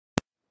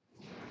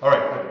All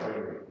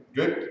right.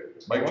 Good.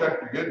 Mic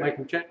check. You good?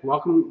 Mic check.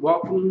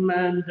 Welcome,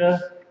 and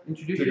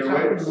introduce Take it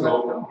yourself. away.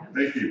 So,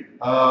 thank you.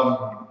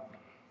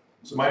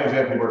 So my name is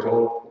Anthony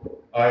Bartolo.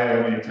 I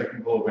am a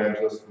technical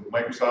evangelist with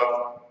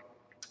Microsoft.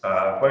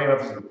 Funny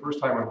enough, this is the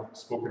first time I've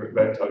spoken at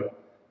VanTUG,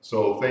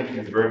 so thank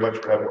you very much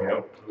for having me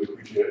out. Really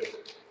appreciate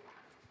it.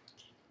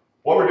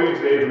 What we're doing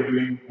today is we're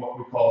doing what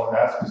we call an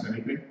Ask Us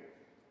Anything,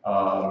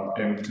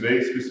 and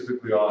today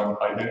specifically on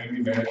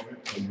identity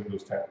management in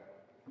Windows 10.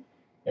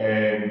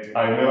 And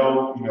I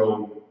know,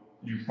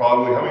 you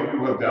probably, how many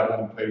people have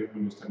dabbled and played with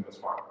Windows 10 thus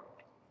far?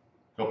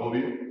 A couple of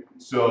you?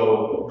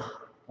 So,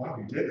 wow,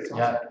 you did, that's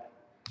awesome.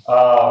 Yeah.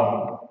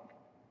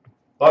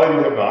 A lot of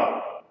you have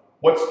not.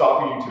 What's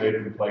stopping you today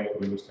from playing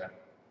with Windows 10?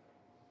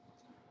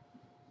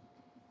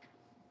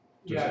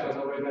 Yeah, because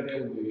already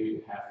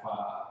we have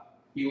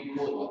dual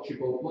boot or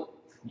triple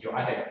boot.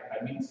 I have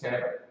admin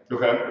 7,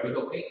 Okay.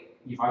 Windows 8.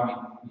 If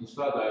I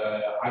install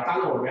I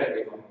download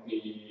already from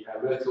the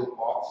virtual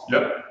box.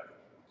 Yep.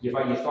 If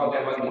I install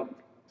that one,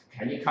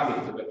 can it come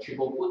into the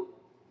triple boot?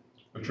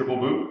 A triple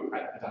boot? I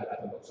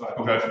don't know. So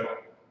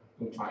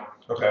don't try.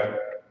 Okay.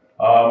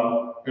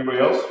 Anybody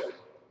else?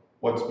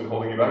 What's been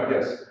holding you back?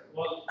 Yes.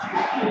 Well,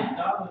 I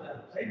downloaded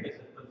and played with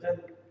it, but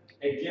then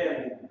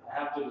again, I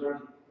have to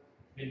learn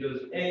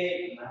Windows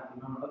 8 and I have to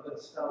learn other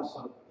stuff.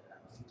 So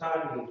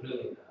sometimes it's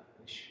really an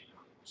issue.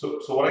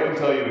 So what I can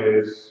tell you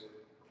is,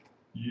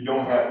 you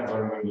don't have to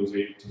learn Windows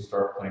 8 to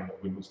start playing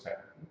with Windows 10.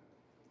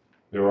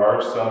 There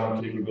are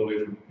some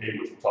capabilities with 8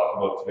 which we'll talk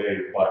about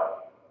today,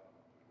 but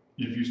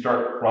if you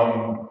start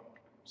from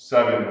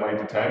 7 right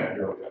to 10,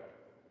 you're okay.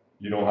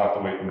 You don't have to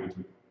wait in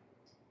between.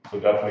 So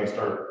definitely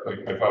start, like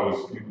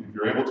if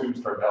you're able to,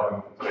 start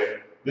dabbling with it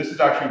today. This is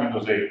actually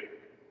Windows 8.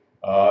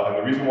 And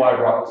the reason why I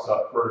brought this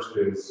up first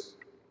is,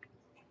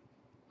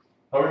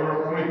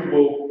 how many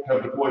people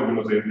have deployed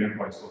Windows 8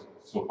 endpoints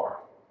so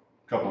far?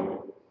 A couple of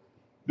you.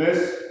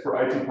 This,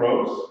 for IT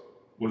pros,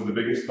 was the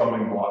biggest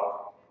stumbling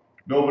block.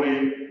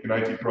 Nobody in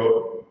IT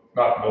pro,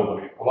 not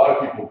nobody, a lot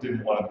of people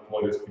didn't want to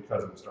deploy this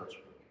because of the start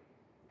screen.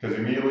 Because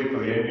immediately for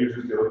the end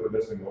users, they look at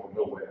this and go,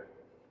 no way.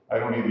 I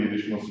don't need the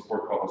additional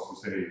support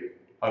calls to say,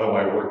 how do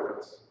I work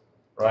this,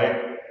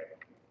 right?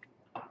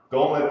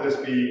 Don't let this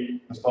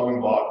be a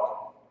stumbling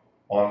block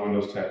on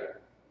Windows 10.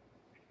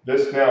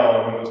 This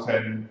now on Windows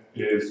 10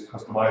 is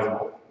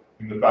customizable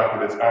in the fact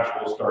that it's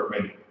actual start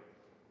menu.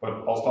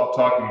 But I'll stop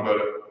talking about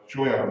it,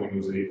 showing it on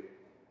Windows 8,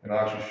 and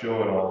I'll actually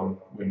show it on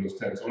Windows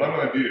 10. So what I'm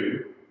going to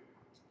do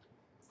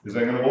is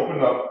I'm going to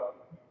open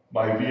up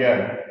my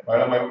VM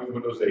right on my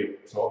Windows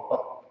 8. So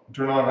I'll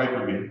turn on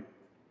Hyper-V,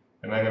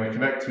 and I'm going to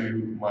connect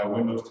to my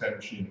Windows 10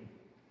 machine.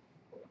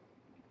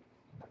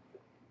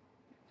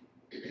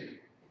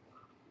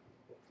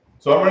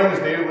 So I'm running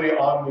this natively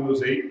on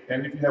Windows 8,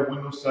 and if you have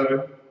Windows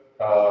 7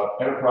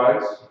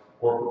 Enterprise,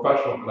 or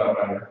Professional for that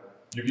matter,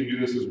 you can do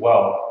this as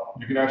well.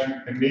 You can actually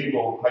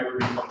enable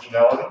Hyper-V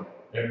functionality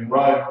and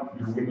run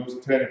your Windows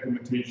 10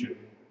 implementation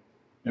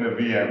in a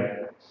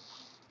VM.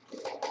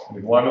 And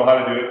if you want to know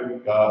how to do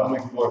it, how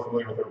many people are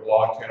familiar with our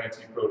blog,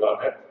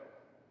 10itpro.net?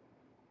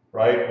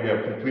 Right? We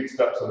have complete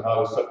steps on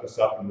how to set this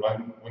up and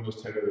run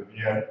Windows 10 in a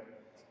VM.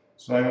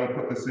 So I'm going to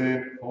put this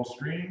in full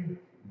screen.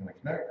 I'm going to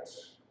connect.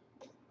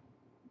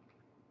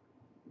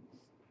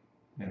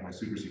 And my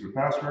super secret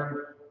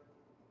password.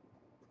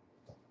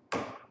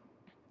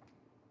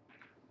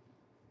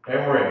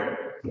 And we're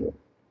in.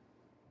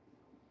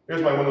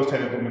 Here's my Windows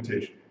 10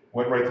 implementation.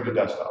 Went right to the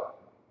desktop.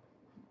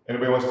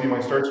 Anybody want to see my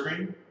start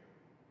screen?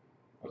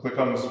 I'll click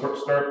on the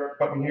start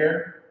button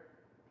here.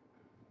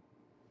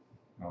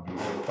 Oh,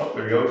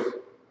 there it goes.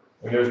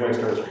 And there's my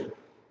start screen.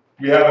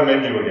 We have a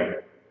menu again.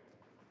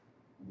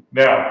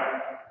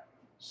 Now,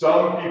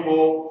 some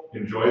people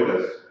enjoy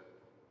this.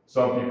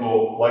 Some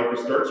people like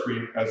the start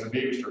screen as a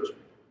native start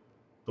screen.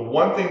 The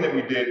one thing that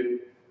we did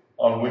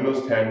on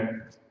Windows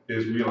 10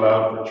 is we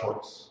allowed for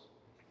choice.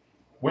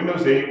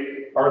 Windows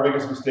 8, our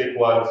biggest mistake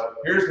was,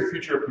 here's the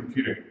future of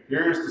computing.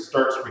 Here's the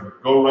start screen.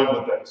 Go run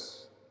with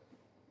this.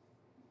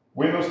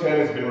 Windows 10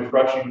 has been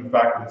refreshing the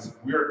fact that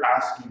we're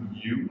asking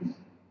you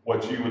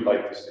what you would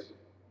like to see.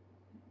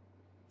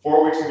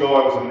 4 weeks ago,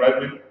 I was in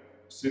Redmond,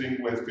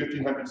 sitting with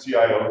 1,500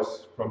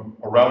 CIOs from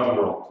around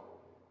the world,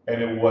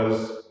 and it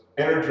was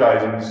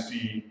energizing to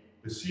see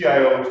the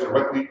CIOs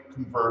directly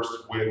converse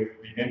with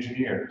the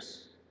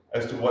engineers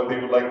as to what they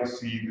would like to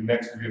see the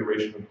next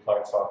reiteration of the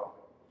client software.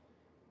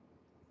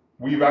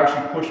 We've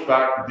actually pushed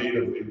back the date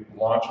of the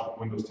launch of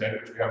Windows 10,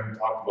 which we haven't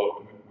talked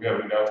about, we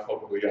haven't announced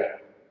publicly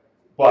yet.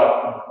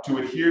 But to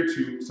adhere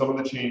to some of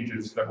the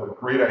changes that were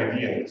great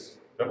ideas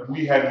that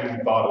we hadn't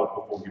even thought of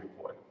before we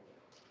deployed.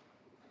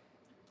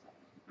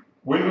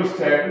 Windows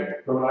 10,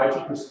 from an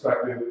IT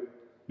perspective,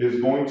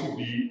 is going to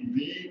be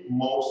the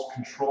most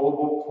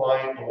controllable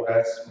client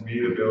OS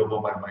made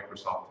available by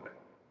Microsoft today.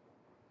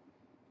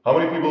 How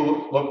many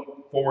people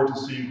look forward to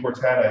seeing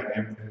Cortana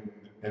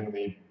in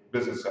the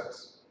business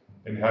sense,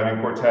 and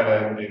having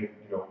Cortana in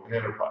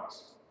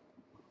enterprise?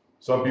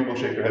 Some people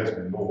shake their heads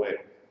and go, no way.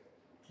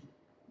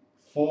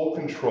 Full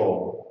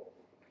control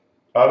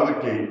out of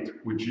the gate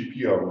with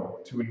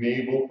GPO to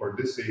enable or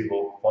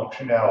disable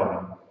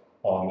functionality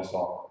on the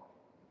software.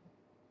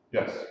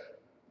 Yes?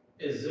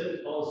 Is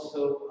it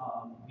also,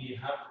 we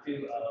have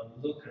to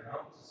look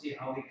around to see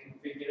how we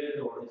configure it,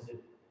 or is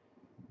it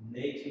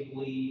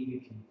natively, we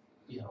can,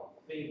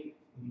 think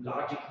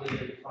logically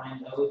and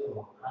find out,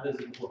 or how does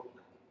it work?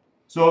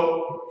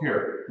 So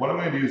here, what I'm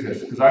going to do is this,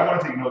 because I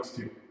want to take notes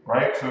too,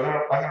 right? So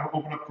I'm going to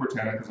open up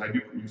Cortana, because I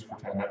do use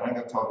Cortana. I'm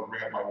going to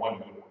bring up my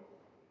OneNote.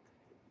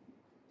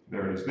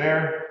 There it is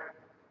there.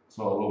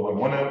 So I'll load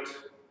my OneNote.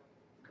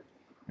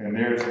 And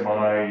there's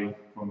my,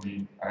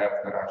 I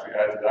have to actually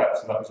add to that.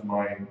 So that was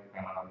my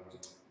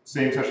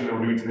same session that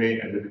we're doing today.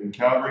 I did it in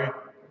Calgary.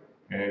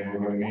 And we're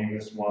going to name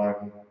this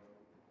one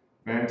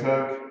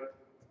VanTUG.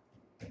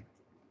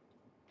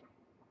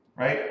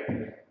 Right?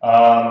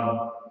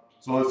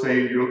 So let's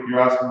say you're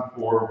asking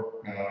for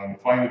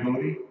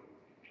findability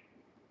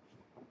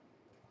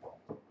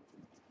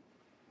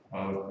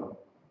of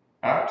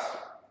apps.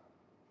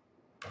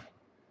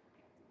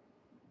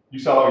 You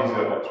saw how easy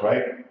that was,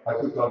 right? I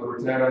clicked on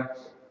Cortana,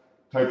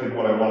 typed in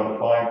what I wanted to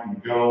find,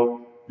 and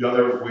go. The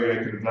other way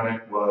I could have done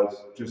it was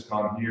just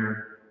gone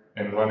here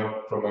and run it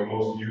from my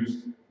most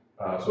used.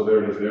 So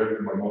there it is there,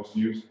 from my most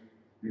used.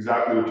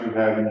 Exactly what you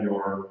have in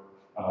your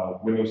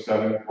Windows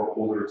 7 or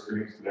older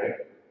experience today.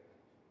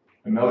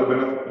 Another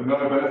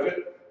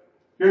benefit,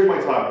 here's my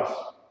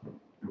tiles,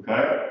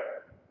 okay?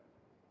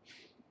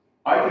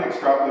 I can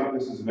extrapolate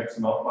this as an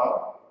XML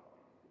file,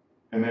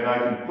 and then I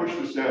can push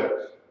this out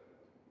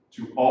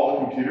to all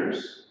the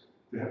computers.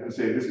 They have to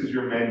say, this is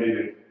your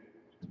mandated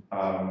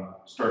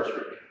start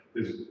screen.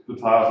 This is the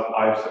tiles that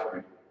I've set for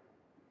you.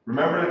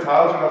 Remember, the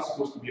tiles are not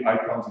supposed to be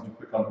icons that you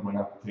click on from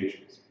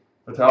applications.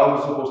 The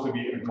tiles are supposed to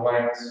be a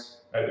glance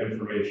at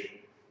information.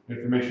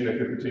 Information that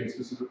could pertain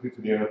specifically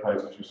to the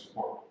enterprise that you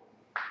support.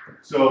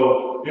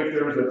 So if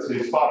there's, let's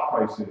say, spot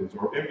prices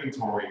or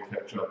inventory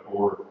catch-up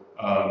or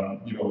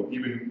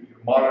even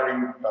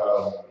monitoring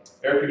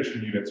air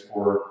conditioning units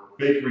for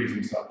bakeries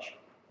and such,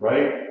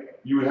 right?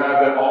 You would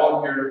have that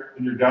all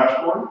in your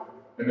dashboard,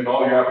 and then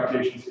all your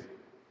applications here.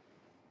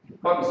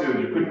 Not to say that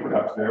you couldn't put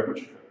apps there, but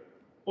you could.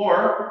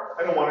 Or,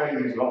 I don't want any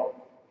of these at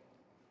all.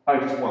 I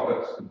just want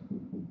this.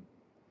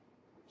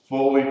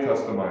 Fully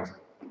customized.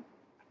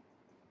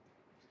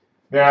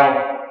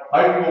 Now,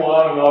 I can go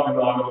on and on and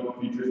on with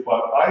the features,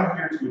 but I'm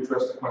here to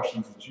address the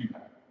questions that you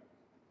have.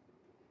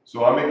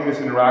 So I'm making this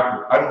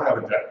interactive. I don't have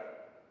a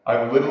deck.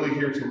 I'm literally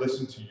here to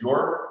listen to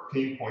your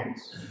pain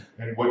points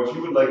and what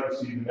you would like to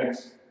see the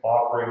next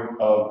offering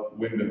of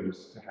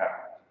Windows to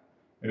have.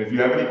 And if you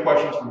have any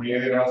questions for me,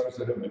 any announcements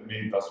that have been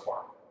made thus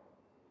far.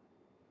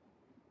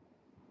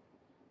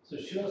 So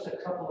show us a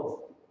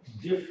couple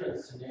of different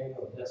scenarios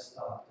of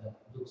desktop that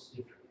looks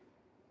different.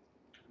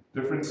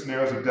 Different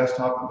scenarios of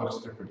desktop that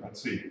looks different.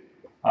 Let's see.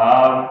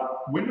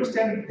 Windows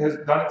 10 has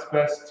done its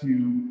best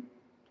to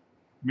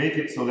make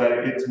it so that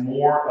it's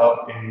more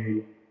of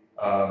a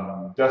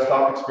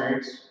desktop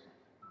experience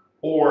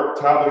or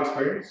tablet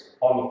experience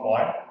on the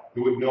fly. It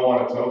would know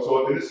on its own.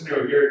 So in this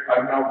scenario here,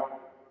 I've now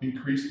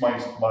increased my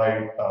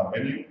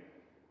menu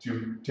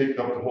to take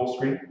up the whole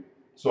screen.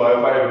 So if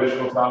I have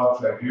additional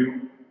tabs, which I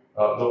do,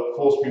 the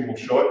full screen will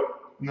show it,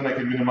 and then I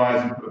can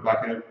minimize and put it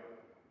back in.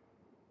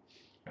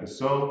 As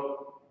so.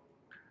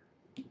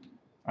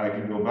 I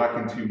can go back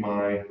into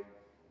my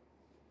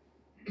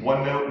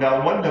OneNote.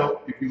 Now,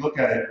 OneNote, if you look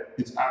at it,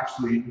 it's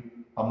actually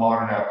a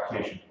modern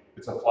application.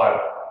 It's a flat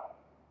app.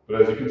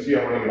 But as you can see,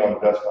 I'm running it on the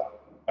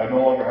desktop. I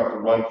no longer have to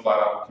run flat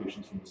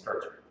applications from the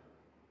start screen.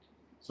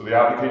 So the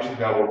applications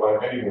now will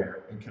run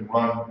anywhere and can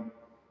run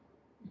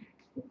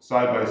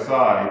side by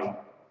side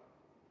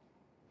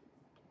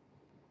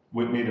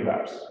with native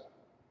apps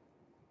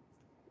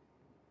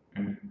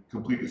and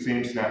complete the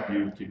same snap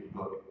view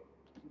capability.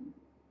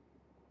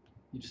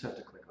 You just have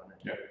to click on it.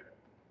 Yeah.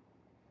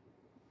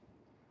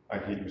 I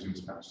hate using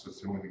Smash.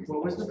 That's the only thing.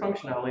 What was the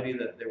functionality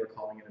that they were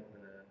calling it at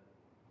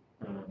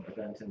the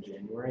event in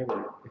January,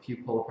 where if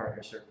you pull apart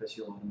your Surface,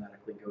 you'll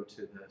automatically go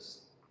to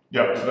this?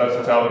 Yeah, so that's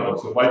the tablet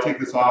mode. So if I take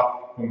this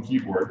off from the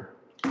keyboard,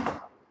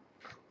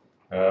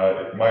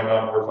 it might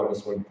not work on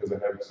this one because I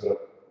have it set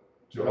up.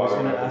 I was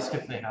going to ask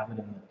if they have it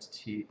in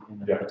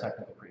the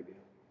technical preview.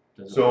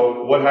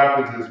 So what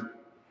happens is,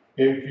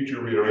 in future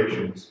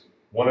reiterations,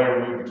 when I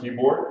remove the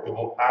keyboard, it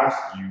will ask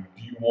you,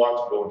 do you want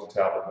to go into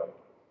tablet mode?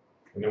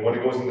 And then when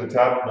it goes into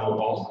tablet mode,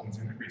 also it's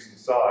increased in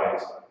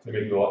size to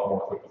make it a lot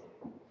more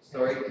clickable.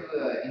 Sorry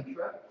to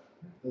interrupt.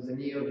 Does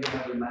any of you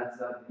have a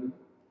Mazda Blue?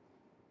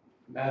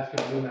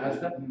 Mazda?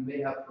 You may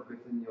have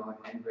forgotten your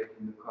handbrake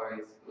in the car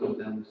is going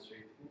down the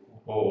street.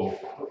 Oh.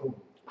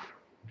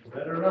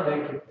 Better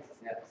running.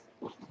 Yes.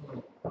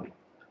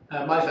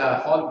 Mine's a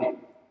Holiday.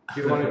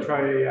 Do you want to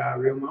try a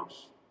real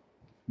mouse?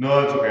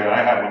 No, it's okay. I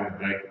have one in the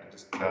bag.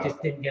 I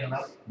just didn't get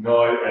enough.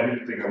 no, I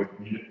didn't think I would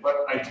need it,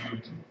 but I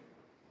do.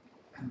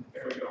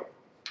 There we go.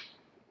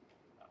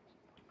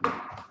 Am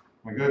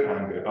I good?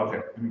 I'm good. Okay,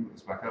 let me put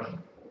this back up.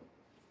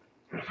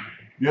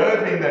 The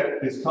other thing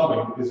that is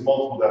coming is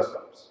multiple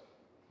desktops.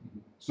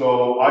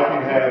 So I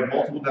can have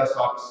multiple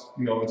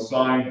desktops,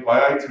 assigned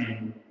by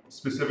IT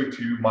specific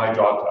to my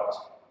job task.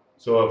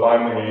 So if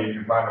I'm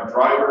a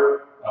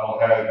driver, I'll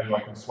have, I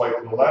can swipe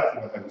to the left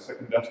and I have a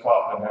second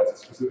desktop that has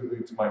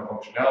specifically to my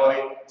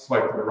functionality.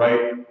 Swipe to the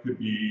right could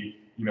be,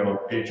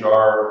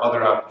 HR,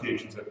 other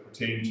applications that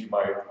pertain to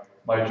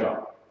my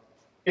job.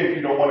 If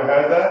you don't want to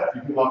have that,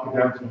 you can lock it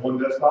down to one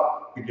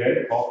desktop.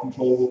 Again, all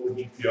controllable for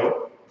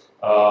GPO.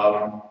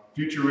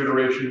 Future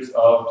iterations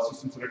of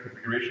system-centered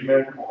configuration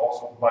manager will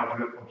also provide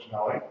you that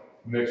functionality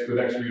the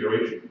next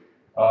iteration,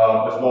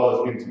 as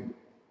well as Intune.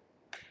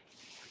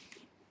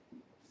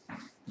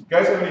 You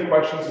guys have any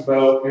questions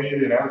about any of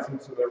the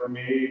announcements that were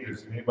made?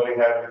 Does anybody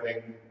have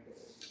anything?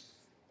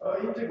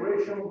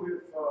 Integration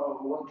with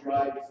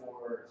OneDrive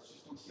for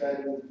system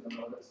settings and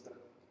all that stuff.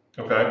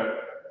 Okay.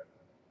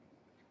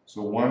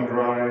 So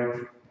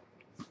OneDrive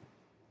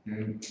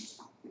integration.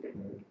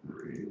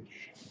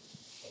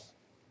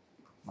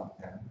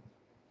 Okay.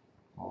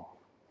 Oh.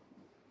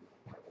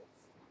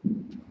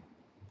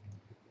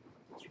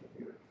 That's right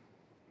here.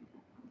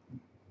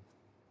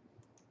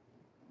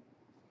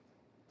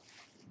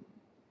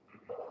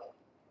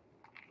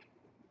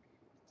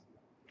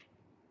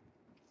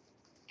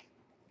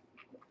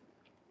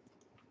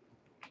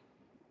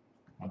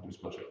 I'll just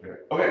spell check there.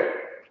 Okay.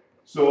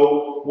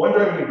 So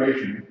OneDrive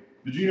integration.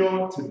 Did you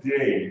know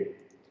today,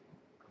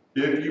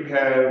 if you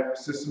have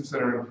System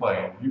Center in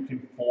play, you can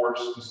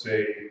force to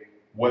say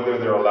whether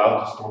they're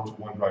allowed to store to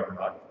OneDrive or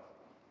not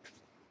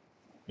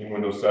in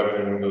Windows 7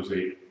 and Windows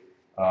 8.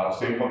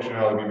 Same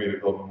functionality we made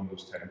available in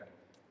Windows 10.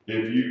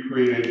 If you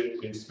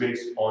created a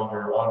space on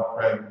your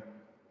on-prem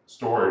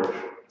storage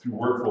through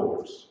work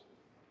folders,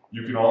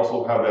 you can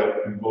also have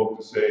that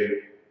invoked to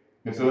say,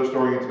 instead of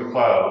storing it to the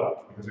cloud,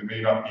 because it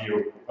may not be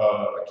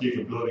a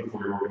capability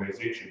for your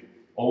organization,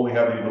 only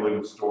have the ability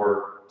to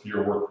store to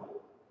your work folder.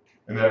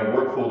 And that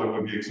work folder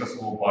would be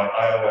accessible by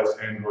iOS,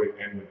 Android,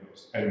 and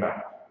Windows, and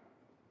Mac,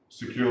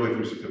 securely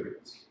through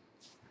certificates.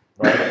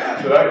 Right?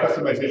 So that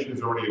customization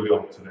is already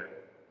available today.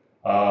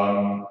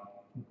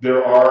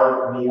 There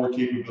are more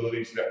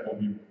capabilities that will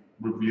be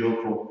revealed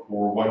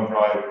for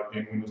OneDrive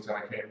in Windows 10.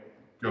 I can't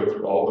go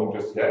through all of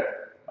them just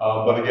yet.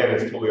 But again,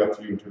 it's totally up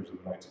to you in terms of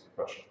the IT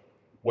profession,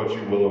 what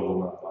you will or will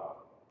not allow.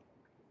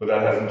 But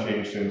that hasn't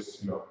changed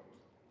since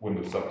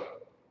Windows 7.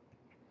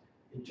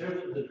 In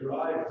terms of the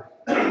drive,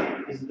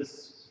 is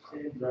this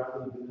same drive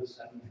with Windows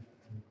 7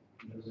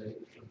 and Windows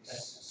 8?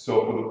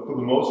 So for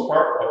the most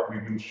part, what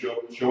we've been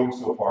showing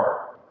so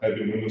far have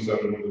been Windows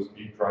 7 and Windows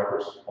 8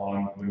 drivers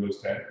on Windows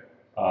 10.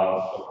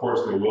 Of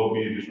course, there will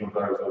be additional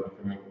drivers that will be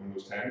coming out with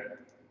Windows 10,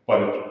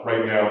 but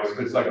right now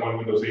it's like when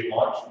Windows 8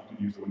 launched, you could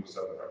use the Windows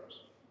 7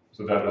 drivers.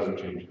 So that doesn't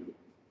change it.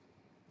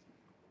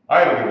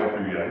 I haven't been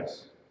through you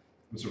guys.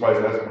 I'm surprised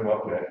it hasn't come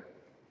up yet.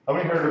 How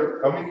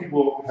many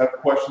people have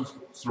questions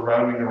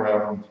surrounding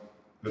around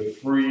the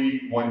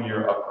free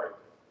 1-year upgrade?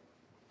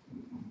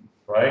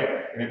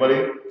 Right?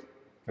 Anybody?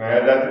 Can I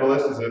add that to the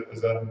list?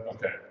 Is that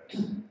okay?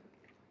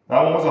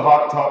 That one was a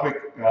hot topic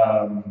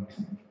a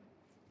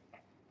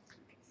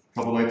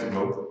couple nights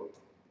ago.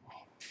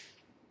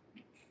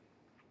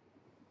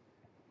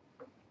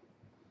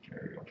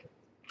 There we go.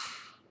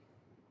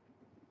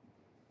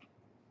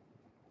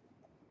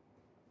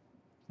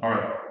 All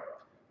right.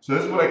 So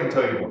this is what I can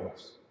tell you about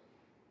this.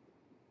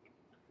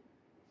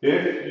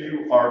 If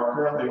you are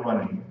currently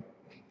running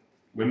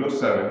Windows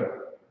 7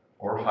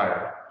 or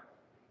higher,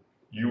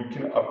 you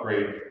can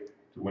upgrade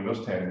to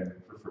Windows 10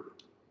 for free.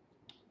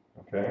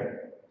 Okay?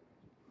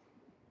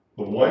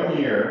 The 1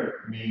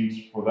 year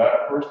means for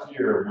that first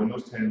year of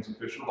Windows 10's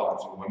official launch,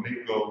 so when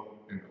they go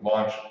and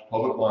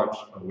public launch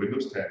of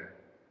Windows 10,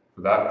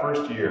 for that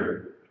first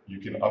year, you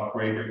can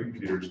upgrade your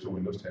computers to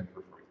Windows 10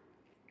 for free.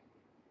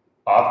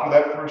 After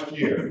that first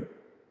year,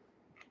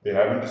 they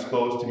haven't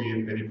disclosed to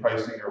me any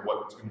pricing or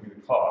what it's going to be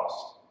the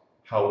cost.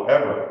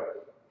 However,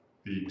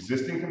 the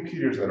existing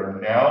computers that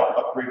are now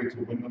upgraded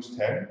to Windows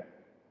 10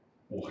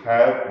 will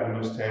have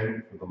Windows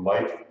 10 for the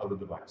life of the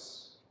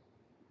device.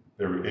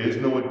 There is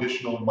no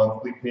additional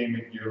monthly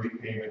payment, yearly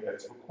payment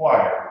that's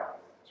required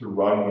to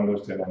run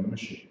Windows 10 on the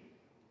machine.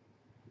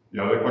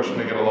 The other question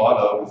I get a lot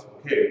of is,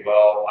 okay,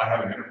 well, I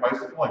have an enterprise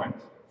deployment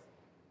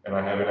and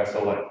I have an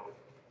SLA.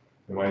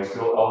 Am I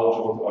still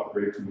eligible to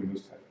upgrade to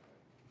Windows 10?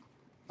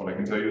 What I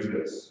can tell you is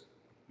this.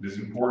 It is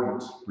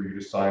important for you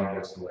to sign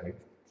the SLA,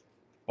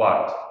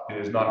 but it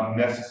is not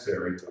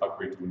necessary to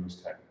upgrade to Windows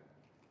 10.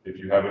 If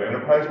you have an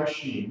enterprise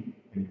machine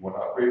and you want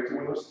to upgrade to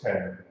Windows 10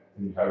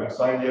 and you haven't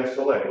signed the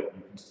SLA, you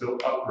can still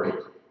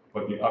upgrade,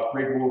 but the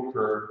upgrade will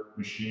occur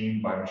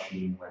machine by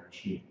machine by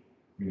machine.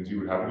 It means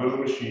you would have to go to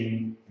the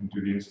machine and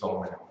do the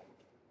install manually,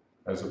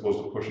 as opposed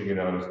to pushing it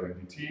out as an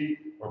NTT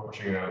or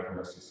pushing it out from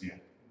SCCM.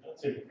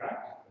 That's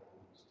impractical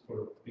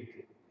for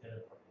big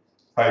enterprise.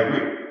 I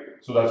agree.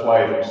 So that's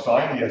why if you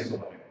sign the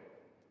SLA,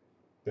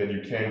 then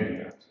you can do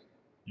that.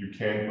 You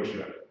can push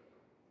it out.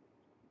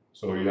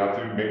 So you have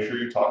to make sure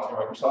you talk to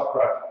your Microsoft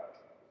rep,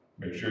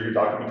 make sure your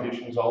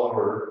documentation is all in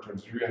order in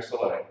terms of your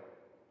SLA,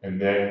 and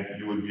then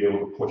you would be able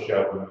to push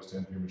out Windows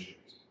 10 to your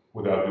machines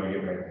without doing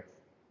it manually.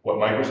 What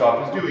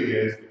Microsoft is doing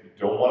is, if you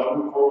don't want to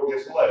move forward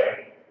with the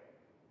SLA,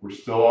 we're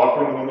still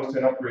offering the Windows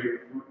 10 upgrade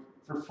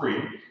for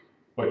free,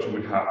 but you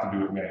would have to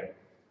do it manually.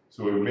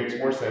 So it makes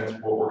more sense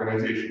for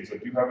organizations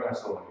that do have an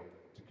SLA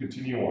to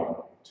continue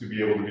on to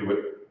be able to do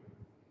it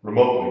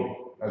remotely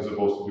as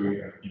opposed to doing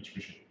it at each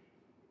machine.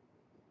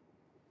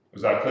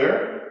 Is that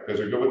clear? You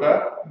guys are good with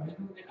that?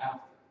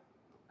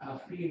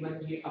 Free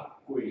 1 year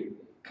upgrade.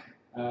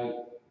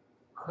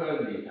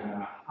 Currently,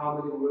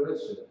 how many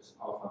versions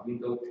of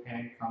Windows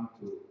 10 come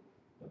to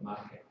the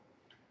market?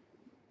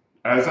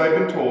 As I've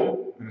been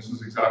told, and this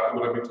is exactly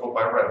what I've been told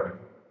by Redmond,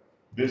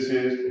 this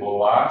is the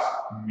last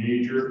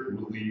major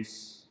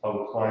release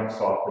of client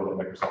software that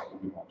Microsoft will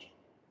be launching.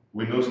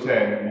 Windows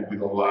 10 will be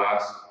the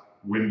last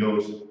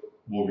Windows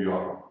will be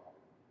offering.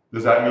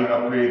 Does that mean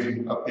upgrades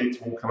and updates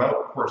won't come out?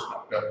 Of course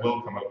not. That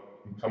will come out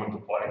and come into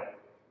play.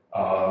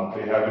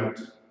 They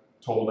haven't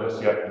told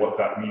us yet what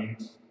that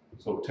means.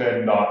 So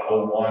 10.01,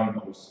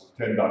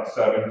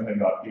 10.7,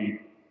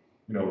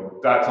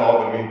 10.8, that's all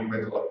going to be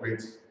incremental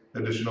upgrades,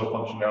 additional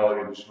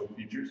functionality, additional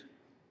features.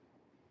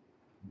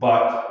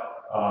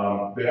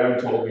 But they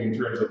haven't told me in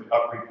terms of the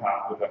upgrade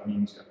path what that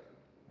means yet.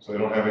 So they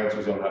don't have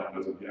answers on that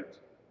as of yet.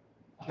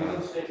 They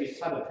don't say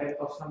beside the 10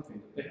 or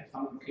something. They have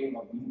some kind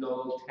of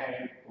Windows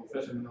 10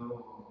 professional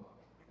or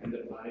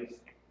enterprise.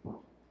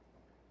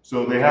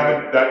 So they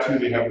haven't, that too,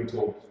 they haven't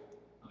told.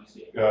 I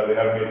see. They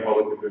haven't made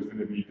public that there's going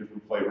to be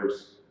different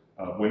flavors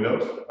of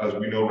Windows. As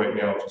we know right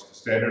now, it's just a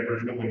standard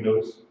version of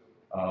Windows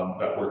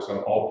that works on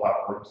all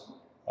platforms.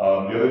 The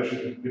other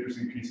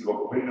interesting piece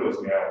about Windows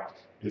now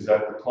is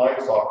that the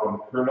client software in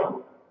the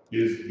kernel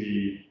is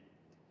the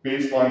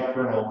baseline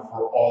kernel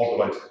for all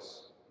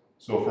devices.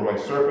 So for my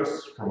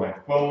Surface, for my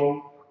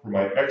phone, for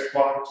my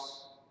Xbox,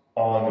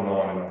 on and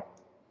on and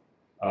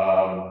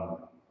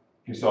on.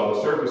 You saw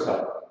the Surface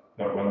app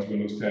that runs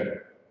Windows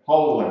 10.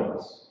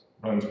 HoloLens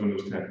runs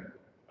Windows 10.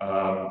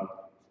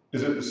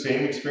 Is it the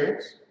same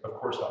experience? Of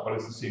course not, but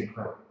it's the same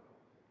kernel.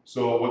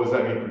 So what does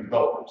that mean for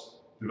developers?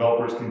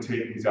 Developers can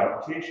take these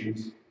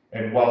applications,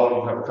 and while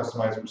you have a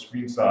customizer for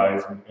screen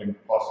size and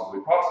possibly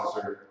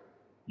processor,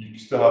 you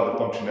still have the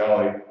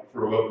functionality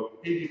for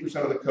about 80%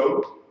 of the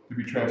code to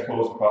be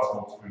transposed across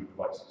multiple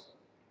devices,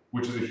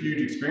 which is a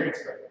huge experience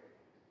thing.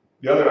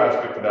 The other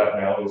aspect of that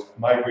now is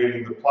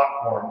migrating the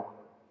platform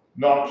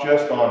not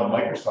just on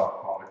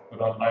Microsoft product, but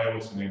on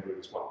iOS and Android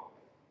as well.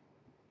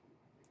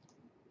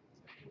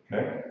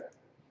 Okay?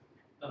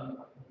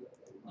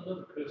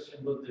 Another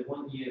question about the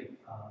 1 year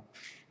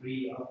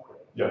free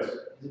upgrade. Yes.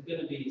 Is it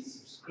going to be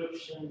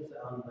subscriptions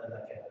on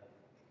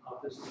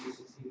Office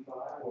 365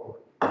 or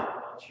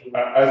not sure?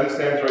 As it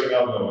stands right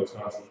now, no, it's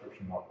not a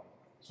subscription model.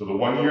 So the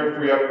 1 year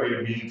free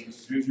upgrade means as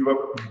soon as you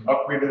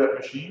upgraded that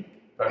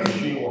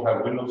machine will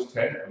have Windows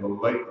 10 for the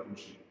life of the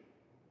machine.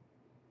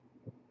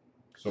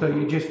 So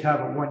you just have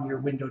a 1 year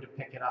window to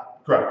pick it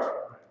up? Correct.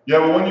 You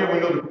have a 1 year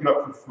window to pick it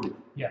up for free.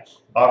 Yes.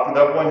 After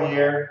that 1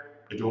 year,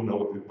 I don't know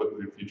what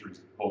the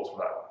features holds for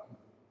that.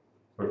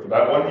 But for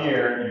that 1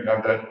 year, you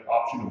have that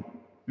option of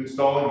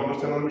installing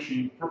Windows 10 on the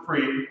machine for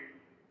free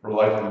for the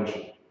life of the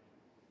machine.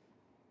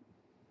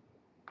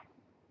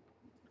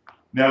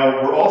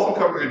 Now, we're also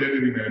covering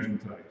identity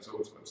management tonight, so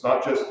it's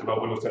not just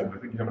about Windows 10. I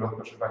think you have another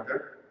question back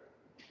there.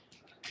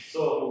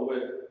 So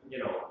with,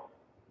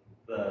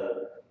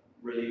 the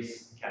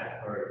release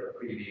or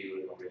the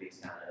preview of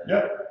release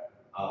Canada,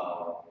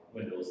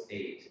 Windows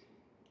 8,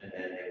 and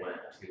then they went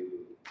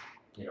to,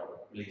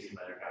 release to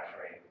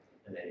manufacturing,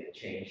 and then they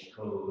changed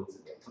codes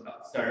and they took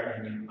out the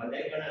start menu. Are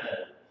they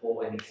gonna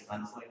pull any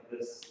stunts like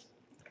this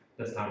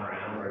time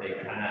around, or they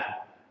kind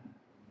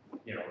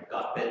of,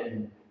 got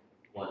bitten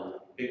one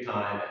big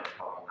time and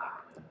probably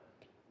not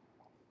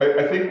gonna?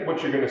 I think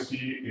what you're going to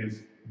see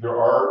is there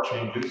are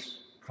changes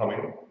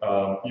coming,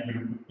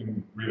 even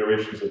in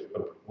reiterations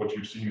of what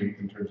you've seen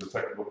in terms of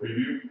technical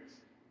preview.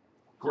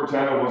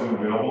 Cortana wasn't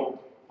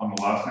available on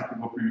the last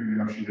technical preview,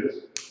 now she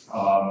is.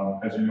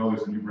 As you know,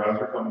 there's a new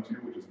browser coming too,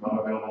 which is not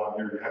available on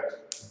here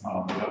yet,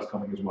 but that's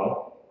coming as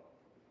well.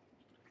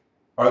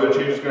 Are there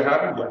changes going to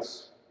happen?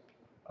 Yes.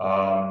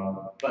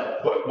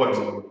 But what's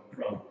from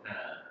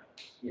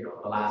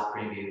the last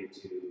preview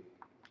to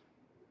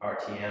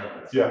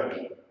RTM, is Yeah. there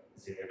going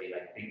to be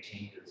like big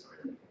changes, or is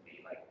it going to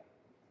be like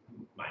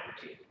minor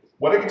changes?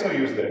 What I can tell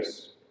you is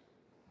this.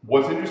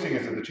 What's interesting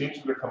is that the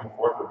changes that are coming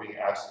forth are being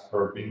asked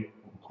or being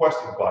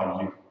requested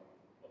by you.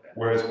 Okay.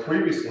 Whereas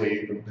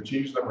previously, the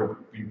changes that were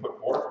being put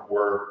forth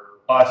were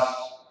us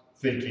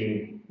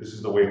thinking this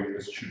is the way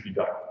this should be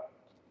done.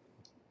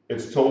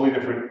 It's a totally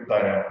different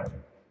dynamic.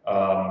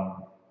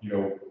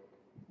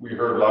 We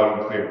heard loud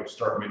and clear,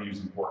 start menu is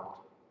important,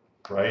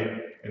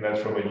 right? And that's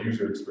from a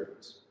user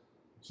experience.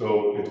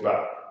 So it's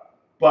back.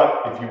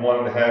 But if you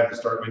wanted to have the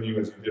start menu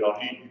as you did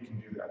on 8, you can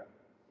do that.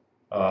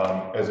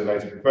 As an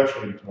IT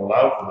professional, you can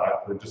allow for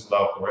that, or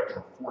disallow for it,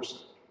 or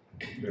force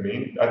it. You know what I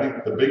mean? I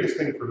think the biggest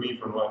thing for me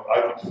from an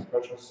IT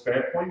professional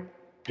standpoint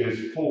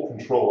is full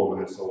control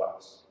over this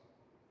OS.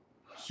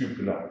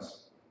 Super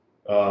nice.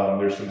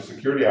 There's some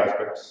security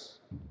aspects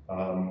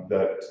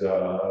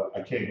that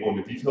I can't go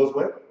into details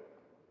with,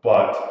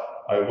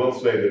 But I will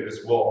say that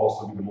this will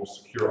also be the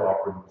most secure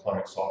operating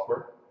client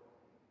software.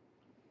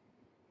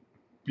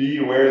 Be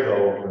aware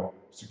though,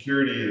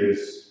 security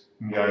is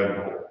in the eye of the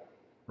beholder,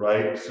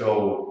 right?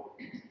 So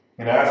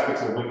in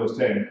aspects of Windows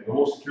 10, the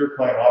most secure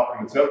client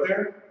offering that's out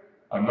there,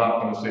 I'm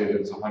not going to say that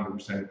it's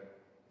 100%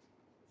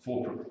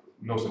 foolproof.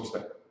 No such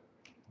thing,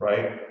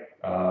 right?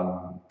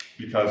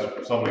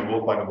 Because somebody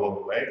will find a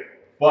little way.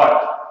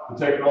 But the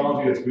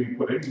technology that's being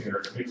put in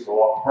here makes it a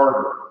lot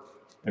harder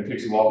and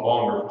takes a lot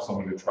longer for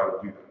somebody to try to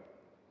do that.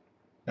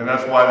 And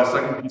that's why the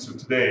second piece of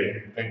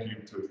today, thank you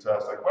to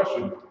ask that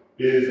question,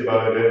 is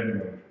about identity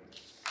management.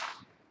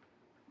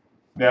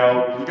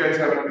 Now, you guys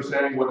have an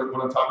understanding what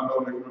I'm talking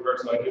about in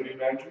regards to identity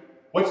management?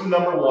 What's the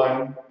number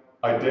one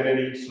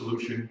identity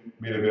solution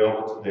made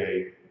available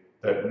today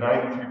that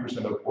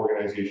 93% of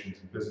organizations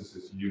and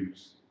businesses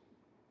use?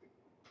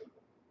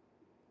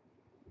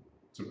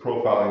 It's a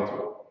profiling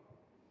tool.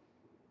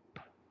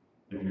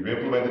 If you've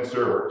implemented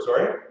server,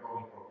 sorry?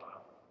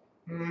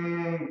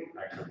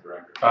 Active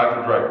Directory.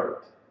 Active Directory.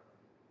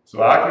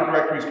 So Active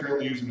Directory is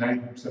currently used in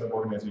 90% of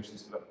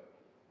organizations today,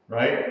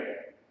 right?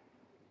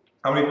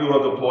 How many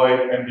people have deployed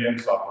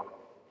MDM software?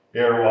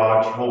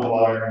 AirWatch,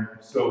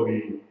 MobileIron,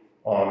 SOBI,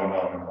 on and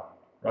on and on,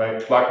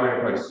 right? BlackBerry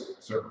Enterprise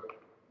server.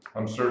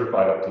 I'm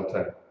certified up till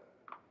 10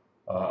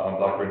 on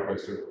BlackBerry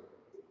Enterprise server.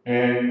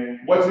 And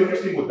what's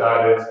interesting with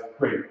that is,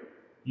 great,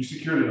 you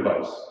secure the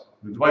device.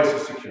 The device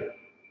is secure,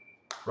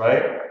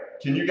 right?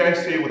 Can you guys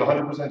say with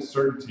 100%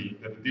 certainty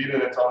that the data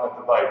that's on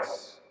the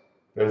device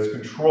that is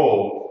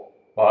controlled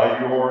by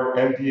your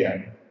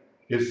MDM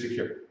is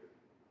secure?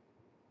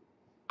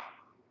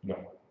 No.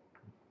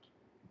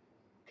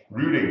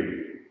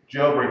 Rooting,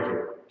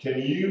 jailbreaking. Can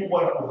you,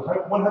 with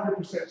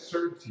 100%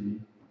 certainty,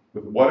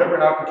 with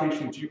whatever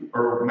applications you,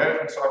 or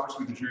management software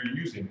suite that you're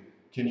using,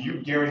 can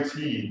you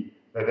guarantee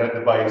that that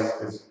device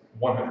is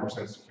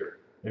 100% secure?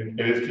 And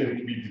it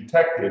can be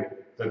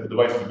detected that the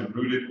device has been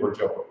rooted or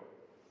jailbroken?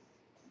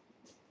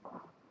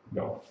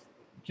 No,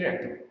 you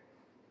can't.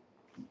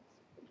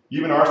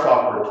 Even our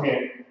software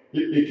can't,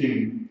 it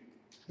can,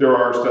 there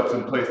are steps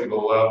in place that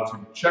will allow to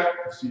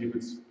check to see if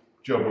it's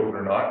jailbroken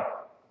or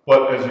not.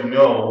 But as you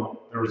know,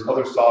 there is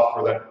other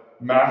software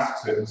that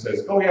masks it and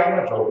says, oh yeah, I'm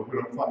not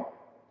jailbroken, I'm fine.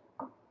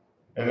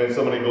 And then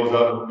somebody goes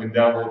out and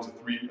downloads a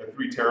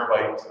 3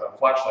 terabyte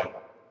flashlight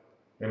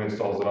and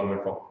installs it on their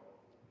phone,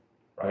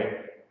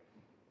 right?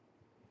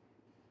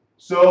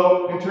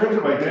 So in terms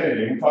of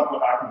identity, we talk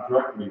about Active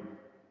Directory.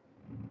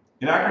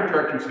 In Active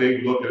Directory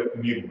today, we look at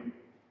enablement.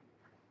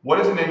 What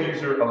is an end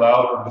user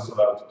allowed or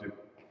disallowed to do?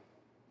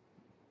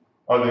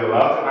 Are they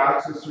allowed to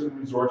access certain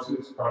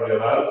resources? Are they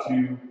allowed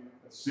to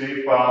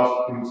save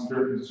files in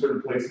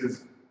certain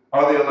places?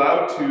 Are they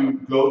allowed to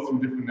go through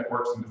different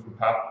networks and different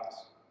pathways?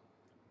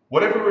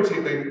 What if we were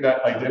taking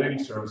that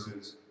identity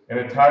services and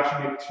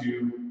attaching it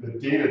to the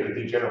data that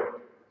they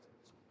generate?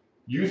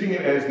 Using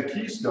it as the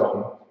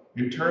keystone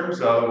in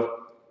terms of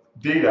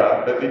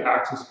data that they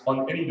access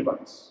on any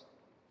device.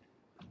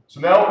 So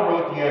now what we're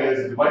looking at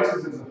is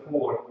devices as a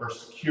whole are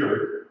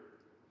secured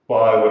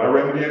by whatever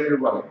MDM you're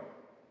running.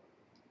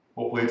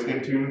 Hopefully it's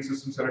Intune and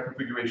System Center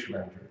Configuration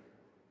Manager.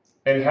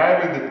 And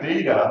having the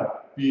data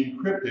be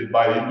encrypted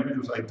by the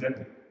individual's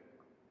identity.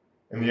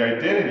 And the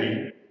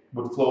identity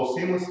would flow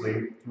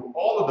seamlessly through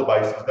all the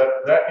devices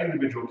that that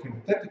individual can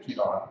authenticate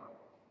on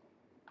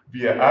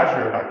via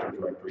Azure Active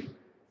Directory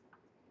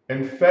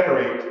and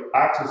federate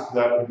access to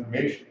that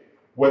information,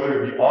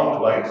 whether it be on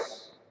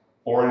device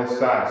or in a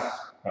SaaS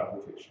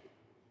application.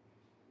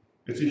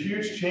 It's a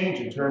huge change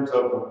in terms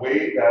of the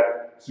way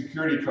that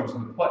security comes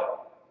into play.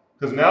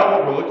 Because now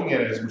what we're looking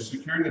at is we're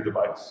securing the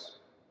device,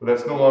 but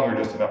that's no longer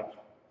just enough.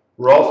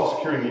 We're also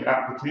securing the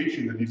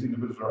application that these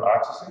individuals are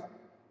accessing,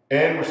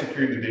 and we're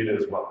securing the data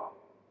as well.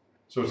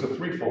 So it's a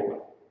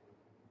threefold.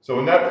 So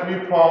in that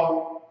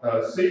three-pronged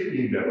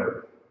safety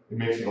endeavor, it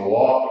makes it a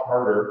lot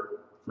harder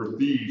for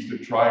thieves to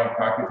try and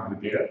crack into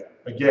the data.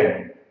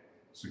 Again,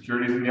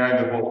 security is in the eye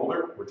of the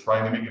beholder. We're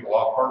trying to make it a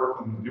lot harder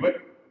for them to do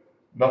it.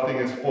 Nothing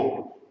is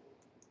foolproof.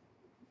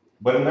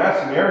 But in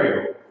that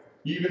scenario,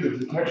 even the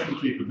detection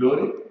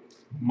capability,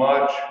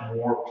 much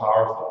more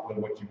powerful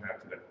than what you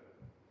have today.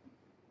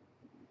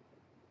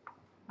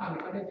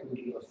 Regarding to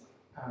your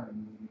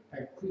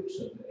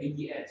encryption,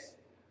 AES,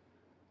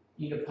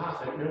 in the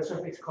past, there was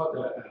something called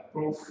the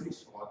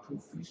Blowfish or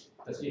Twofish.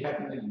 Does it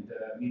happen in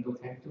the Windows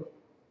 10 too?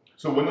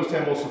 So Windows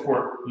 10 will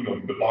support, the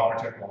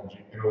BitLocker technology,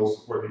 and it will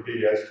support the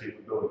AES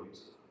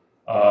capabilities.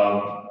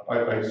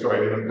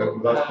 Sorry, I didn't get the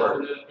last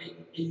part. The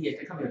AES,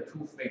 they come in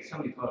two phase.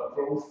 Something called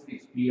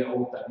Blowfish,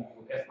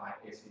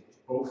 BLOWFISH,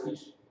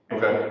 Blowfish,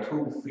 and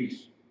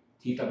Twofish,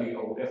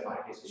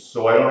 TWOFISH.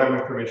 So I don't have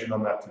information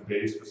on that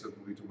today,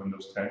 specifically to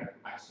Windows 10.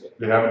 I see.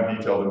 They haven't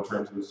detailed in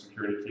terms of the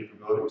security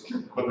capabilities,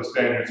 but the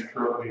standards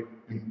currently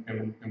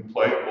in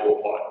play will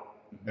apply.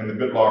 And the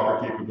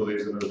BitLocker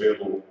capabilities that are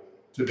available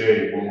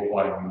today will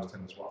apply in Windows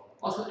 10 as well.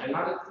 Also,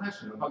 another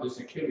question about the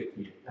security.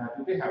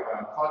 Do they have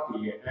called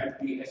the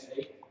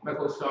MBSA,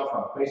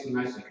 Microsoft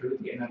Baseline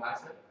Security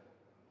Analyzer?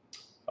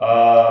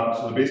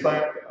 So the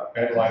baseline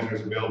analyzer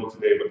is available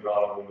today, but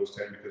not on Windows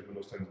 10 because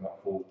Windows 10 is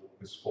not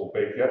full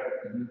baked yet.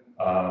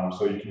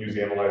 So you can use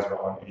the analyzer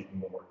on 8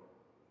 and lower,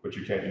 but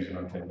you can't use it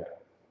on 10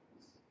 yet.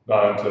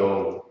 Not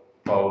until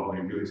probably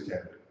release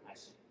candidate. I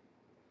see.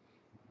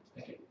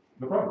 Thank you.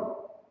 No problem.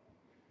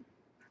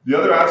 The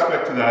other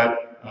aspect to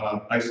that,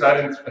 I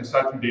sat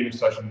through Dana's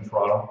session in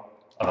Toronto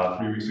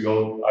 3 weeks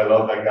ago. I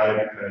love that guy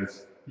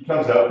because he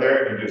comes out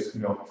there and just,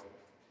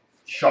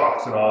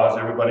 shocks and awes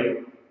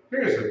everybody.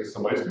 Here's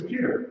somebody's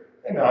computer.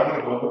 And now I'm going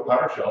to go into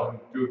PowerShell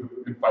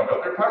and find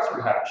out their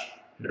password hash.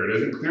 Here it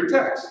is in clear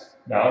text.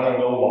 Now I'm going to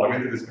go log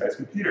into this guy's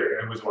computer.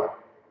 And it was what?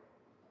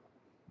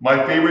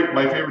 My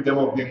favorite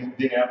demo of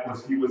Dana app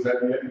was he was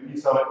at the MVP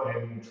Summit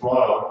in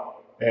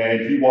Toronto,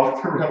 and he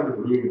walked around the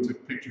room and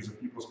took pictures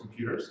of people's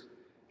computers,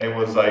 and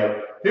was like,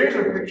 here's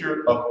a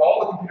picture of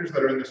all the computers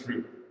that are in this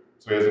room.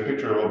 So he has a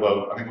picture of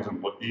about, I think it was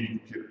about 80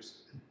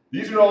 computers.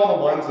 These are all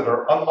the ones that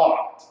are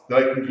unlocked that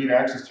I can gain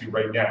access to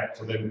right now.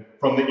 So then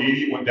from the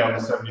 80, it went down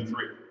to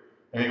 73.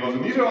 And he goes,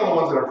 and these are all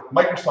the ones that are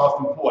Microsoft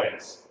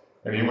employees.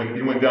 And he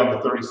went down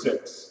to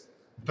 36.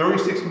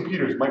 36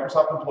 computers,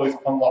 Microsoft employees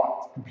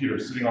unlocked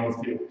computers sitting on those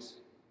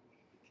tables.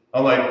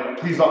 I'm like,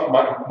 please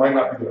mine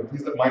not be there.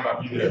 Please let mine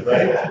not be there,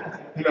 right?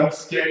 And I'm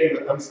scanning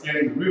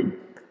the room.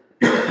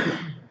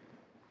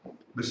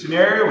 The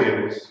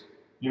scenario is,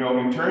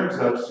 in terms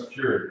of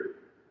security,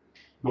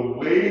 the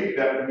way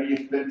that we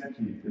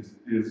authenticate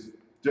is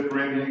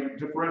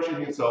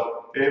differentiating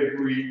itself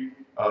every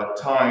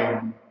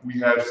time we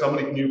have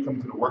somebody new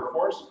come to the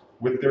workforce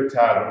with their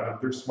tablet,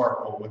 with their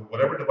smartphone, with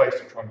whatever device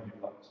they're trying to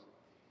utilize.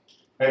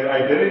 And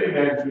identity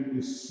management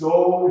is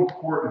so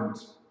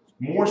important,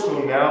 more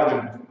so now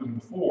than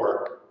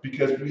before,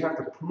 because we have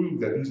to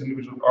prove that these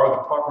individuals are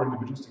the proper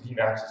individuals to gain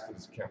access to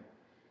this account.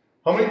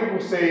 How many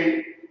people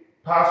say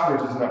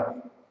passwords is enough?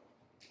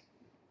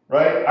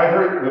 Right? I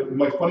heard,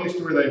 my funniest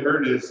story that I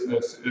heard is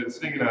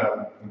sitting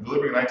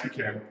delivering an IT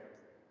camp.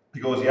 He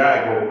goes,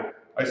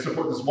 I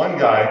support this one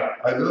guy.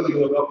 I literally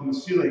look up in the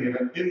ceiling,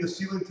 and in the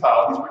ceiling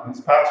tile, he's written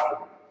his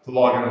password to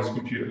log in on his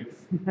computer.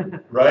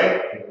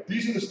 Right?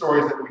 These are the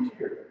stories that we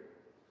hear.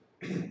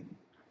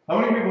 How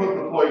many people have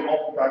deployed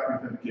multi-factor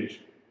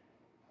authentication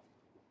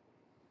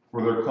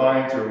for their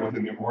clients or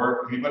within their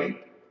work? Anybody?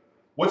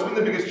 What's been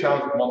the biggest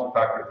challenge with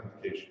multi-factor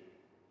authentication?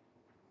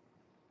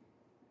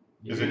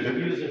 Is it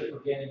user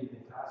forgetting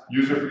the password?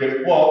 User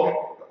forgetting.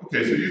 Well,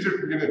 okay, so user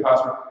forgetting the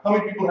password. How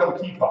many people have a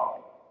key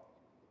fob?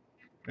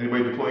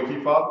 Anybody deploy a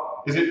key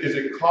fob? Is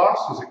it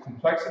cost? Is it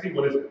complexity?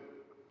 What is it?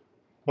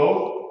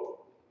 Both?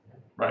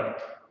 Right.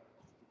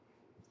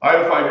 I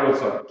have a 5-year-old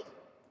son.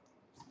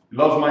 He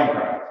loves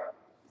Minecraft.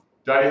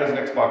 Daddy has an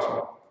Xbox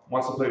One.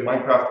 Wants to play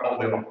Minecraft all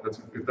day long.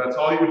 If that's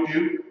all he would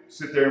do,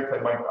 sit there and play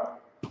Minecraft.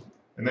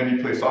 And then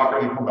he'd play soccer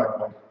and he'd come back to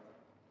Minecraft.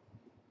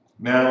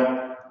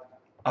 Now,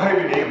 I have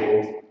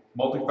enabled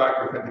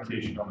multi-factor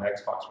authentication on the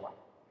Xbox One.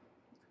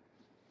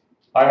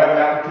 I have an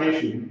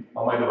application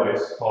on my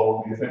device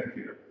called the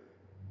Authenticator.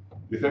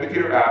 The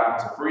Authenticator app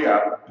is a free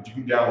app that you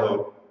can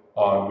download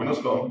on Windows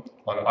Phone,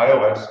 on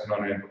iOS, and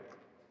on Android.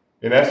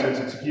 In essence,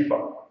 it's a key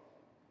fob.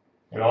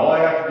 And all I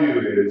have to do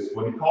is,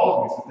 when he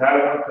calls me, he says, Dad,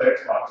 I want to play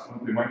Xbox, I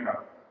want to play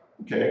Minecraft.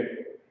 Okay.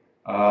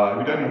 Have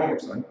you done your homework,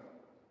 son?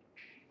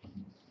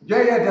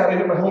 Yeah, Dad, I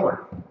did my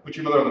homework. Put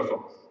your mother on the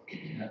phone.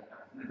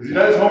 Has he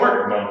done his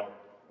homework? No.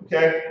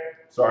 Okay.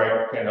 Sorry,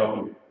 I can't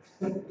help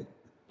you.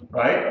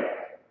 Right?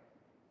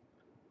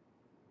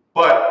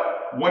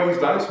 But when he's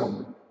done his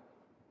homework,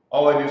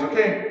 all I do is,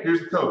 okay, here's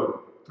the code.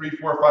 3,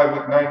 4,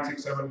 5, 9,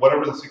 6, 7,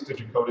 whatever the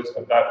 6-digit code is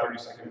of that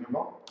 30-second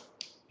interval.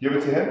 Give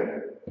it to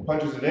him,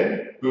 punches it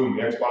in, boom,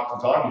 the Xbox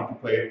is on, you can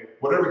play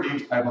whatever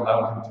games I've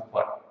allowed him to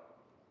play.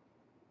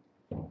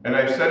 And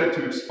I've set it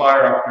to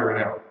expire after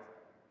an hour.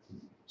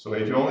 So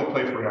they can only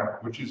play for an hour,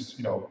 which is,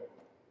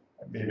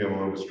 maybe I'm a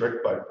little bit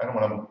strict, but I don't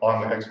want him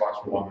on the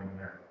Xbox for longer than an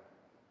hour.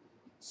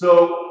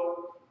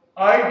 So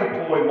I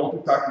deploy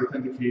multi-factor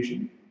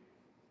authentication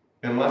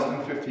in less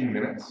than 15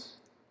 minutes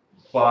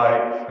by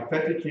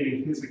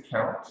authenticating his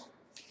account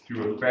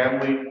through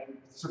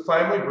it's a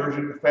family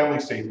version of Family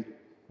Safety,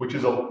 which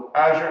is an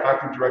Azure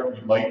Active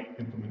Directory Lite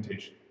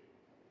implementation.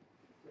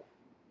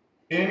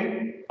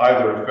 In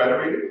either a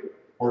federated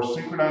or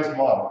synchronized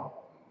model,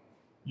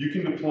 you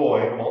can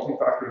deploy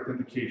multi-factor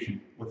authentication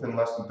within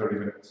less than 30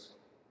 minutes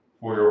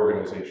for your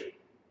organization.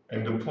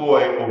 And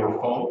deploy over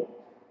phone,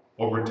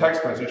 over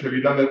text message. Have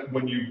you done that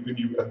when you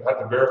had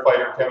to verify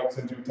your account and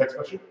send you a text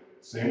message?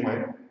 Same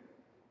way.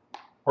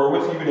 Or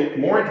what's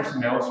even more interesting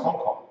now is phone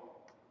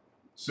call.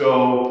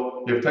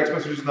 So if text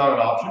message is not an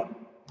option,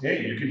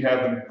 hey, you can have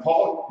them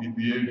call the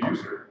end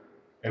user,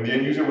 and the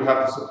end user would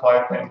have to supply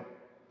a PIN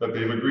that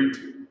they've agreed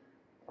to.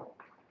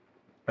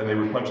 And they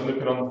would punch in the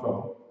PIN on the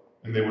phone,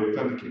 and they would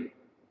authenticate.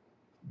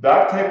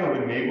 That type of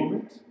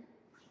enablement,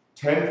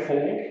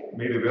 tenfold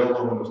made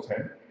available in Windows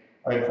 10.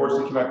 I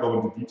unfortunately cannot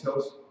go into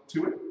details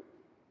to it,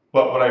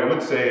 but what I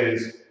would say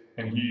is,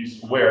 and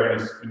he's aware,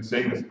 and he's been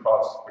saying this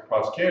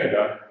across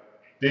Canada,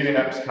 Dana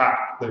app's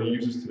hack that he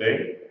uses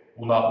today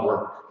will not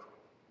work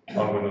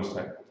on Windows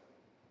 10.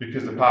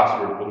 because the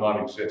password will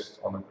not exist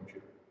on the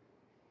computer.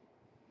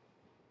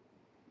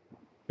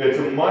 It's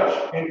a much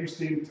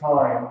interesting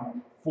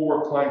time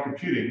for client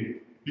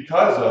computing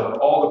because of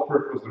all the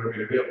peripherals that are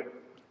made available.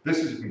 This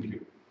is a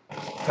computer.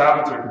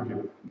 Tablets are a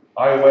computer.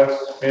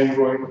 iOS,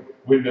 Android,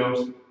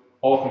 Windows,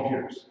 all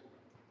computers.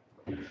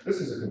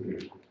 This is a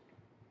computer.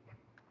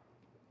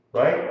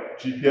 Right?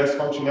 GPS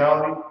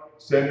functionality,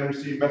 send and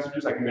receive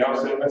messages. I can now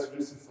send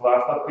messages since the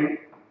last update,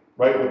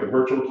 right? With the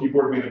virtual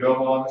keyboard being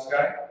available on this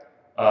guy.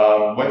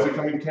 When's it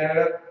coming to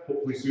Canada?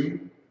 Hopefully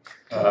soon.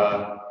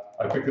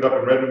 I picked it up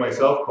and read it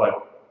myself,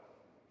 but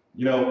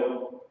you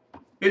know,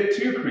 it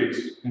too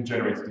creates and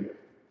generates data.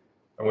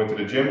 I went to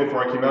the gym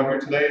before I came out here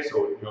today,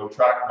 so you know,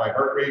 track my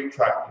heart rate,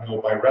 track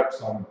my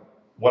reps on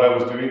what I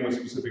was doing with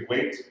specific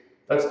weights.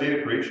 That's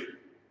data creation.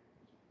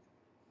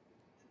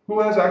 Who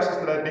has access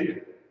to that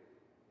data?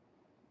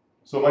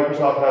 So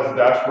Microsoft has a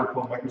dashboard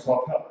called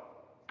Microsoft Hub.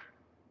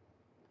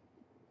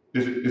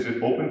 Is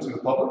it open to the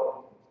public?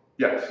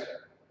 Yes.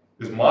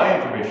 Is my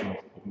information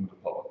open to the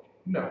public?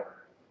 No.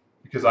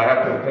 Because I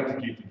have to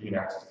authenticate to gain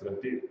access to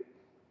that data.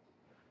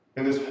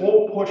 And this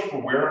whole push for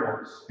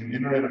wearables and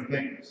Internet of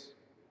Things,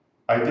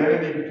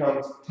 identity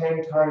becomes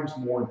 10 times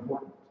more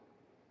important.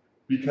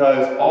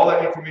 Because all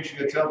that information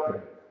that's out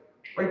there,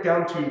 right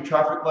down to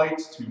traffic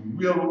lights, to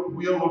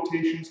wheel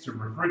rotations, to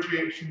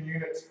refrigeration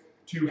units,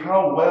 to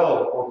how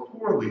well or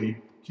poorly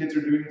kids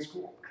are doing in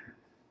school.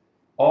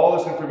 All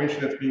this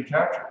information that's being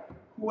captured,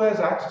 who has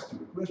access to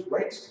it? Who has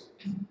rights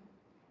to it?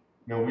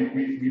 You know,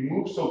 we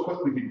move so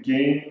quickly to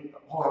gain,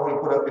 oh, I want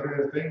to put up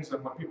Internet of Things, I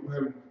want people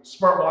having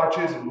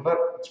smartwatches, and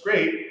that's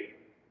great,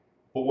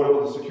 but what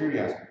about the security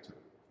aspect to it?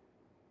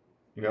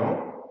 You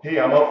know, hey,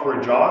 I'm out for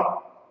a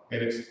jog,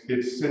 and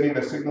it's sending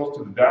the signals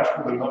to the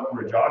dashboard that I'm out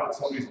for a jog, that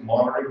somebody's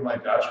monitoring my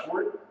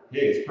dashboard.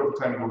 Hey, it's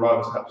perfect time to go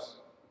rob his house.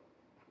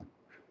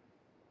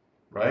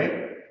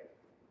 Right?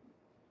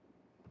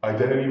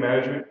 Identity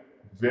management,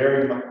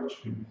 very much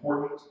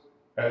important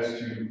as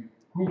to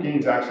who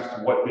gains access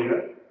to what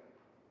data,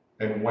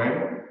 and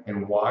when,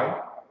 and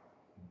why,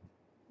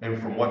 and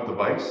from what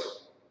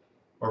device,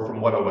 or from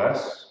what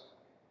OS.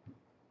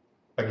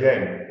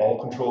 Again,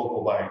 all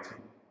controllable by IT.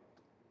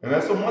 And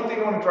that's the one thing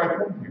I want to drive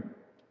home here.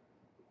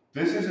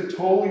 This is a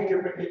totally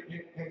different,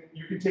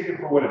 you can take it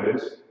for what it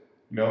is.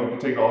 You know, you can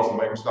take it all as the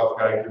Microsoft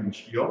guy giving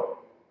spiel.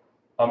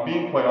 I'm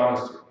being quite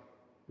honest here.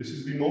 This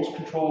is the most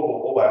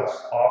controllable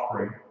OS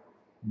offering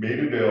made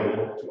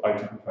available to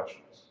IT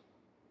professionals.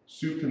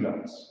 Soup to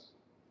nuts.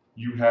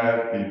 You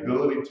have the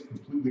ability to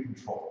completely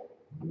control.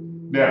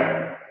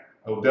 Now,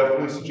 I will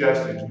definitely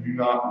suggest that you do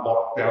not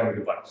lock down the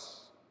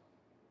device,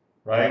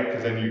 right?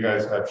 Because then you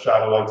guys have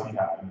shadow IT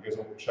happening. You guys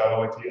know what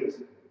shadow IT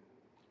is?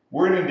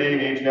 We're in a day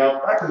and age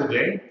now. Back in the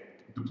day,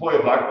 deploy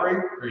a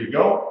BlackBerry, there you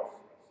go.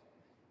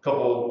 A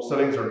couple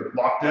settings are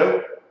locked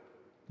out.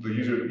 The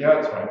user, yeah,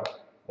 it's fine,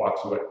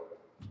 walks away.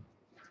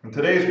 In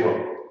today's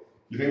world,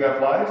 you think that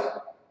flies?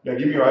 Yeah,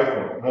 give me your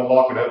iPhone. I'm gonna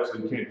lock it out so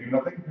you can't do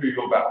nothing. Here you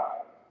go back.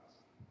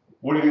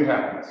 What do you think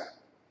happens?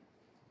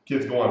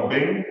 Kids go on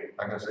Bing.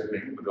 I'm gonna say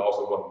Bing, but they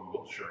also go on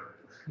Google, sure.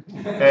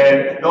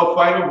 And they'll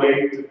find a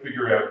way to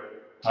figure out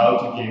how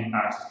to gain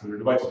access to their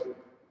devices.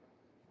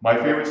 My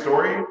favorite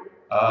story,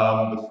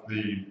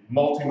 the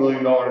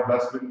multi-million-dollar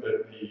investment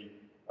that the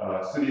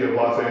city of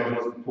Los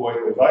Angeles deployed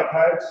those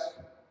iPads.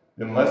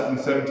 In less than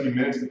 17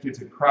 minutes, the kids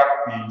had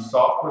cracked the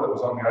software that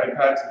was on the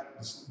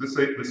iPads,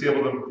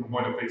 disabled them from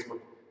going to Facebook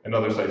and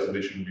other sites that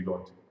they shouldn't be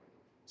going to.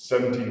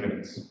 17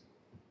 minutes.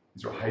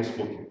 These are high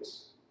school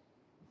kids,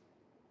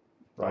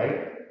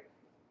 right?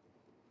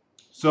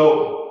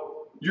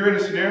 So you're in a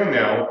scenario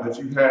now that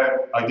you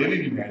have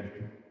identity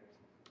management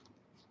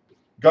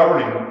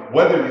governing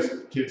whether these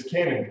kids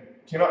can and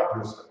cannot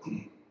do so.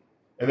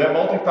 And that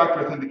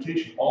multi-factor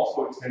authentication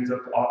also extends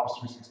up to Office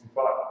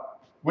 365,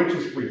 which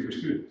is free for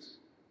students.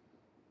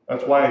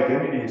 That's why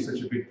identity is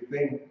such a big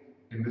thing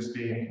in this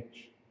day and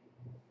age.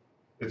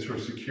 It's for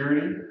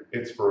security,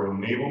 it's for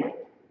enablement,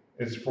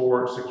 it's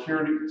for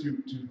security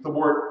to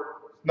thwart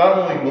not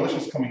only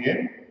malicious coming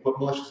in, but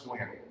malicious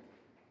going out.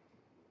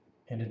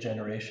 In a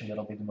generation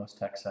that'll be the most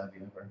tech savvy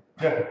ever.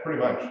 Yeah, pretty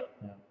much.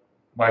 Yeah.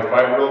 My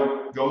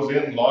 5-year-old goes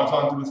in, logs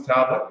onto his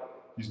tablet,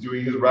 he's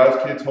doing his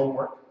RAS Kids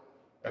homework.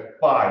 At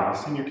 5,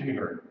 he's senior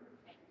kindergarten.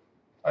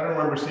 I don't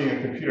remember seeing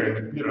a computer, and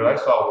the computer that I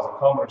saw was a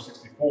Commodore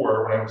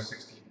 64 when I was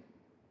 16.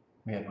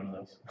 We had one of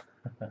those.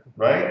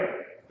 Right?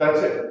 That's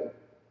it.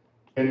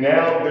 And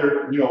now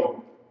they're, you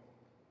know,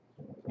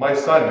 my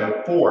son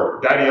at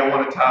 4, Daddy, I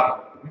want a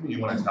tablet. What do you mean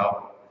you want a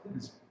tablet?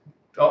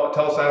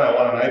 Tell Santa I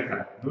want an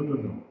iPad.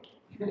 No.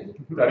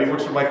 Daddy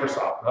works for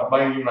Microsoft, not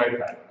buying you an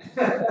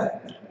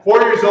iPad.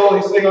 4 years old,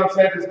 he's sitting on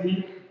Santa's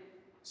knee.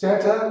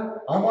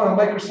 Santa, I want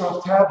a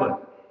Microsoft tablet.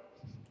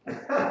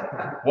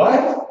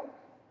 What?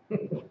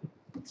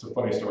 It's a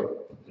funny story.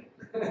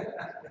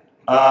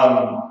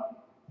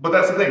 But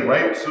that's the thing,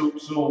 right?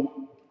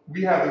 So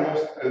we have the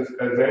most, as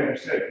Andrew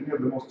said, we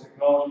have the most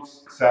technology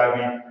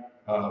savvy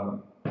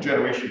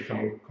generation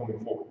coming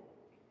forward.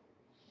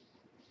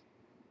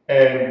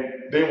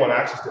 And they want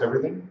access to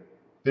everything.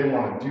 They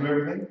want to do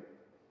everything.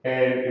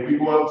 And if we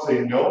go out and say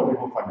no, they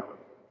will find a way.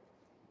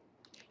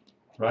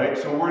 Right?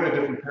 So we're in a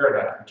different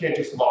paradigm. You can't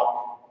just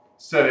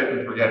set it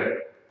and forget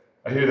it.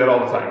 I hear that all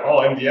the time. Oh,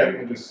 MDM,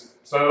 and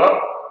just set it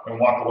up and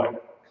walk away.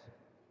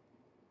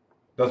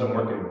 Doesn't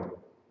work anymore.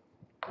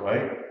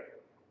 Right?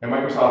 And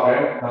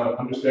Microsoft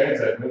understands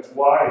that, and that's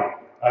why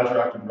Azure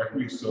Active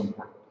Directory is so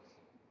important.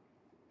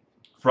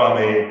 From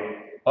a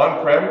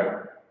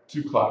on-prem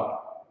to cloud,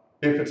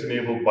 if it's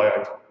enabled by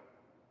IT.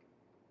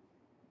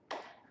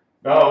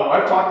 Now,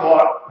 I've talked a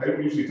lot, I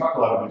don't usually talk a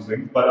lot of these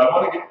things, but I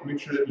want to make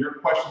sure that your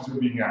questions are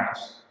being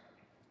asked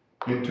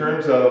in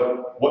terms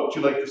of what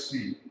you like to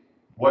see,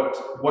 what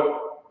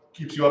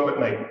keeps you up at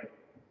night.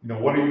 You know,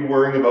 what are you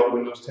worrying about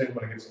Windows 10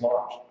 when it gets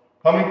launched?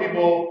 How many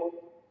people,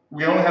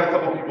 we only had a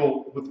couple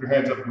people with their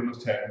hands up at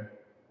Windows 10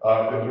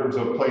 in terms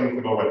of playing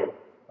with it already.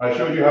 I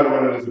showed you how to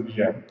run it as a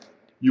VM.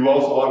 You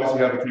also obviously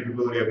have the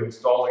capability of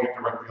installing it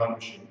directly on the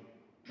machine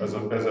as a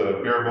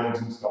bare bones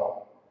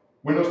install.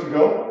 Windows to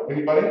go,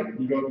 anybody?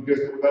 You guys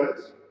know what that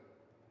is?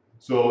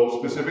 So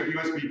specific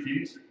USB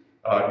keys.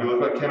 You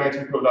look at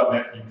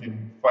kenitpro.net, you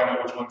can find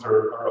out which ones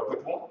are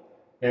applicable.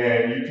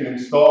 And you can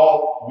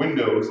install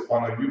Windows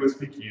on a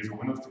USB key as a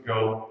Windows to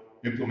go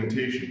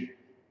implementation.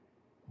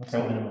 What's the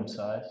minimum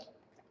size?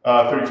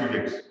 32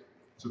 gigs.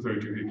 So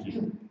 32 gig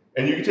key.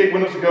 And you can take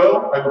Windows to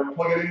go, I would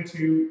plug it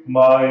into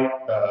my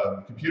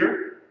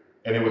computer,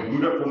 and it would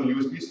boot up from the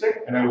USB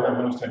stick, and I would have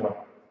Windows 10 running.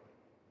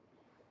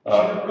 You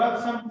should have brought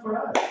some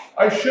for us.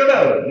 I should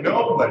have, you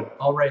know, but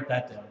I'll write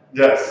that down.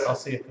 yes. I'll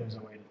see if there's a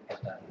way to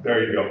get that.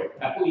 There you go.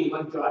 Put in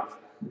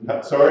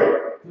OneDrive.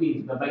 Sorry? Put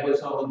in the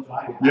Microsoft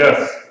OneDrive.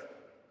 Yes.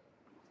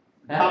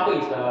 And how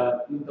big is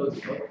the Windows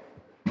software?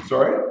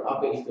 Sorry? How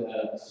big is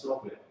the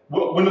software?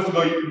 Well, Windows to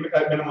go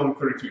at minimum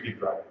 32 gig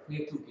drive.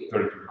 32 gig.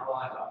 32 gig. How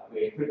I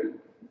upgrade?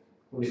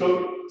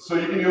 So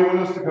you can do a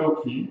Windows to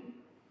go key.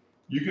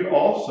 You can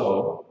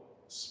also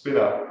spin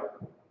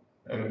up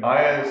an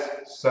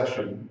IaaS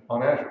session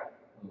on Azure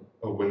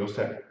of Windows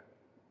 10.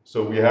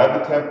 So we have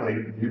the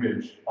template, the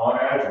image on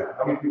Azure.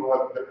 How many people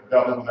have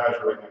downloaded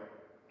Azure right now?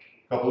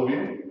 A couple of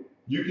you?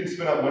 You can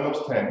spin up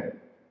Windows 10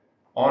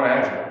 on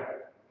Azure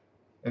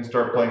and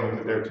start playing with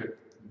it there too.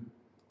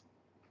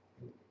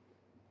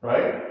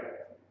 Right?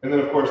 And then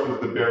of course there's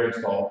the bare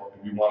install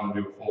if you want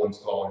to do a full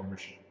install on your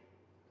machine.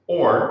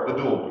 Or the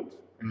dual boot.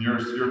 And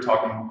you're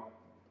talking,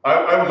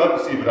 I would love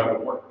to see if that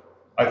would work.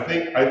 I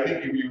think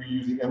if you were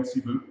using MC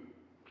Boot,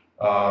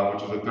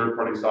 which is a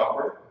third-party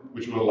software,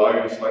 which would allow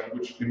you to select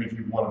which image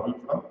you want to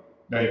boot from.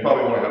 Now you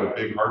probably want to have a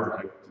big hard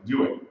drive to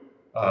do it,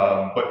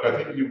 but I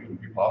think it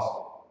would be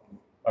possible.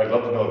 I'd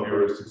love to know if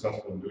you're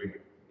successful in doing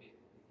it.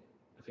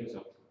 I think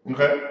so.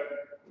 Okay.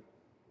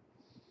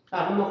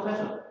 One more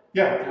question.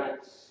 Yeah.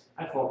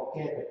 I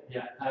forget it.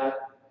 Yeah.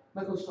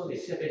 Microsoft they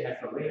said they have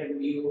a very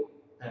new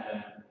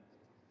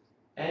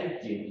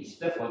engine. Is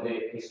that for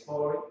the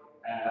Explorer?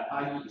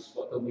 IE is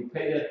for to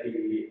repair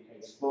the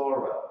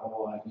Explorer,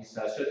 or is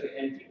a certain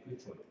engine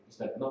which one? Is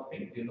that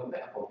nothing? Do you know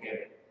that? I forget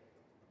it.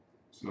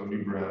 So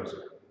new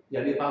browser.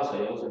 Yeah, new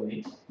browser also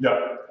needs.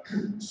 Yeah.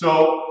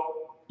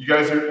 So you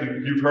guys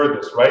you've heard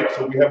this, right?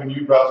 So we have a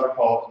new browser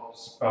called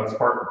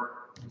Spartan,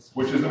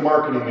 which is a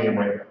marketing name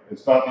right now.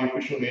 It's not the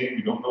official name.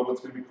 We don't know what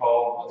it's going to be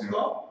called. What's it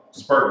called?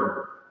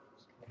 Spartan.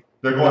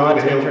 They're going Not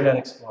to the Internet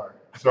Explorer.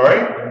 Sorry?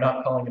 They're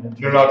not calling it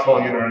Internet. They're not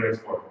calling it Internet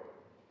Explorer.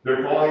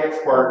 They're calling it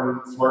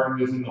Spartan.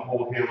 Spartan is in the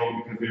whole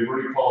halo because they've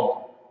already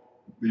called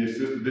the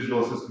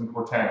digital assistant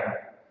Cortana.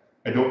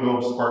 I don't know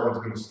if Spartan's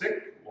going to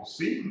stick. We'll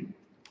see.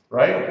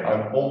 Right?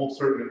 I'm almost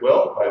certain it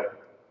will,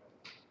 but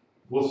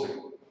we'll see.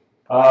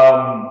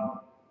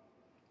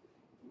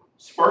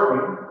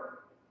 Spartan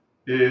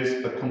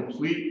is a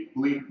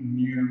completely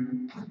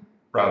new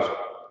browser.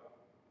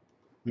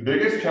 The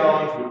biggest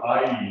challenge with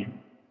IE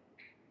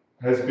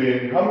has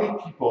been how many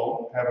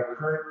people have a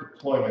current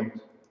deployment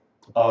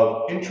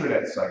of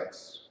intranet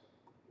sites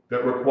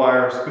that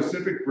require a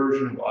specific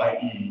version of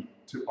IE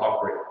to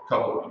operate. A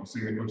couple of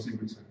you, I'm seeing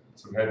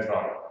some heads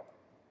on it.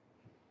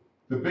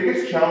 The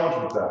biggest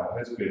challenge with that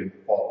has been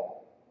the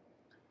following.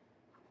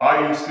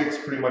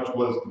 IE6 pretty much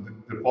was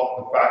the de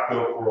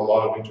facto for a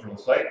lot of internal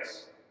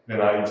sites, then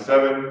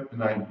IE7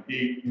 and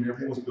IE8, and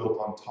everything was built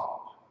on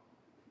top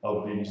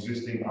of the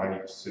existing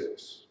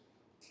IE6.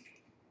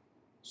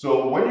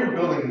 So when you're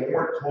building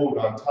more code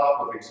on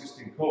top of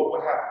existing code,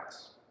 what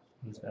happens?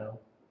 Comes down.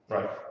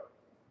 Right.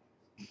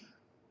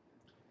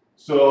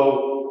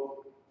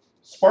 So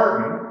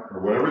Spartan,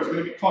 or whatever it's going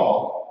to be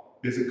called,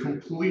 is a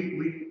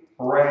completely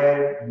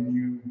brand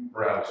new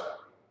browser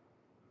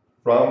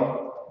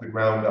from the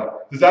ground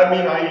up. Does that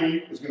mean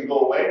IE is going to go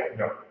away?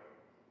 No.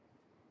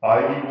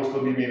 IE will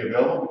still be made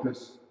available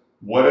because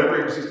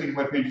whatever existing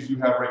web pages you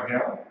have right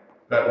now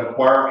that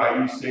require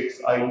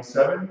IE6,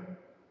 IE7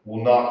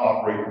 will not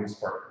operate in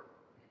Spartan.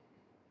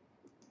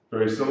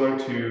 Very similar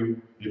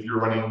to if you're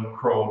running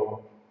Chrome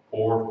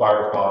or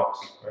Firefox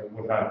or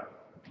what have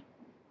you.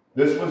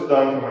 This was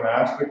done from an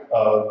aspect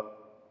of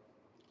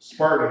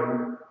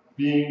Spartan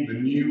being the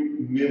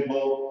new,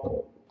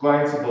 nimble,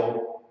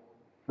 glanceable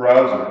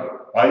browser.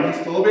 IE is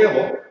still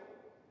available,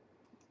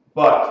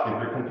 But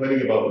if you're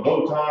complaining about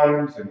load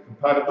times and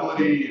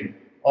compatibility and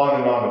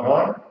on and on and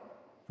on,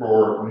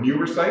 for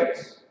newer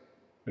sites,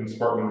 then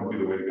Spartan would be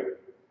the way to go.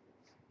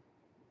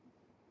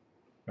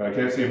 And I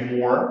can't say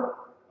more,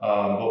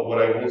 but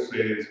what I will say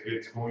is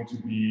it's going to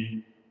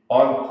be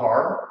on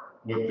par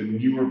with the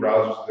newer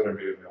browsers that are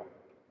made available.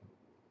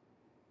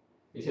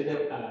 Is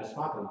it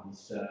Spartan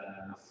is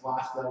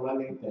faster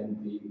running than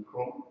the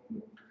Chrome?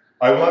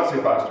 I will not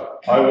say faster.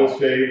 I will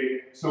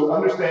say, so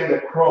understand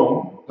that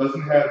Chrome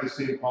doesn't have the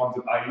same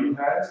problems that IE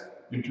has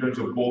in terms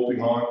of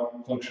bolting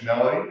on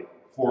functionality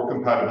for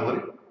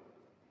compatibility.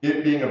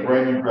 It being a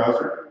brand new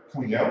browser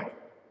coming out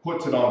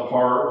puts it on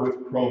par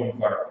with Chrome and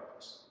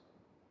Firefox,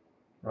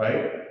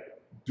 right?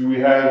 Do we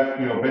have,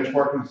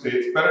 benchmarking to say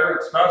it's better,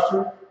 it's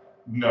faster?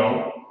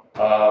 No,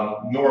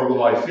 nor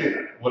will I say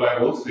that. What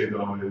I will say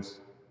though is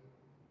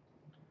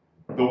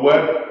the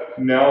web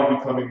now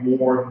becoming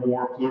more and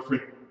more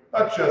proliferate,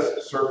 not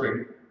just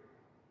surfing,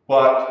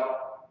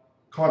 but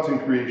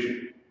content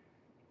creation.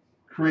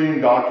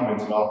 Creating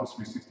documents in Office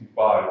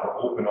 365 or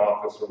Open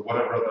Office or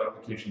whatever other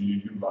application you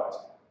utilize.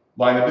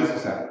 Line of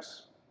business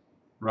apps,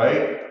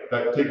 right?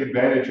 That take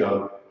advantage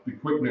of the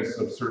quickness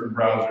of certain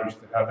browsers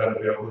to have that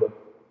available,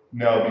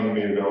 now being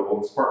made available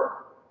in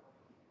Spartan.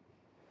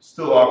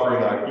 Still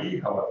offering IE,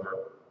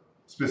 however,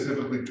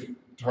 specifically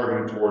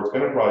targeted towards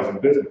enterprise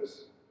and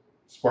business.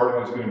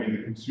 Spartan is going to be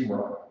the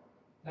consumer arm.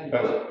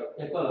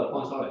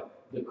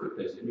 The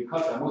quickness,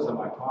 because most of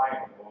my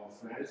clients or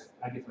friends,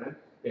 IT friends,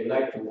 they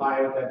like to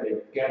find that they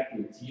get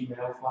the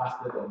Gmail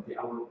faster than the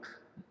Outlook.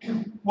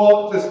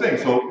 Well, this thing,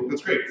 so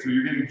that's great. So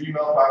you're getting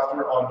Gmail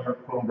faster on your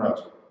Chrome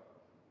browser,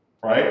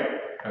 right?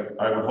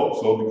 I would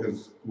hope so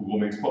because Google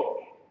makes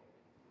both,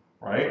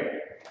 right?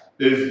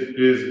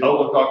 Is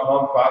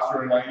Outlook.com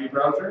faster in IE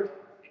browser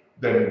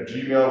than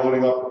Gmail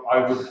loading up?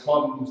 I would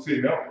probably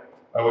say no.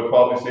 I would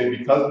probably say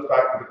because of the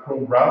fact that the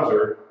Chrome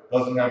browser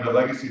doesn't have the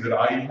legacy that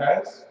IE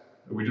has,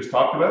 that we just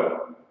talked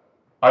about,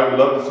 I would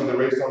love to see the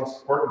race on the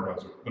Spartan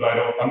browser, but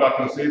I'm not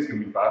going to say it's going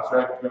to be faster.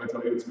 I'm going to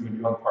tell you it's going to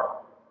be on par.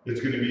 It's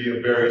going to be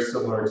a very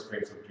similar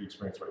experience that you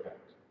experience right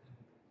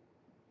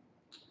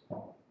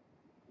now.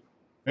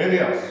 Anything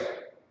else?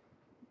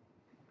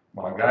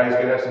 Come on, guys,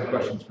 you have some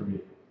questions for me.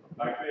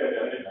 Back to the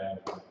identity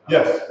management.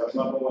 Yes. What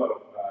level of,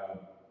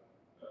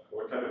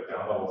 what kind of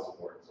down level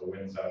support? So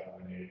Win 7,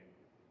 Win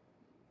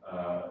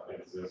 8,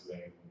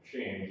 existing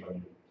machines when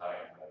you tie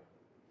in the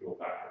dual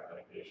factor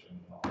authentication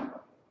and all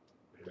that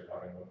you're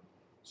talking about.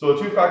 So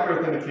two-factor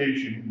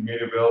authentication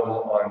made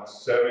available on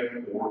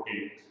 7 or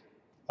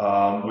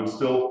 8 would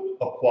still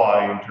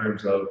apply in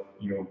terms of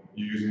you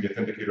using the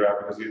authenticator app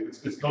because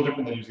it's no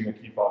different than using a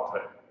key fob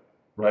today,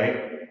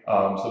 right?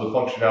 So the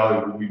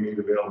functionality would be made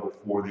available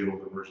for the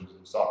older versions of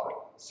the software.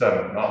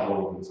 7, not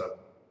lower than 7,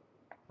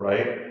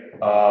 right?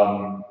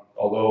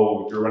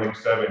 Although if you're running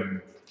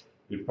 7,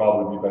 it'd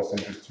probably be best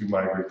interest to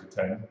migrate to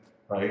 10,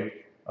 right?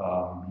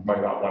 You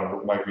might not want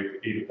to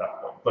migrate to 8 at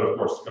that point, but of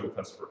course, it's going to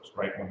test first,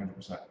 right?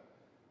 100%.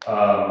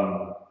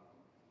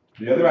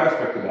 The other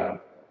aspect of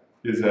that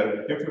is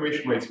that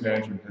information rights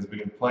management has been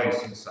in place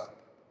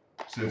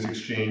since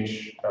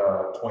Exchange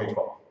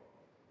 2012.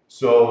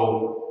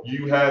 So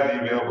you have the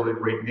availability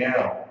right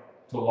now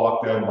to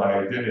lock down my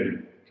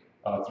identity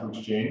through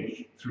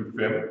Exchange, through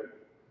FIM,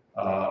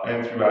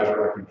 and through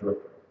Azure Active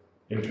Directory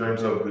in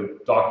terms of the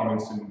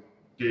documents and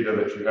data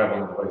that you have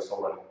on the device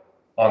already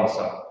on the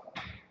side,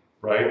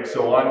 right?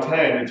 So on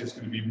 10, it's just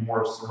going to be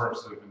more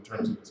submersive in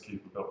terms of its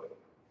capability.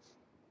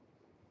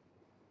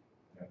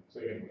 So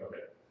you can,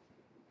 okay.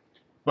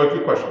 But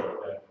good question.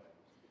 Yeah.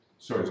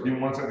 Sorry, just give me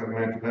 1 second, I'm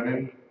going to enter that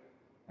in.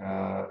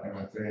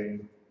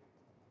 MFA.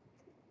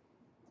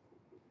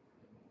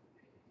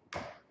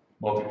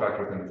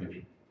 Multi-factor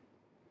authentication.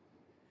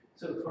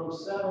 So from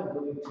 7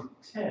 going to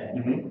 10,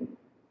 Mm-hmm.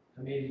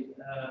 I mean,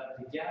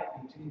 the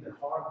gap between the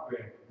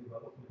hardware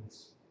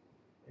developments,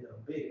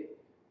 big,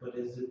 but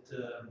is it,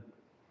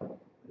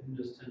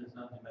 Windows 10 is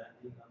not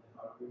demanding on the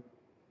hardware?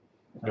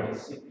 No. The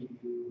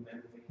CPU,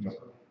 memory, No. so.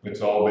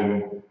 It's all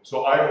been,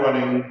 I'm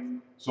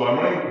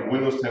running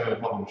Windows 10 on a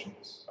couple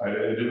machines. I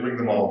didn't bring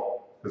them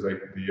all because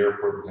the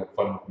airport would have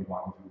fun with me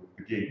wanting to do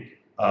the game.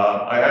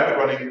 I have it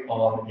running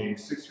on a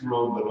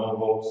 6-year-old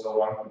Lenovo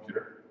Celeron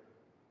computer,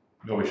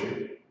 no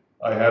issue.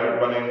 I have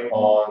it running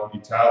on a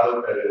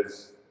tablet that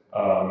is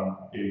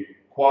a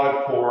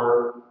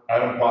quad-core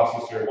Atom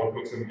processor,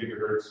 1.7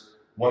 gigahertz,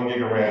 1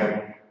 gig of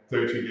RAM,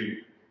 32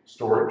 gig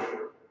storage,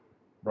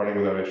 running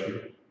without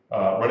issue.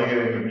 Running it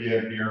in the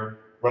VM here,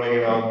 running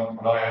it on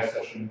an IS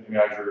session in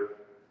Azure.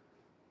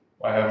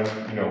 I haven't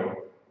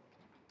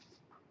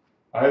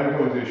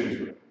come into issues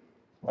with it.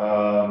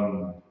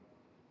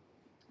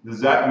 Does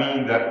that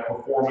mean that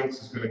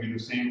performance is going to be the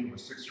same from a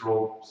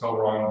 6-year-old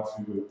Celeron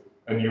to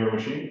a newer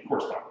machine? Of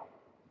course not,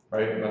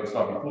 right? Let's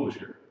not be foolish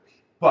here.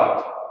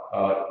 But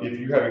if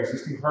you have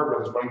existing hardware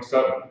that's running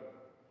 7,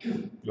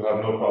 you'll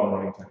have no problem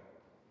running 10.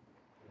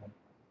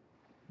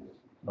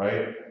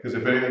 Right? Because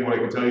if anything, what I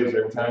can tell you is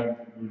every time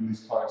you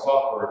release client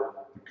software,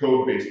 the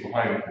code base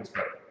behind it gets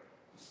better.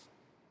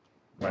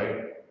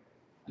 Right?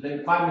 the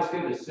requirement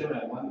still the same.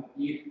 One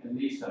need at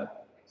least the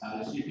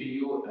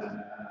CPU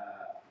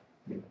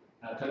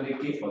 20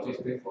 gig for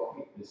 64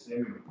 gig, the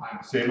same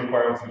requirement. Same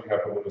requirements that you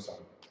have for Windows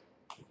 7.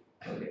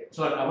 Okay.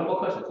 So one more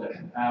question, sir.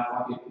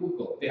 For the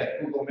Google, they have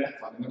Google Map.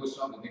 For the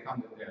Microsoft, they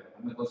come with their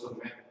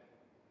Microsoft Map.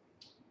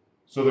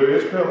 So there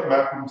is current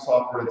mapping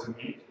software to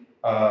meet.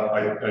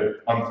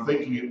 I'm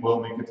thinking it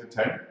will make it to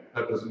 10.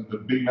 That doesn't the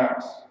big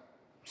maps.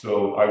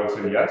 So I would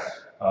say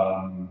yes.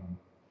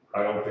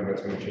 I don't think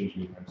that's going to change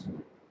anytime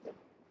soon.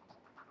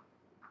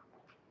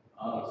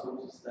 So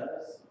what's the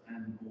status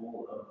and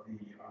goal of the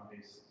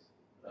ARM-based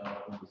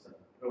Windows 7?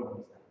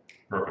 Windows 10.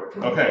 Perfect.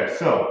 Okay,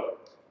 so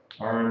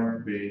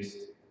ARM-based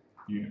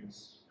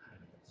units.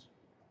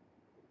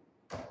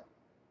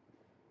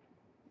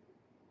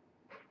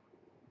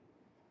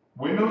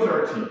 Windows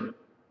RT,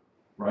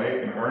 right,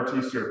 and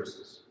RT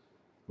services,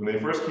 when they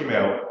first came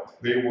out,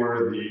 they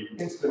were the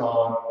instant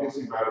on,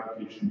 instant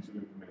gratification to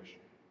information.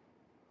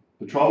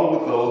 The trouble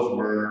with those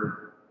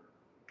were,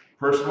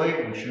 personally,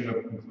 we shouldn't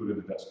have included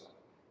the desktop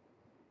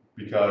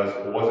because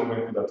it wasn't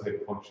meant for that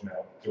type of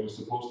functionality. It was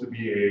supposed to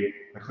be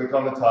I click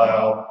on the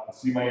tile, I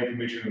see my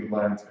information in the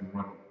glance, and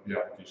run the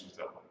applications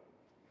that way.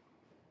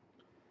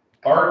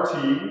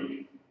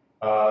 RT,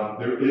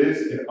 there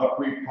is an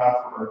upgrade path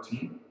for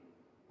RT.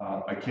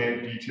 I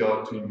can't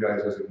detail it to you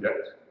guys as of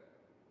yet,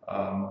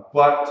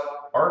 but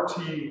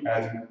RT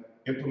as an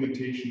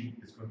implementation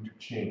is going to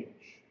change.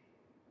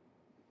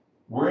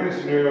 We're in a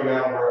scenario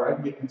now where I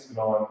can get instant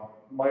on,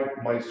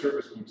 my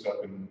service boots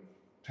up in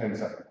 10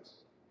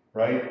 seconds,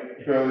 right?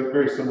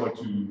 Very similar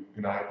to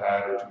an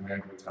iPad or to an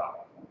Android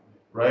tablet,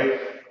 right?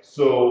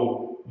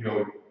 So,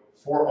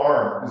 for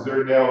ARM, is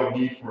there now a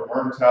need for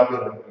ARM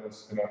tablet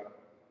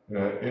in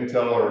an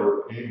Intel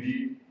or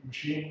AMD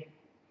machine?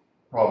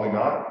 Probably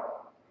not.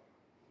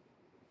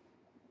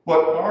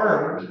 But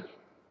ARM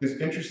is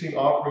interesting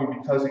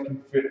offering because it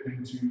can fit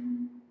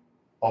into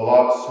a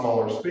lot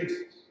smaller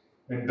spaces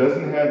and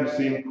doesn't have the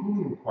same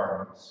cooling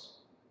requirements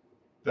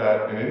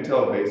that an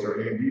Intel-based or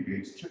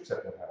AMD-based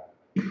chipset would have.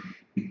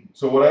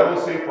 So what I will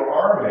say for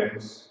ARM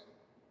is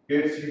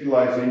its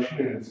utilization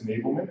and its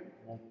enablement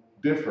will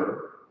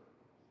differ,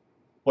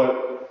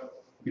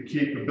 but the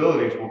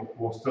capabilities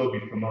will still be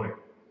familiar.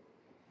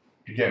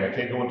 Again, I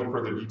can't go into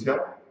further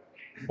detail,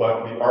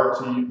 but the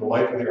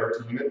life of the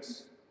RT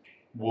units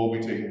will be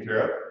taken care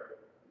of.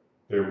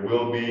 There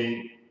will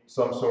be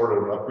some sort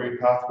of an upgrade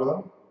path for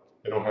them.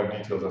 I don't have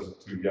details as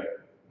to yet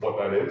what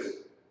that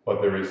is,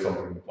 but there is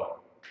something in play.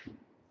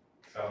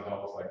 Sounds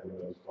almost like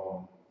Windows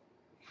Phone.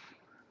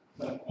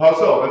 How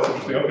so? That's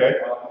interesting. Okay.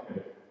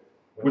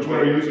 Which one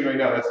are you using right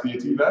now? That's the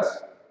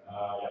ATVS?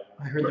 Yeah.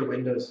 I heard the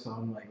Windows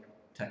Phone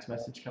text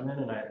message come in,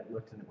 and I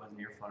looked and it wasn't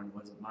your phone, it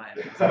wasn't mine.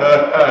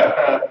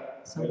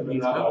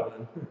 Somebody's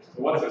phone. So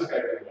what's this guy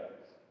doing?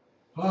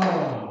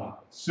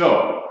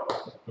 So,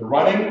 the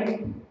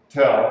running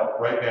tell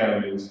right now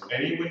is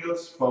any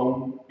Windows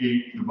Phone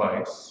 8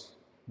 device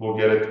will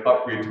get an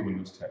upgrade to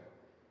Windows 10.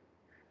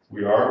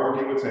 We are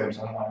working with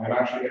Samsung. I'm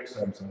actually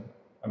ex-Samsung.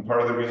 I'm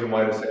part of the reason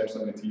why the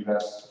Samsung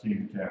ATVS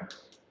came to Canada.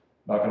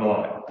 Not gonna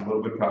lie, I'm a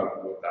little bit proud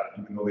about that,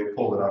 even though they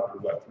pulled it after,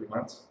 3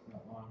 months?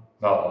 Not long.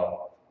 Not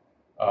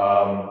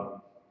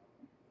long.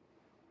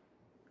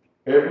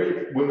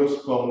 Every Windows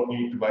Phone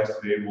 8 device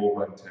today will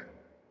run 10.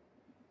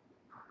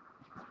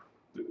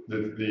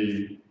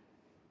 The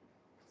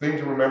thing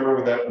to remember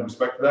with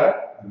respect to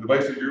that, the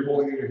device that you're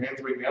holding in your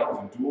hands right now is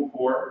a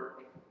dual-core,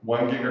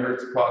 1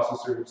 gigahertz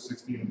processor,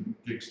 16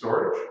 gig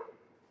storage.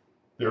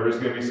 There is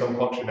going to be some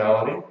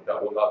functionality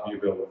that will not be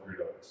available for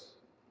your device,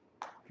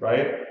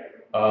 right?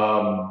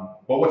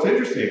 But what's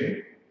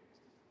interesting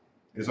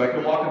is I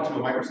can walk into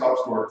a Microsoft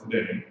store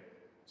today.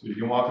 So you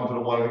can walk into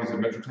one of these at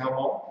Metrotown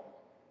Mall,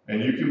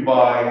 and you can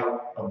buy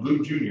a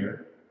Blue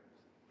Junior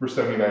for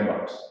 $79.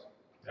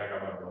 Yeah, I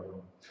got my brother.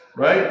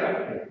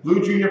 Right?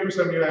 Blue Junior for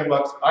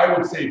 $79. I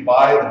would say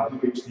buy the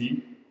Blue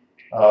HD.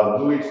 The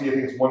Blue HD, I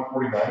think it's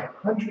 $149.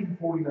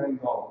 $149.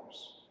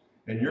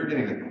 And you're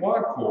getting a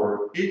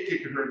quad-core, 8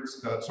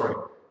 gigahertz,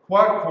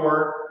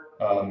 quad-core,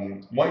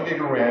 1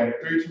 gig of RAM,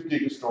 32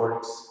 gig of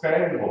storage,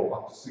 expandable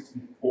up to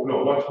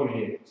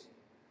 128.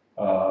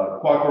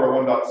 Quad-core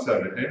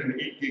 1.7, and an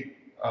 8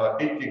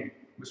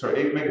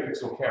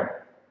 megapixel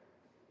camera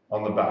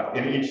on the back,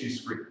 in HD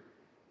screen.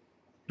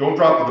 Don't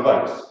drop the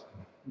device,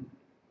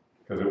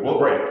 because it will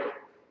break.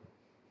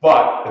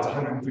 But it's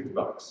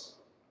 $150.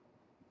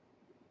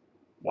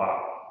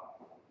 Wow.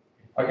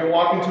 I can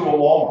walk into a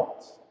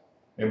Walmart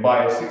and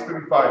buy a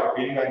 635 for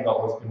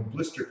 $89 in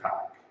blister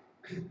pack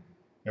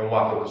and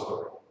walk out the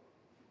store.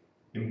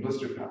 In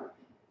blister pack.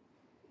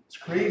 It's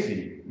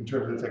crazy in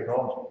terms of the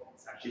technology.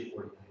 It's actually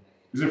 $49.99.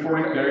 Is it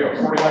 40? There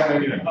you go,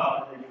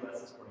 $49.99. In the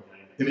US, it's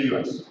 $49.99. In the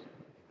US.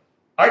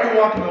 I can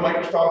walk into a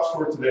Microsoft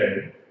store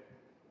today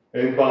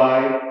and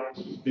buy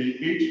the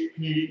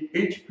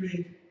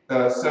HP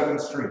 7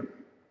 Stream,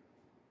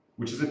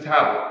 which is a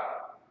tablet,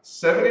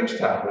 7-inch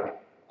tablet,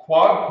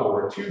 quad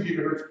core, 2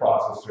 gigahertz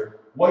processor,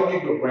 1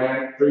 gig of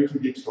RAM, 32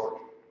 gig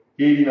storage,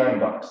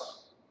 $89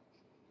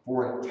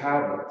 for a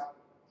tablet.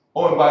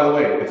 Oh, and by the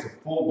way, it's a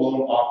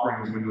full-blown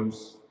offering of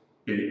Windows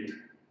 8.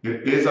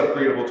 It is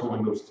upgradable to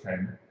Windows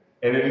 10,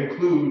 and it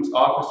includes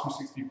Office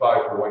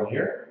 365 for 1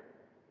 year,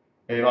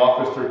 and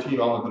Office 13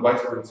 on the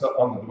device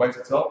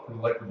itself for the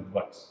life of the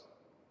device.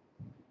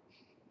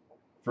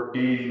 For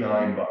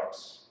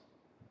 $89.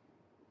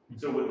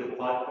 So would the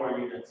quad core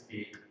units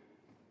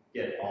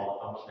get all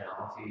the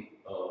functionality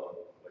of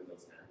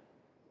Windows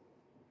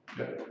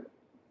 10? Yeah.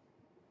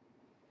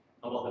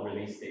 How about the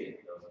release date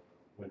of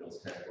Windows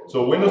 10?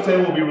 So Windows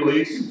 10 will be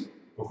released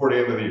before the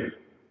end of the year.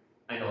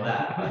 I know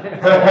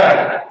that.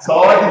 That's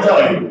all I can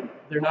tell you.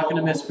 They're not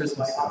gonna miss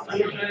Christmas.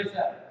 Hang on.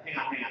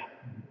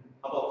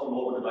 How about for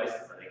mobile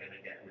devices? Are they going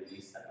to get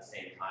released at the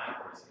same time,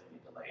 or is it going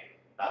to be delayed?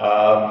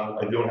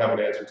 I don't have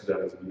an answer to that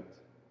as of yet.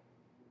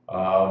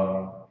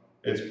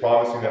 It's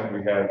promising that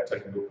we have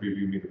technical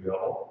preview made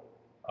available.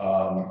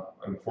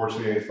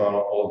 Unfortunately, it's not on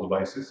all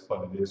devices,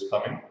 but it is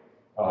coming.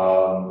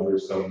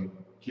 There's some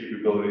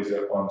capabilities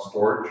on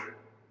storage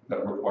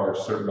that require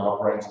certain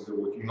operands that they're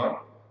working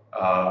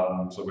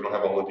on. So we don't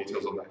have all the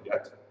details on that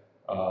yet.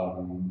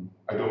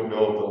 I don't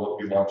know if they'll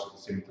be launched at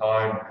the same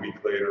time, a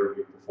week later, a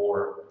week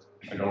before.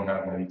 I don't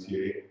have an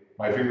ETA.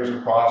 My fingers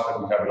are crossed that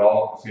we have it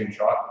all at the same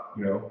shot,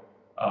 you know.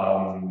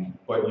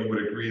 But you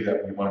would agree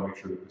that we want to make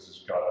sure that this has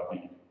got to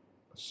be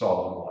a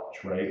solid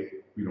launch, right?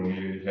 We don't need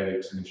any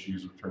headaches and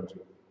issues in terms of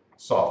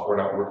software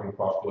not working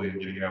properly and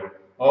getting out.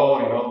 Oh,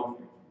 you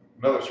know,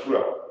 another screw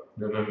up.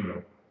 No.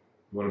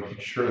 We want to make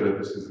sure that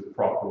this is a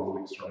proper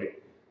release,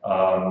 right?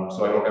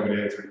 So I don't have an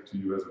answer to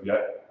you as of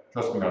yet.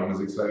 Trust me, I'm as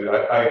excited.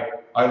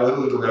 I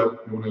literally went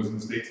out when I was in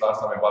the States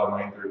last time. I bought a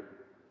 930.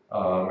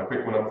 I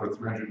picked one up for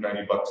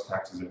 $390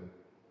 taxes in,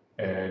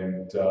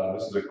 and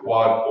this is a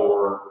quad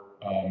core,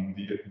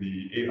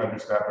 the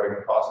 800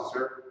 Snapdragon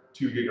processor,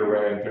 2 gig of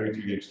RAM,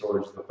 32 gig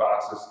storage, is the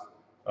fastest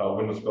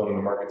Windows phone in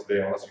the market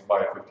today, unless you buy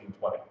a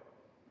 1520. A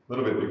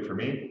little bit big for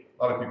me.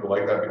 A lot of people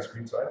like that big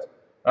screen size.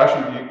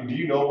 Actually, do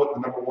you know what the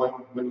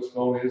 #1 Windows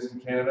phone is in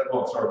Canada?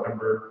 Oh, sorry,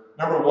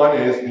 number one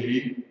is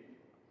the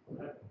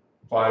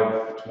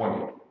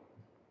 520,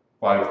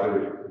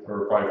 530,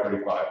 or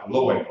 535, the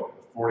low end phone,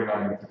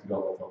 $49 and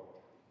 $50 phone.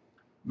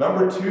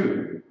 Number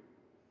 2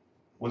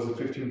 was the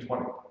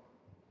 1520.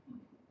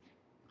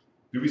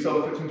 Do we sell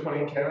the 1520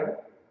 in Canada?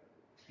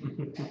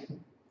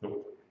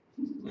 Nope.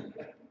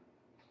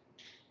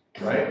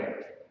 Right?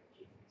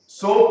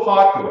 So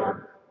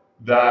popular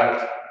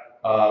that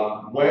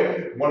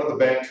when one of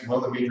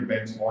the major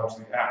banks launched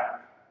the app,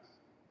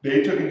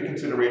 they took into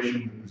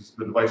consideration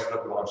the devices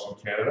that were launched in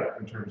Canada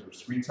in terms of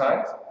screen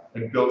size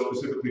and built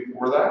specifically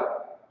for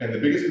that. And the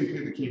biggest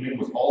complaint that came in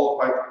was all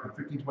of the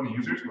 1520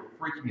 users were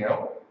freaking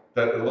out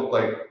that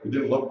it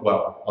didn't look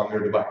well on their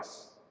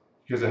device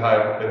because it had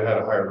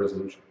a higher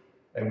resolution.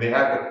 And they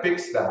had to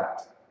fix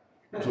that.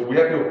 So we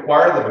had to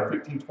acquire them a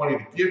 1520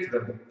 to give to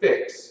them to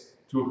fix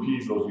to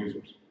appease those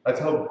users. That's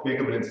how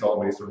big of an install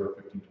base there are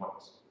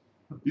 1520s.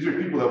 These are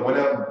people that went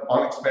out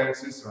on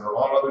expenses or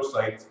on other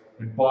sites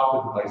and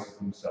bought the devices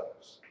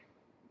themselves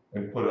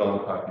and put it on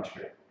the package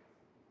here.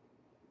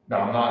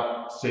 Now, I'm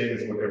not saying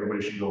it's what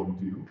everybody should go and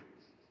do,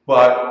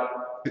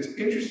 but it's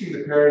interesting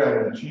the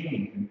paradigm of the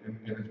change, and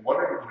it's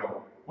wondering, you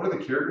know, what are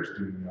the carriers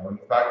doing now? And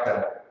the fact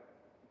that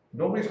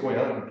nobody's going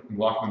out and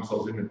locking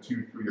themselves into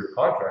 2-3 year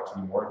contracts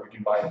anymore if we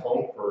can buy a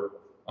phone for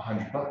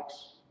 $100,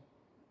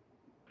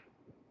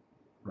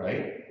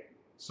 right?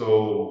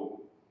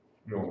 So,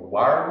 you know,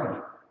 why are we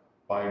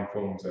buying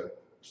phones at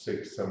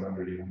 $600,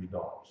 $700,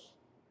 $800?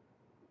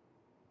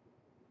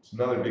 It's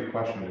another big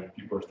question that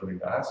people are starting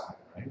to ask me,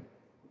 right?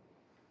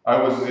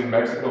 I was in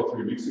Mexico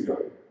 3 weeks ago,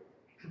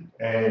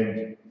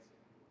 and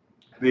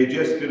they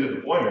just did a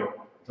deployment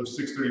of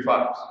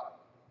 635s.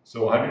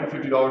 So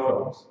 $150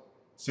 phones,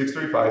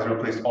 635s, they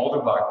replaced all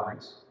their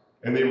BlackBerries,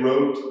 and they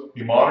wrote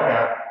a modern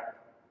app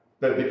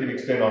that they can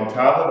extend on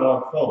tablet and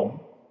on phone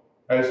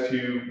as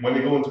to when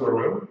they go into a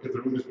room, if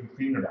the room has been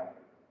cleaned or not.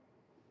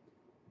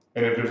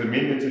 And if there's a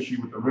maintenance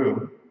issue with the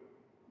room,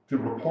 to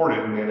report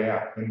it in the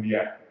app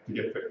to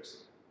get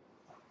fixed.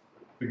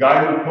 The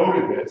guy who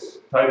coded this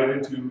tied it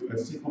into a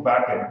SQL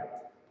backend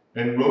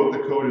and wrote the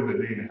code in a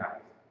day and a half.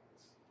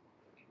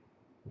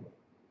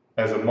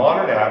 As a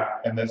modern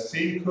app, and the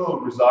same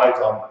code resides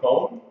on the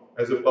phone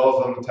as well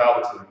as on the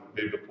tablets that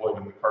they've deployed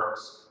in the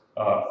carts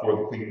for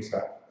the cleaning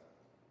staff.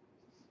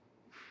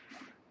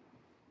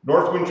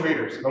 Northwind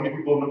Traders. How many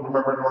people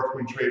remember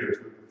Northwind Traders,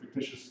 the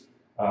fictitious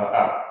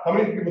app? How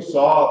many people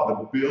saw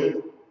the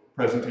build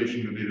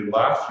presentation that they did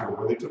last year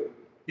where they took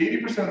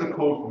 80% of the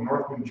code from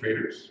Northwind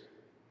Traders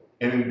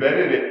and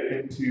embedded it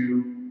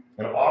into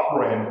an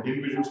operand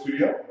in Visual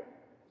Studio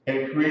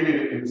and created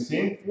it in the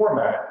same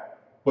format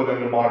but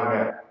in a modern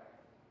app?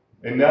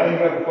 And now you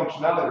have the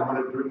functionality to run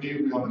it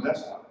natively on the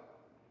desktop.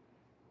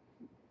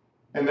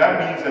 And that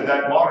means that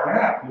that modern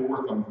app will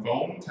work on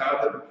phone,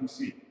 tablet, and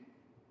PC.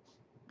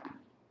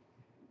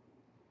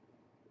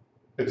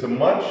 It's a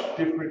much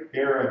different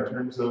era in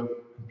terms of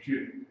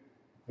computing,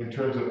 in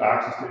terms of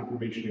access to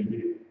information and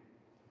data.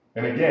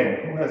 And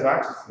again, who has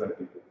access to that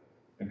data?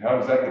 And how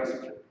does that get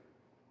secured?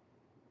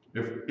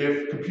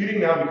 If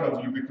computing now becomes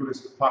a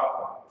ubiquitous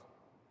platform,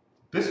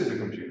 this is a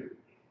computer.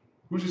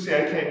 Who's to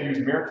say I can't use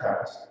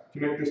Miracast,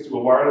 connect this to a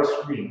wireless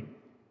screen,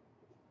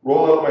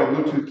 roll out my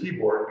Bluetooth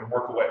keyboard and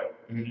work away,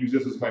 and then use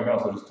this as my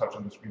mouse. I just touch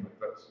on the screen like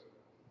this,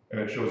 and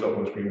it shows up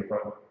on the screen in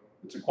front of me.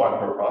 It's a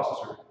quad-core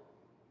processor.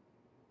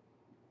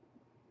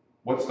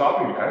 What's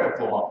stopping me? I have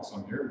full office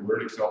on here,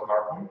 Word, Excel,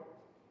 PowerPoint.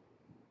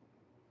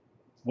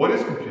 What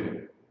is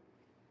computing,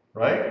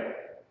 right?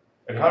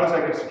 And how does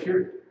that get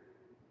secured?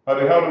 How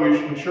do we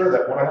ensure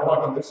that when I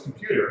log on this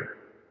computer,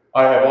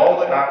 I have all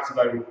the apps that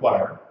I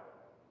require,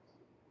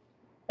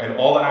 and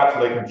all the apps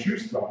that I can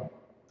choose from,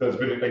 that's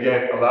been,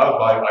 again, allowed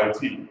by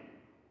IT,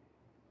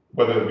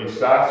 whether it be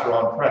SaaS or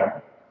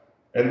on-prem.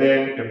 And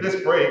then if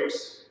this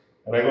breaks,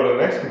 and I go to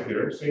the next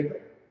computer, same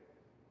thing.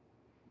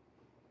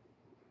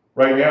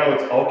 Right now,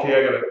 it's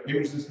okay, I gotta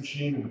image this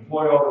machine and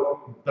deploy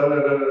all the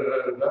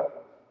da-da-da-da-da-da-da.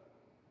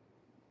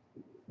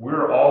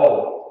 We're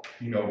all,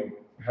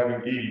 having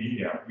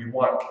ADD now. We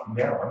want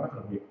now. I'm not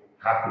gonna wait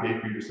half the day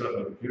for you to set up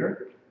my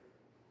computer.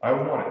 I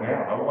want it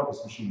now. I want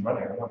this machine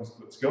running. I want this,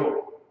 let's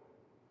go.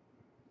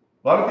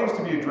 A lot of things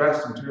to be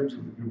addressed in terms of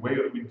the way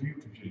that we do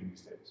computing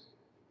these days.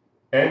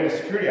 And the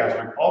security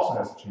aspect also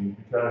has to change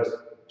because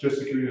just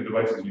securing the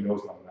devices is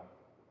not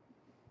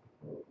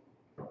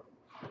enough.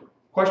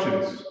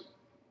 Questions?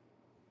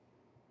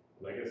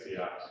 Legacy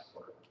apps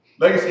support.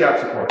 Legacy app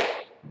support.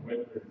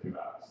 Win32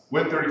 apps.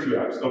 Win32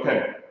 apps.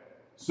 Okay.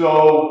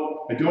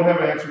 So I don't have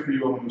an answer for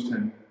you on Windows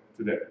 10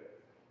 today.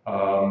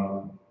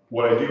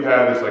 What I do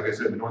have is, like I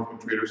said, the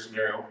Northwood Trader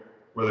scenario,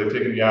 where they've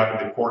taken the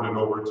app and they ported it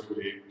over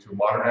to a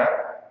modern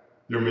app.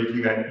 They're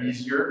making that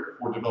easier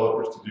for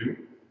developers to do.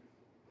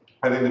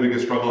 I think the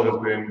biggest struggle has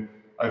been,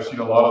 I've seen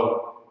a lot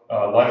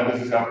of line of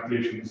business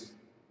applications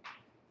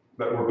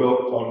that were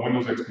built on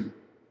Windows XP.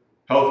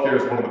 Healthcare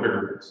is one of the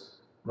bigger ones,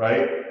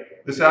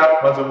 right? This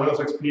app runs on Windows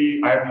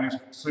XP. I have to use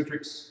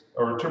Citrix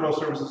or Terminal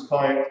Services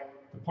Client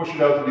to push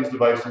it out to these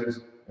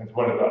devices and to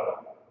run it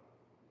up.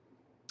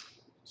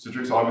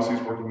 Citrix obviously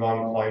is working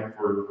on client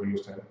for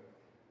Windows 10.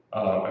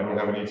 I don't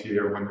have an ETA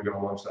or when they're going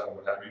to launch that or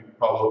what have you.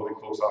 Probably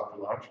close after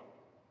launch.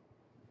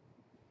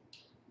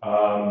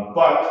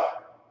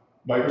 But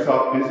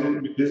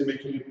Microsoft is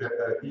making it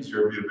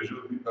easier via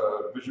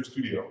Visual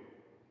Studio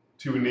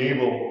to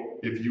enable,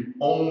 if you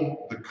own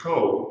the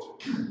code,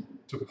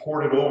 to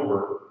port it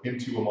over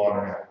into a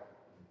modern app.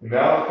 And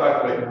now the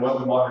fact that I can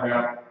run the modern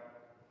app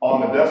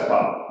on the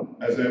desktop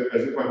as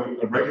if I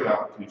would a regular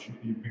application,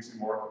 it makes it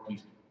more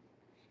easy.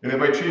 And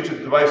if I change the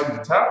device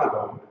into tablet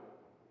mode,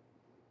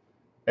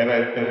 and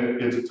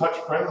it's a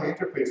touch-friendly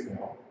interface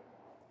now,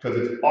 because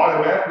it's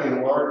automatically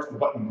enlarged the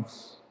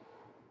buttons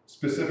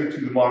specific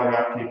to the modern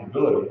app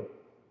capability,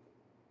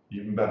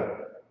 even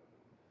better,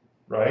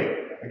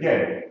 right?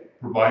 Again,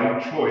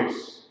 providing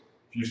choice.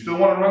 If you still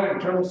want to run it in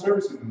terminal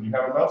services and you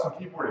have a mouse and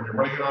keyboard and you're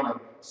running it on a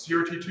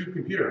CRT2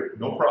 computer,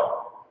 no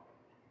problem.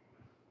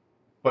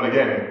 But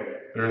again,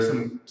 there is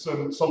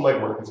some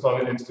legwork. It's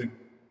not an instant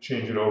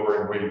change it over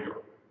and away you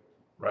go,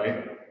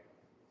 right?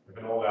 If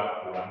an old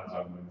app runs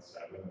on Win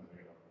 7, it's going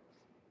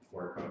to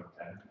work on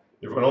 10.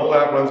 If an old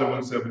app runs on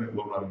Win 7, it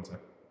will run on 10.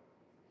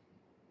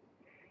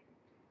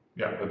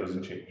 Yeah, that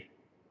doesn't change.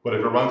 But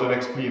if it runs on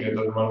XP and it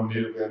doesn't run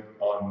natively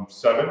on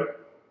 7,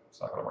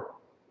 it's not going to work.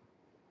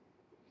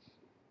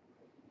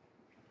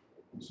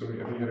 So, have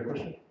you got a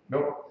question?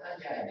 No?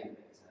 Yeah, I do.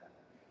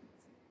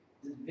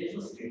 This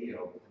Visual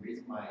Studio, the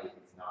reason why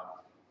it's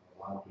not, a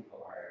lot of people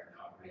are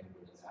not writing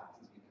Windows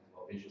apps is because,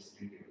 well, Visual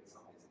Studio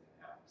itself isn't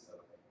an app. So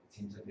it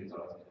seems like there's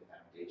always been a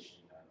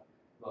foundation of,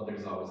 well,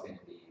 there's always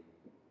going to be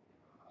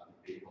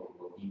people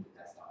who will need the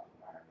desktop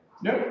environment.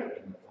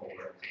 Yeah. In the full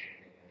work.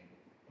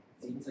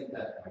 It seems like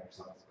that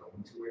Microsoft is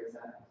going towards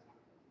that,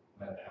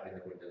 but having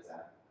the Windows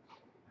app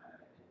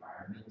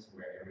environment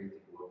where everything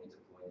will be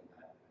deployed in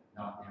that,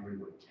 not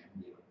everyone can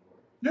be on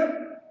board.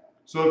 Yeah.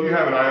 So if you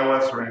have an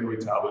iOS or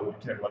Android tablet, you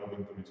can't run a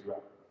Win32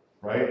 app,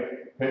 right?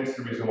 Hence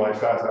the reason why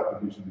SaaS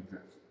applications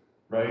exist,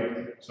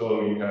 right?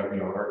 So you have,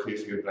 in our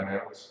case, we have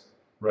Dynamics,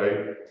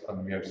 right?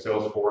 We have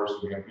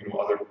Salesforce, we have,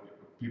 other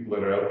people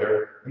that are out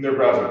there, and they're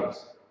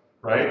browser-based,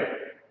 right?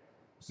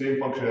 Same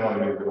functionality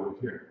may go over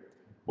here.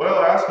 What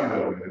I'll ask you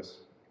though is,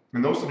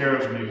 in those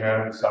scenarios when you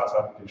have the SaaS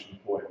application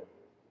deployed,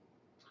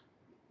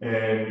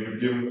 and you're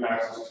given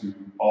access to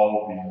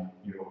all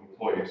the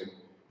employees,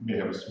 you may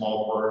have a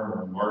small firm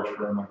or a large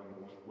firm, I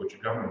don't know what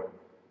you're governing.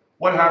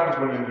 What happens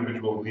when an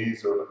individual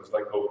leaves or is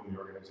let go from the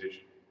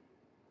organization?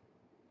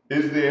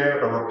 Is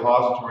there a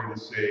repository to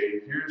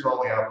say, here's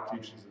all the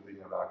applications that they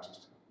have access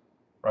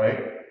to,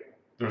 right?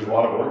 There's a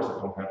lot of orgs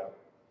that don't have it,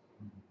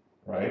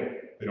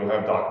 right? They don't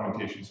have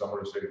documentation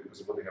somewhere to say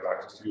this is what they have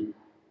access to.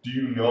 Do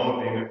you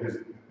know if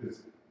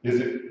is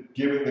it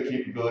given the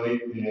capability,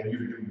 the end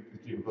user given the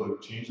capability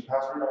to change the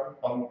password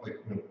on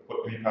put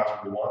any password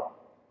they want?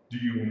 Do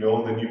you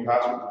know the new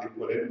password that they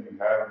put in? Do you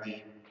have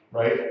the,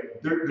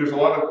 right? There's a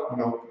lot of,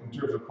 in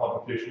terms of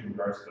complication in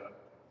regards to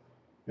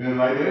that. In an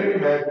identity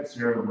management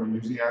scenario where you're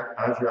using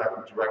Azure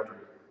Active Directory,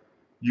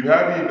 you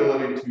have the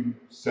ability to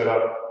set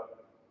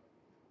up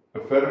a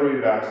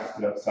federated access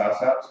to that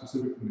SaaS app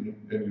specific to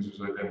the end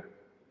user's identity.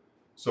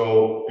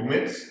 So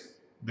amidst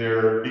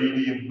their your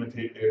AD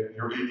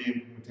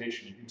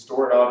implementation, you can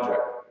store an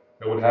object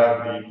that would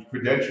have the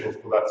credentials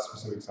for that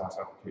specific SaaS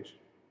application.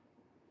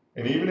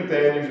 And even if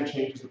the end user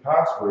changes the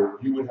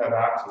password, you would have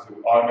access. It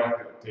would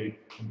automatically update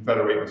and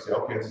federate and say,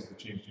 okay, this is the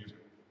changed user.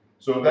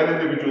 So if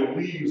that individual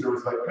leaves or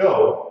is let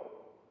go,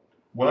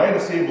 when I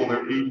disable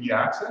their AD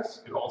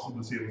access, it also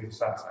disables the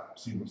SaaS app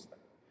seamlessly.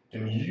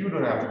 And you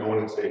don't have to go in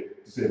and say,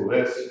 disable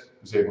this,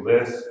 disable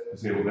this,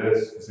 disable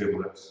this,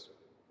 disable this.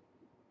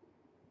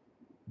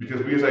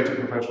 Because we as IT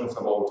professionals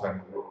have all the time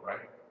in the world,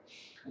 right?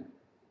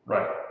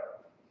 Right.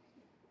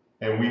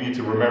 And we need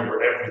to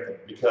remember everything,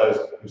 because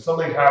if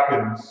something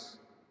happens,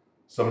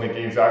 somebody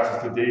gains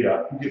access to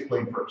data, who gets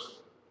blamed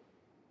first?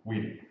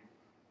 We do.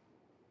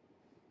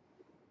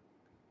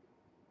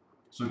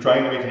 So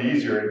trying to make it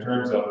easier in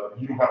terms of,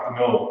 you don't have to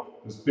know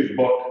this big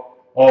book,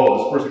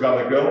 oh, this person got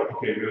let go,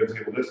 okay, we're gonna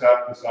disable this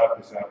app, this app,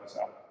 this app, this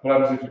app. What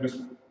happens if you miss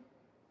one?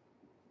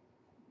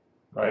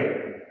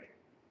 Right?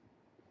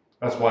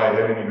 That's why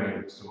identity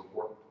management is so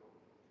important.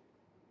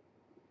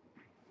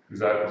 Is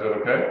that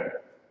okay?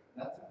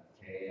 That's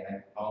okay. I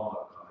follow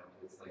up comment.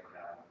 It's like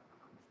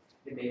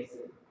it makes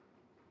it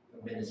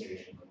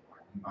administration look more.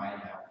 You might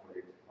have for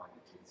your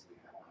deployment teams, we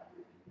have 100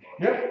 people.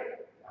 Yeah.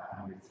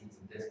 100 seats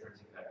in this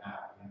particular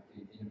app. You have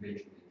to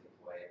individually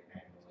deploy it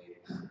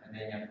manually, and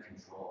then you have to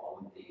control all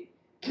of the,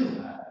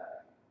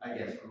 I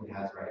guess, who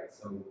has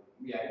rights. So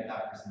yeah, if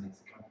that person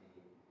makes a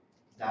company,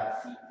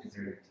 that seat is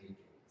already taken.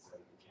 So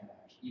you can't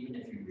actually, even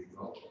if you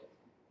revoke it,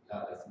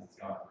 that license is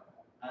gone.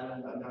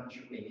 I'm not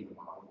sure maybe the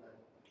model then.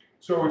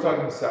 So are we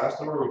talking SaaS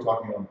or are we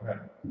talking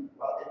on-prem?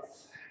 Well,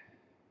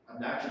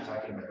 I'm actually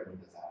talking about a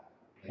Windows app.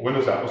 Like,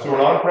 Windows app. So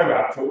an on-prem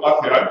app. So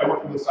okay, I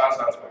work from the SaaS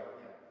aspect.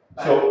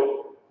 Yeah.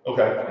 So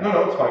okay,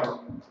 no, it's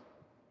fine.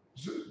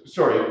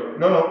 Sorry,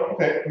 no,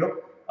 okay,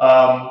 no.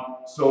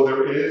 So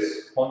there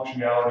is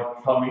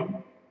functionality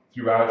coming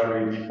through Azure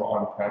AD for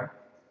on-prem.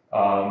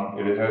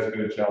 It has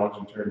been a challenge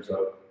in terms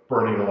of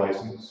burning a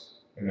license,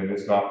 and then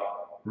it's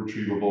not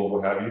retrievable,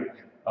 what have you.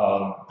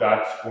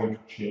 That's going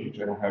to change.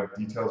 I don't have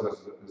details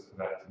as to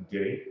that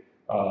today,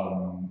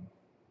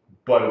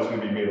 but it's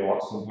going to be made a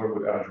lot simpler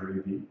with Azure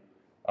AD.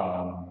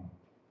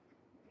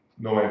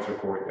 No answer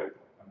for it yet.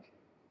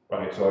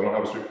 Right, so I don't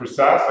have a straight. For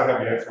SaaS, I have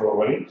the answer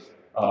already.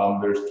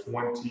 There's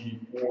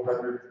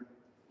 2,400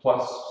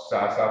 plus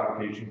SaaS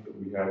applications that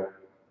we have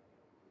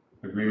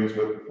agreements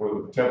with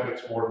for the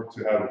templates for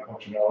to have the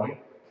functionality.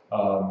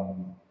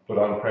 But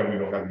on-prem, we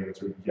don't have the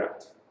answer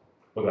yet,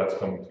 but that's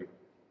coming too.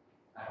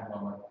 I have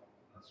one more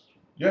question.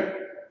 Yeah.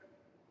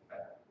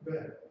 Go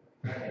ahead.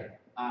 Okay.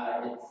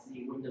 It's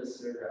the Windows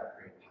Server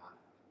upgrade path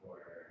for,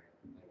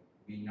 like,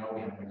 we know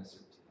we have Windows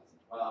Server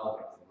 2012,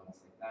 everything looks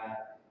like that,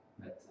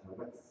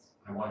 but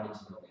I wanted to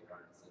know later on,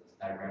 is it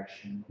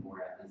direction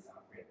or at least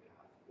upgrade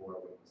path for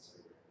Windows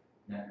Server,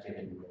 not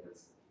given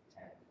Windows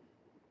 10,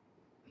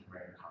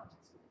 right in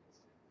context of Windows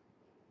 10.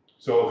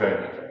 So, okay,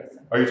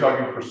 are you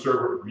talking for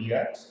server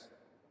VNet?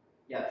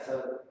 Yeah, so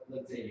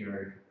let's say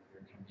your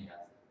company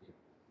has,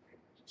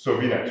 So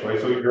VNet, right?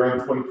 So you're on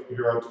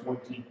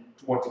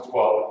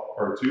 2012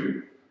 or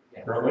 2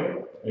 yeah.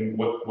 currently, and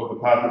what the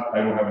path is, I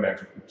don't have an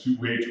answer.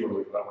 Way too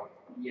early for that one.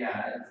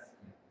 Yeah,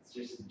 it's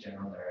just the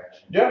general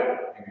direction. Yeah.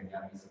 Figuring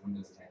out so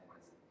Windows 10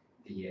 was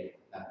V8,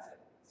 that's it.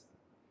 So.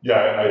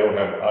 Yeah, I don't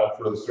have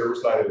for the server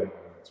side. I don't have an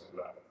answer for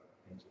that.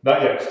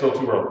 Not yet. Still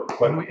too early.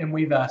 But And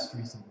we've asked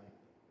recently.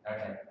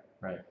 Okay.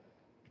 Right.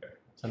 Okay.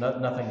 So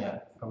nothing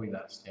yet, but we've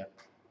asked, yeah.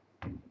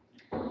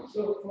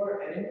 So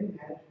for identity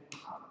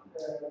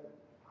management,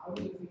 how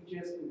do the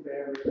features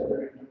compare with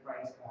other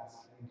enterprise class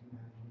identity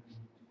management,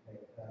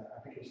 like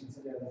applications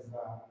such as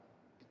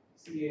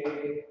CA,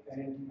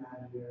 identity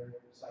manager,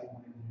 site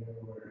manager,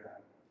 or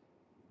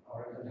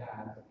Oracle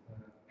has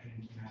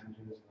identity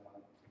manager as well.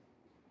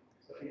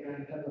 So in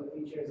terms of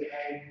features, I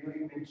know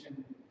you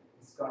mentioned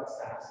it's got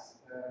SaaS.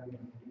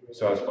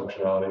 SaaS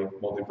functionality,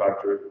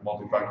 multi-factor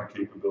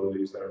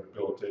capabilities that are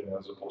built in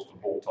as opposed to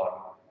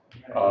bolt-on.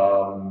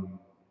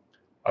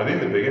 I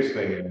think the biggest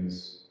thing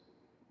is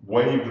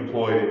when you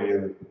deploy any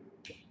of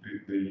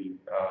the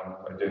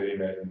identity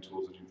management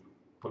tools that you've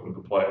put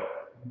into play,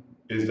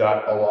 is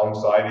that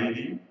alongside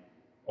AD,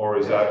 or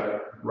is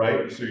that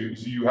right? So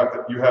you have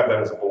that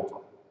as a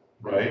bolt-on,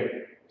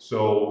 right?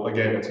 So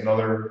again, it's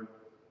another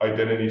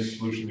identity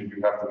solution that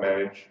you have to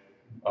manage,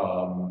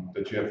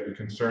 that you have to be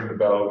concerned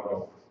about. You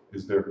know,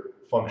 is there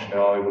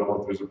functionality? What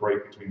if there's a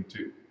break between the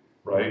two,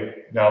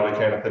 right? Now they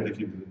can't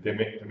authenticate to the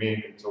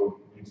domain, so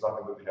it means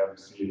nothing that they have a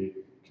CA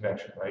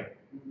connection, right?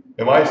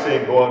 Am I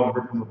saying go out and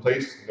rip and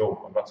replace?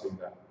 No, I'm not saying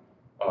that.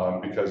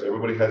 Because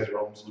everybody has their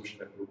own solution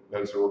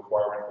that is a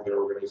requirement for their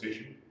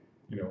organization.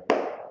 You know,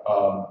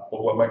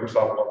 but what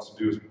Microsoft wants to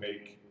do is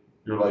make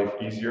your life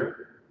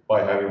easier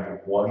by having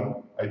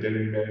one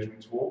identity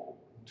management tool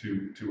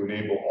to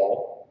enable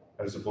all,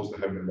 as opposed to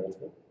having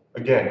multiple.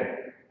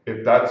 Again,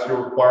 if that's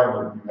your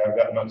requirement, you have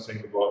that. I'm not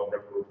saying to go out and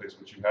rip and replace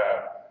what you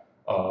have,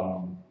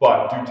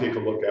 but do take a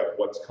look at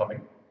what's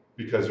coming,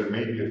 because there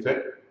may be a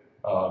fit.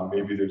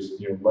 Maybe there's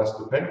less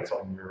dependence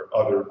on your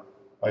other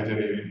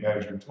identity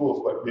management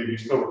tools, but maybe you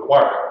still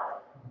require.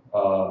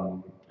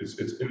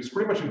 It's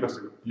pretty much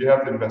you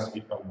have to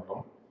investigate on your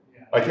own.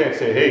 Yeah. I can't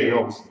say, hey,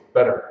 this is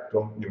better.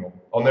 Don't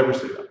I'll never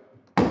say that.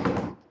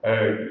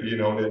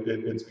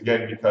 It's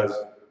again because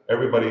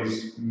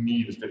everybody's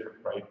need is different,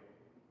 right?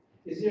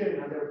 Is there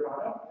another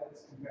product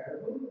that's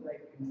comparable,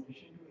 like in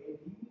addition to AD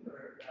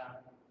or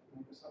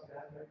Microsoft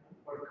has right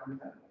now, or coming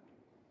up?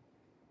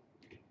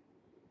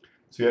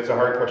 See, that's a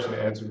hard question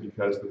to answer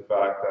because the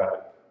fact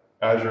that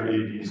Azure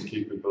AD's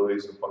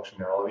capabilities and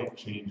functionality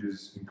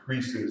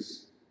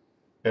increases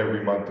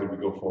every month as we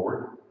go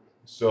forward.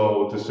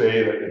 So to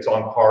say that it's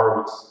on par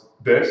with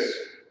this,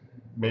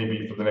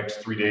 maybe for the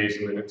next 3 days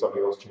and then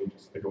something else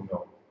changes, I don't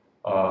know.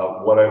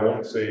 What I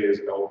won't say is,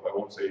 I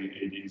won't say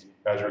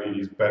Azure AD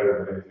is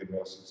better than anything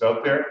else that's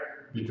out there,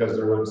 because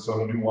there are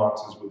some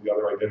nuances with the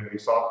other identity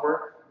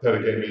software that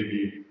again may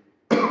be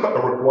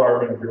a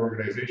requirement of your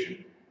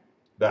organization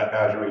that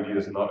Azure AD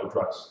does not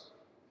address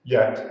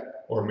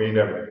yet, or may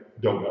never,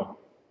 don't know,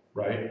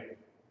 right?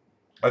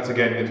 That's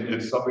again,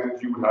 it's something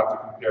that you would have to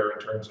compare in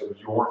terms of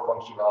your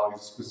functionality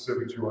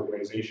specific to your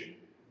organization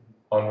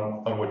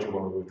on what you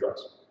want to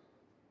address.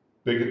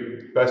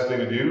 Best thing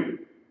to do,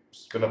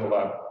 spin up a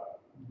lab,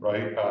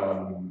 right?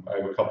 I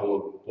have a couple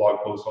of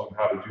blog posts on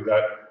how to do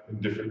that in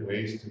different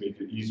ways to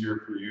make it easier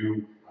for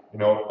you.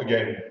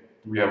 Again,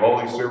 do we have all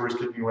these servers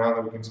kicking around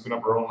that we can spin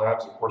up our own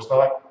labs? Of course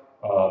not.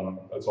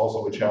 That's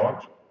also a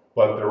challenge,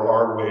 but there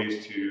are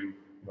ways to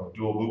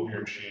dual boot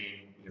your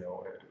machine,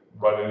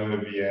 run it in a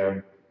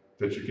VM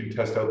that you can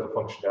test out the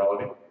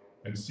functionality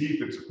and see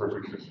if it's a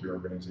perfect fit for your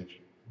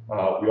organization.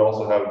 We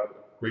also have a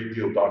great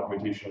deal of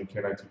documentation on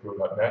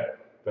canitpro.net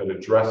that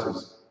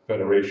addresses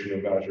federation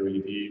of Azure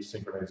AD,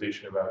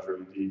 synchronization of Azure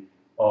AD,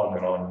 on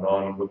and on and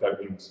on, what that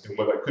means and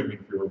what that could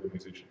mean for your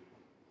organization.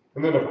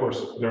 And then, of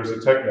course, there's the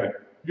TechNet.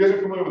 You guys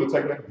are familiar with the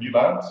TechNet V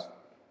Labs?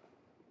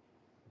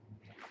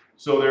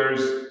 So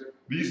there's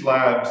these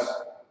labs.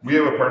 We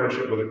have a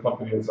partnership with a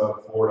company that's out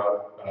of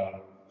Florida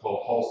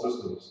called Hall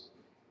Systems.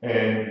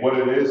 And what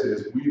it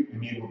is we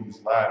enable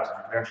these labs that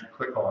you can actually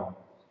click on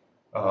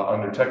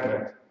under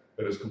TechNet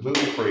that is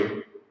completely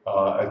free.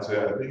 I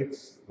think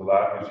the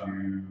lab gives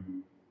you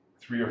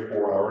 3 or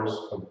 4 hours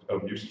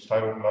of usage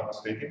time, if I'm not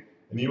mistaken,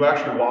 and you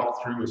actually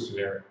walk through a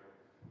scenario.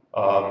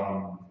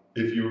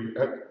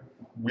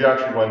 We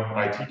actually run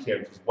IT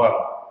camps as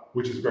well,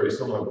 which is very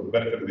similar. But the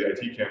benefit of the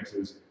IT camps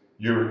is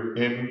you're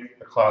in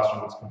a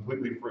classroom that's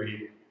completely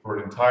free for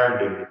an entire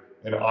day,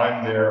 and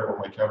I'm there, or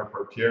my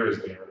counterpart Pierre is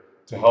there,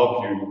 to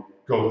help you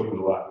go through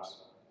the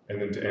labs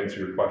and then to answer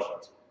your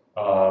questions.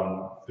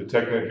 The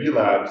TechNet V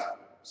Labs,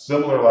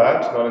 similar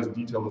labs, not as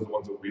detailed as the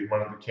ones that we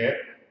run at the camp,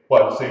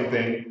 but same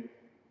thing.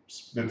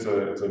 It's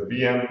a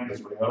VM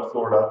that's running out of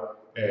Florida,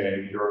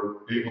 and you're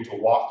able to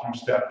walk through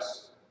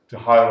steps to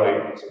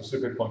highlight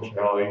specific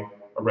functionality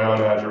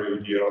around Azure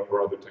AD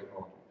or other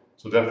technology.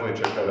 So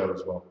definitely check that out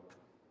as well.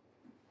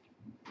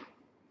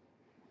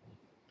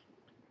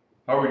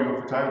 How are we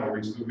doing for time? Are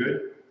we still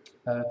good?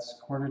 It's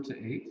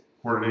 7:45.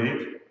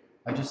 7:45?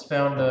 I just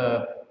found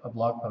a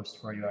blog post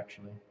for you,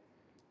 actually.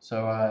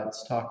 So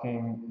it's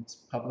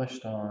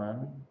published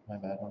on, my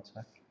bad, one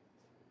sec.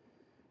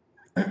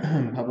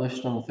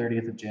 Published on the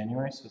 30th of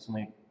January, so it's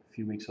only a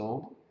few weeks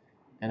old.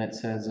 And it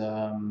says,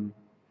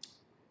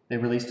 they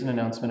released an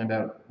announcement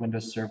about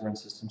Windows Server and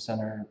System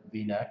Center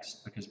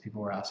vNext because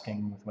people were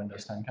asking with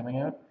Windows 10 coming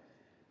out.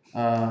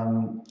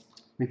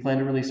 We plan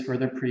to release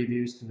further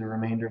previews through the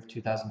remainder of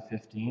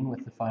 2015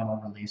 with the final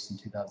release in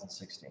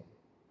 2016.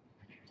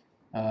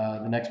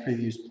 The next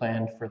preview is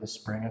planned for the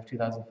spring of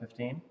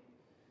 2015,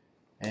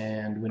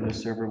 and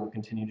Windows Server will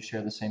continue to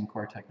share the same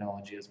core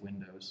technology as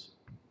Windows.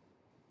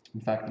 In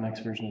fact, the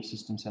next version of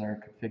System Center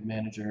Config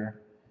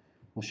Manager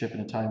will ship in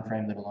a time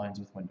frame that aligns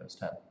with Windows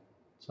 10.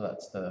 So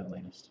that's the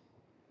latest.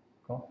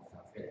 Cool?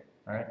 Sounds good.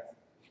 All right.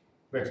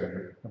 Thanks,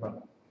 Andrew. No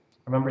problem.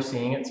 Remember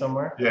seeing it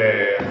somewhere?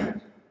 Yeah.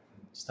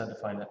 Just had to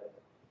find it.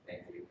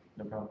 Thank you.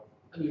 No problem.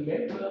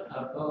 Remember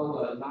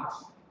about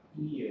last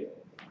year,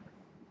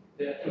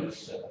 the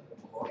Acer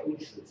or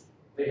Asus,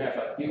 they have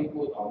a deal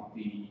put on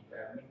the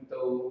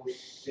Windows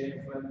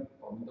 7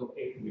 or Windows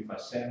 8 with a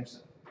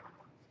Samsung.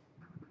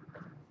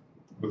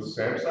 With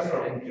Samsung?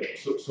 Or? Android.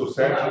 So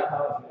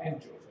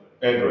Samsung?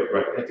 Android,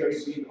 right. I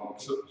just seen on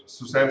So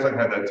Samsung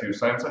had that too.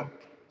 Samsung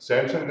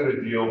did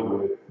a deal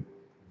with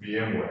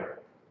VMware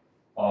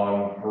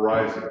on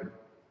Horizon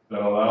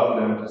that allowed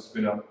them to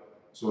spin up.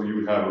 So you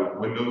would have a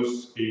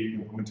Windows 8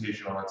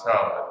 implementation on a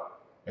tablet,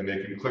 and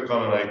they can click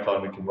on an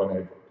icon that can run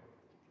Android,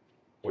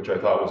 which I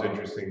thought was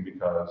interesting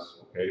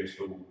because, okay,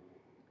 so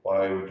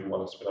why would you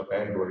want to spin up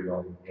Android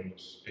on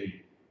Windows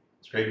 8?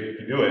 It's great if you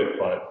can do it,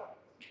 but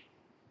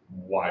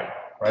why,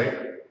 right?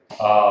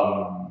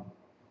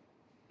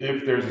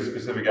 If there's a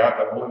specific app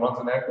that only runs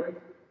on Android,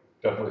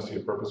 definitely see a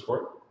purpose for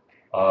it.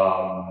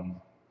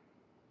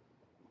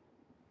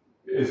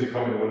 Is it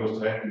coming to Windows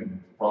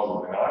 10?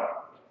 Probably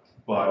not,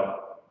 but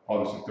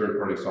obviously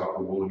third-party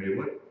software will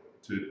enable it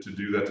to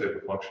do that type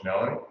of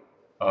functionality.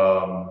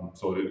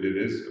 So it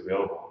is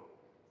available.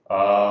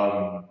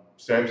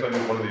 Samsung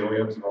is one of the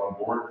OEMs that are on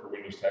board for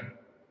Windows 10.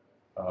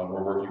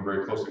 We're working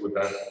very closely with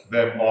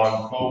them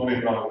on phone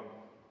and on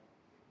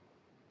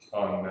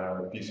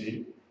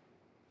PC,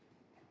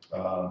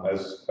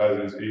 as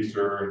is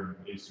Acer and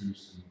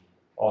Asus and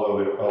all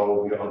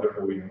the other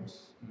OEMs.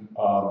 I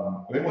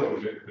think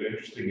what's been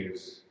interesting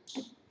is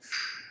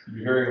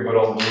you're hearing about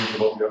all the news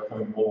about the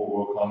upcoming Mobile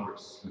World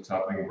Congress that's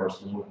happening in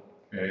Barcelona,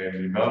 and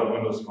the amount of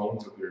Windows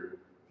phones that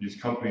these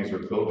companies are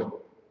building,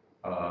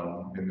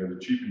 and they're the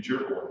cheap and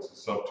cheerful ones, the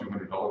sub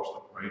 $200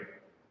 stuff, right?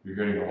 You're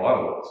hearing a lot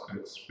of those, and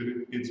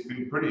it's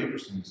been pretty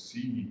interesting to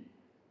see,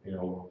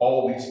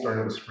 all these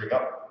starting to spring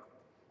up.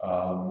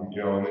 And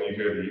then you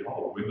hear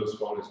Windows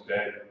Phone is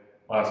dead,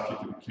 last kick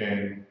of the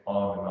can,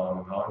 on and on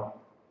and on.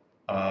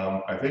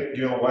 I think,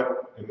 you know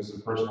what, and this is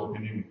a personal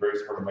opinion, very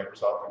smart of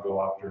Microsoft to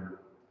go after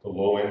the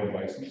low-end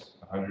devices,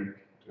 100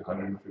 to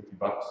 150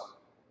 bucks,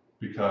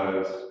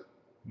 because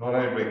not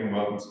everybody can go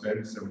out and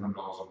spend $700 on a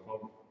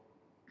phone,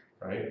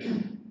 right?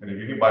 And if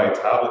you can buy a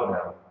tablet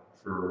now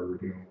for,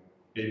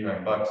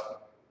 89 bucks.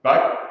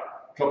 Back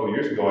a couple of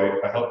years ago,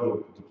 I helped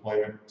with the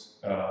deployment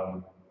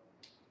in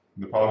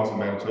the province of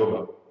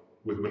Manitoba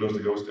with Windows to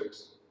Go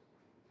sticks.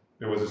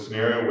 There was a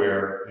scenario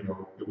where,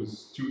 it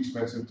was too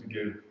expensive to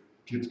give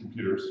kids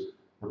computers,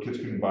 or kids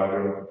couldn't buy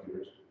their own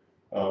computers.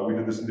 We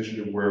did this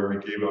initiative where we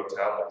gave out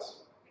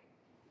tablets,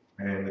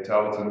 and the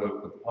tablets ended up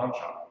at the pawn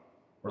shop,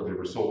 or they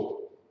were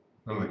sold.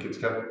 None of the kids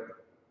kept them.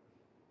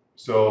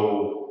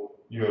 So,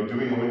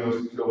 doing a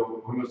Windows to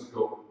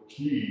Go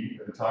key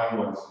at the time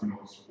was, it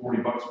was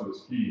 40 bucks for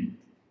this key,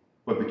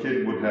 but the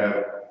kid would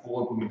have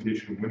full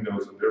implementation of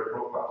Windows in their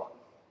profile,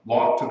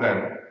 locked to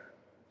them.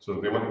 So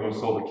if they went to go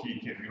sell the key, you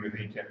can't do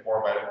anything, you can't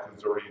format it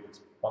because it's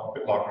on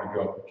BitLocker and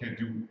go,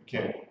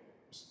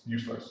 it's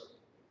useless.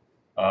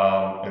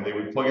 And they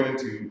would plug it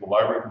into the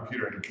library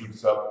computer and it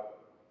boots up,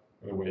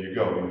 and away you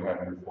go, you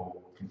have your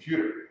full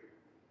computer.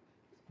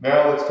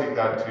 Now let's take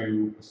that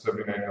to a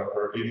 $79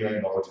 or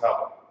 $89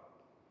 tablet.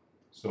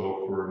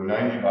 So for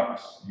 90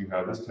 bucks, you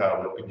have this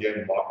tablet,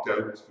 again, locked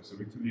out,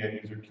 specific to the end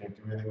user, can't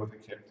do anything with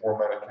it, can't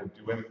format it, can't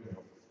do anything.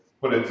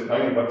 But it's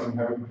 90 bucks and you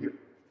have a computer.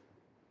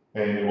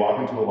 And you walk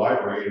into a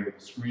library and the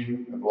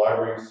screen of the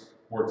library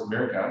supports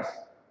Miracast,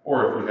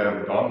 or if you have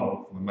the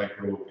dongle from the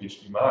micro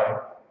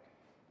HDMI,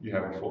 you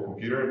have a full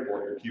computer and pull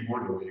out your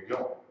keyboard and away you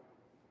go.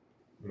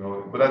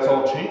 But that's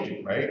all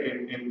changing, right?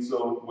 And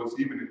so what's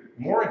even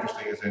more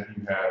interesting is that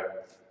you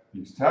have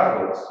these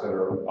tablets that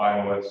are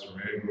iOS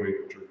or Android,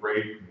 which are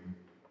great. And,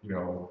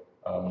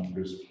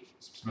 there's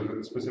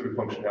specific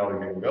functionality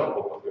being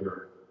available, but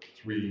they're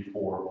 $300,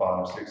 $400,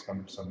 $500,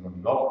 $600,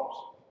 $700.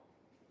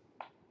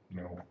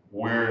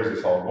 Where is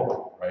this all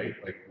going, right?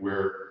 Like,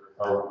 where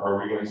are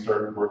we going to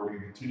start? We're going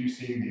to continue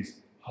seeing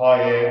these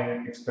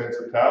high-end,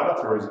 expensive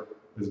tablets, or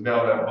is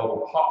now that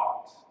bubble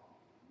popped?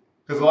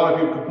 Because a lot of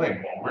people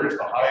complain, well, where's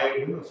the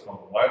high-end Windows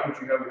Phone? Why don't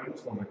you have a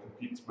Windows Phone that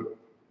competes with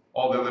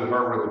all the other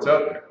hardware that's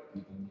out there?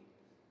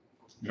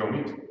 You don't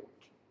need to.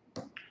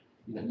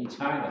 In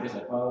China, it's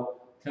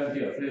about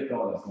 $30 or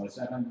 $30 for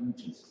 7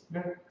 inches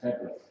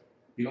tablet,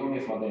 only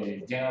for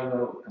the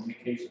general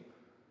communication.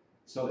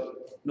 So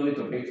no need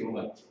to pay too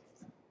much.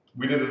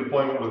 We did a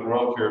deployment with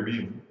Royal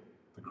Caribbean,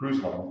 the cruise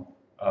line,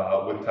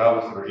 with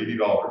tablets that are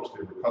 $80.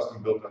 They were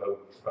custom built out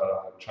of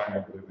China,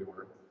 I believe they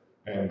were,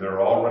 and they're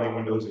all running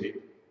Windows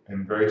 8,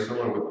 and very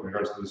similar with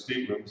regards to the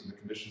staterooms and the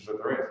conditions that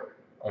they're in.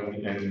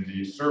 And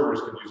the servers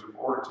can use it for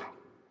order taking.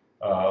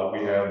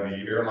 We have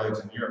the airlines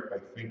in Europe, I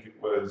think it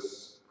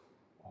was,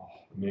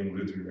 the name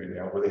eludes me right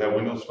now, where they have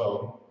Windows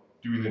Phone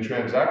doing the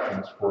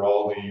transactions for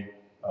all the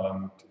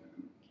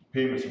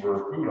payments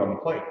for food on the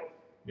plane.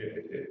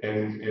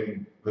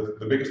 And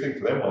the biggest thing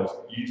for them was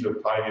ease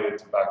of tying it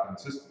into back-end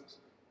systems.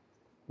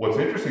 What's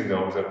interesting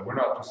though is that we're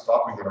not just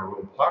stopping at our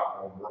own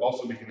platform, we're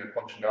also making that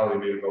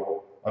functionality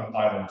available on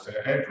iOS and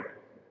Android.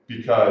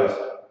 Because,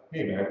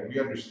 hey man, we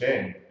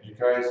understand you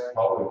guys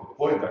probably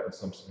deployed that in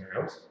some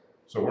scenarios,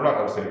 so we're not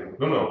going to say,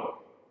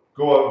 no,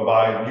 go out and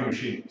buy new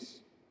machines.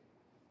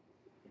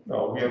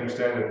 No, we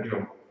understand that,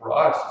 for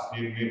us, it's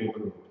being able to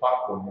build a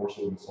platform more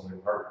so than selling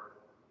hardware,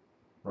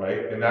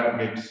 right? And that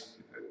makes,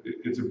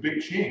 it's a big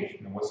change.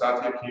 When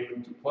Satya came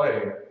into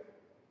play,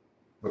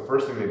 the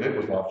first thing they did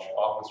was launch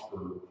Office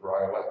for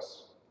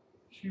iOS.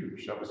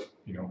 Huge, that was,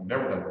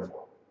 never done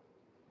before,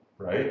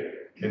 right?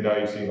 And now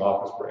you're seeing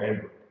Office for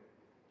Android.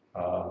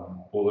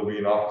 Will there be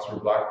an Office for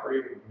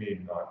BlackBerry?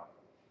 Maybe not.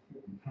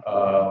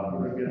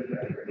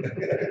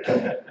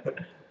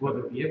 Will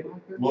there be a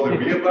BlackBerry? Will there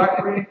be a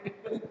BlackBerry?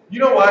 You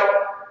know what?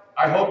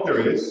 I hope there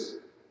is.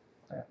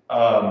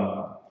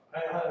 I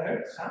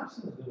heard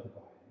Samsung is going to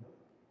buy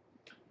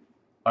it.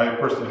 I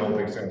personally don't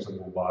think Samsung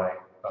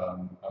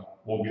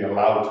will be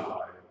allowed to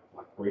buy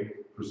BlackBerry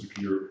for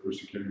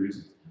security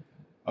reasons.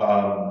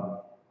 I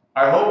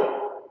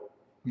hope.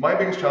 My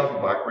biggest challenge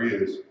with BlackBerry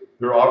is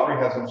their offering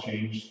hasn't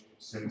changed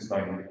since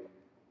 '98.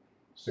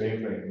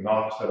 Same thing,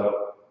 knock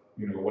setup,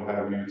 what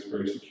have you. It's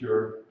very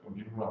secure. Don't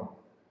get me wrong.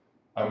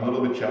 I'm a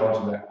little bit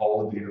challenged in that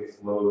all the data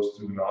flows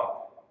through the knock.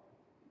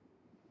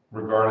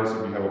 regardless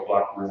if you have a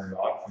BlackBerry or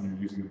not, when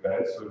you're using a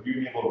BES. So if you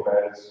enable a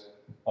BES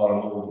on a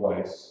mobile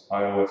device,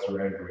 iOS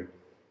or Android,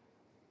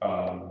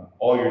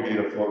 all your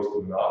data flows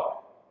to the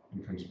NOC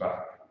and comes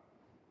back.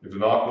 If the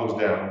NOC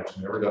goes down, which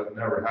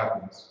never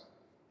happens,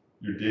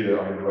 your data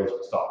on your device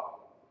will stop.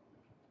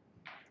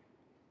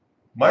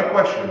 My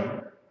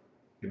question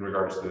in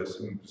regards to this,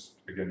 and just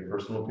again,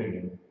 personal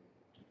opinion,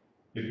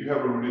 if you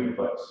have a rooted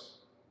device,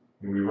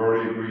 and we've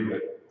already agreed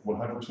that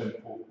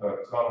 100% full,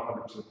 it's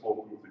not 100%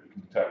 foolproof that you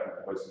can detect if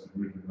the device is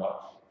rooted or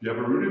not. If you have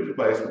a rooted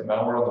device with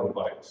malware on the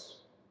device,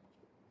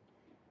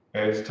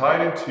 and it's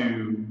tied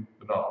into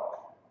the NOC,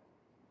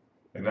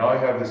 and now I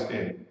have this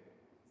in,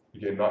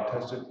 again, not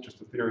tested,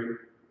 just a theory,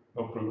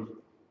 no proof,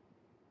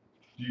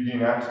 do you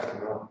gain access to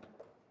the NOC?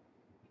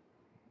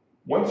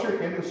 Once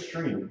you're in the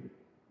stream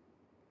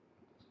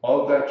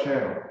of that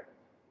channel,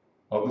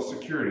 of the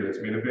security that's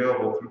made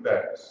available through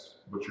BES,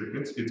 but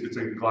it's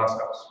a glass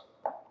house.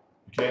 You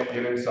can't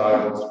get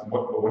inside,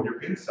 but when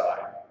you're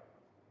inside,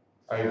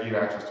 I gain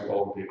access to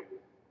all the data.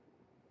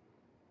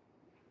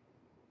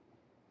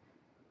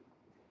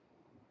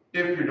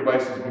 If your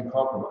device has been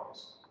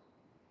compromised,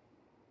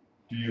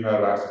 do you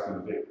have access to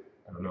the data?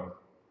 I don't know.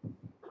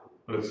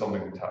 But it's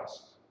something to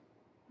test.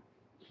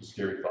 It's a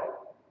scary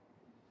thought,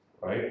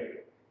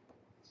 right?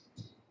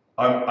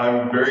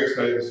 I'm very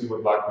excited to see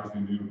what BlackBerry's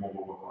going to do with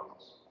mobile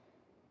bookmarks.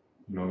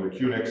 You know, their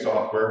QNX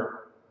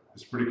software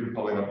is pretty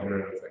compelling on the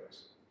Internet of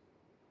Things.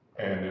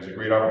 And there's a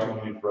great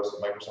opportunity for us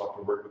at Microsoft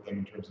to work with them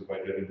in terms of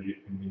identity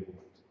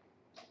enablement.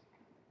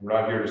 We're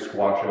not here to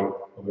squash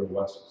out other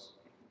OSs.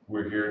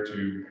 We're here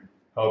to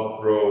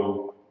help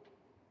grow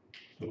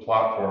the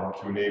platform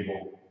to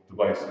enable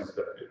devices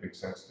that it makes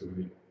sense to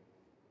enable,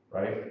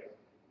 right?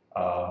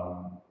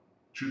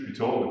 Truth be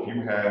told, if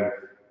you have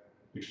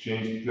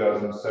Exchange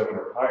 2007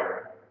 or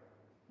higher,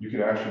 you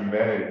can actually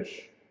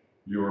manage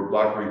your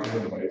BlackBerry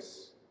 10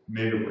 device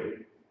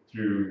natively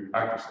through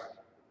ActiveSync.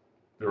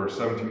 There are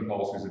 17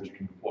 policies that you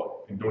can deploy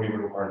and don't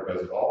even require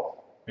BES at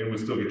all, and would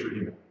still get your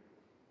email,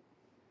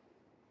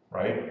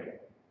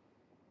 right?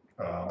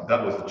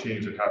 That was the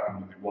change that happened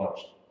when they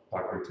launched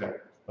BlackBerry 10.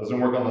 Doesn't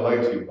work on the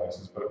legacy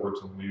devices, but it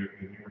works on the newer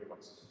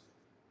devices.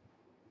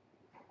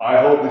 I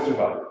hope they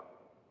survive.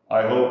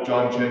 I hope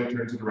John Chen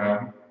turns it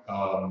around,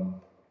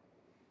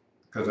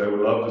 because I would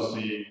love to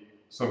see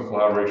some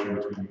collaboration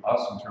between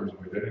us in terms of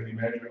identity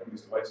management of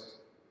these devices.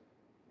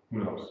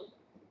 Who knows?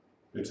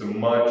 It's a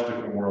much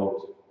different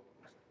world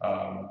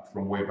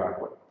from way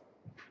back when.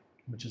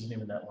 Which isn't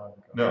even that long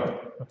ago.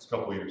 No, it's a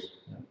couple of years.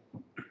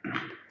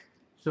 Yeah.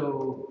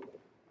 So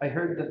I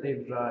heard that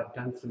they've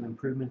done some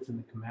improvements in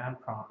the command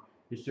prompt.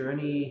 Is there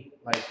any,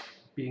 like,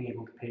 being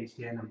able to paste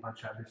in and a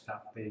bunch of other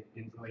stuff? They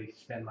didn't really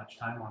spend much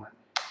time on it.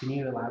 Can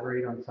you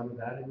elaborate on some of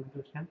that in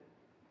Windows 10?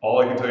 All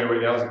I can tell you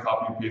right now is the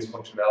copy and paste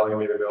functionality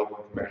made available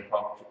in command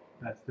prompt.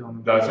 That's the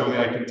only. That's the only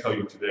I can tell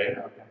you today.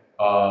 Okay.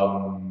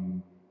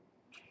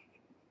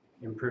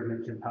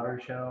 Improvements in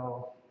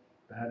PowerShell,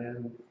 that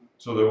in.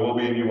 So there will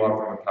be a new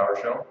offering of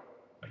PowerShell.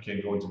 I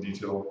can't go into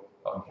detail,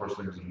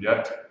 unfortunately, as of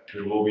yet.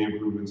 There will be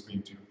improvements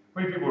made to.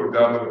 How many people are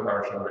downloading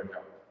PowerShell right now?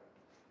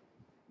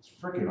 It's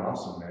freaking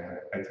awesome, man.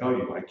 I tell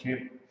you,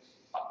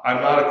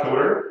 I'm not a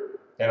coder,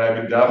 and I've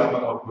been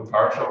dabbling with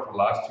PowerShell for the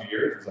last 2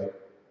 years. It's like,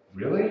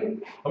 really?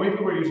 How many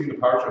people are using the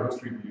PowerShell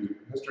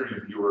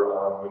history viewer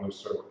on Windows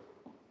Server?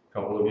 A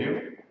couple of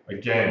you?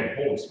 Again,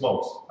 holy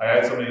smokes. I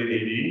had somebody at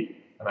AD,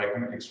 and I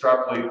can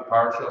extrapolate the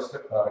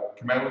PowerShell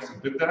command list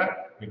that did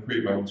that and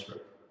create my own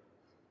script.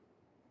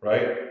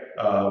 Right?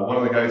 One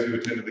of the guys who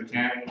attended the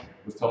camp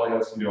was telling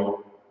us, you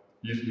know,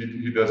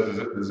 he does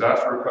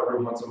disaster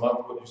recovery once a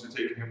month. What used to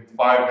take him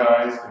 5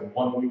 guys in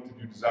 1 week to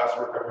do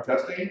disaster recovery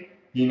testing,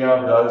 he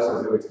now does,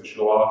 as he likes to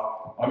show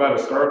off. I'm at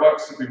a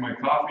Starbucks sipping my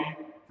coffee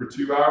for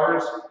 2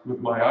 hours with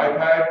my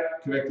iPad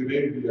connected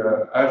in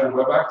via Azure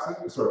Web Access,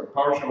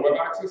 PowerShell Web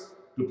Access,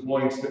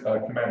 deploying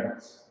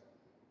commandlets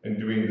and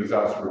doing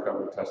disaster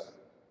recovery testing.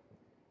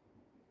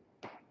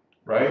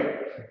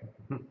 Right?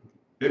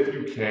 If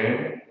you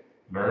can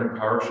learn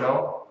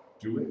PowerShell,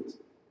 do it.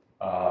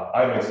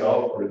 I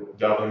myself, are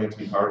dabbling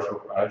into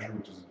PowerShell for Azure,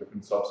 which is a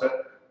different subset.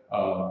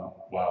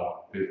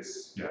 Wow,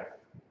 it's, yeah.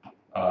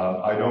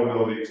 I don't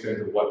know the extent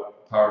of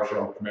what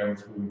PowerShell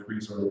commands will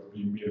increase or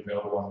be made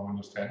available on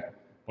Windows 10,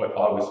 but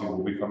obviously it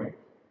will be coming.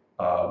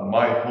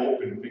 My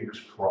hope and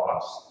fingers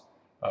crossed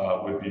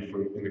would be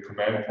for, in the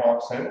command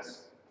prompt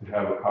sense, to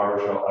have a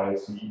PowerShell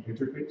ISE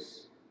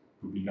interface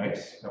would be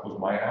nice. That was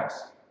my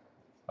ask.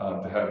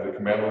 To have the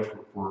command list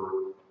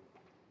for,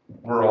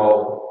 we're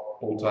all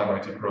old-time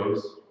IT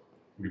pros.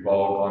 We've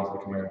all gone to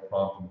the command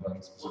prompt and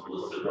done specific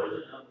What was the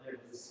version out there?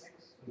 Was it 6?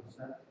 Was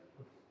that?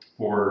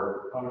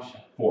 for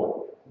PowerShell.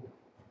 4.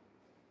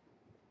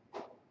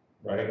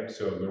 Right?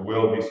 So there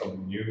will be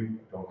something new.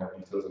 I don't have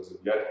details as of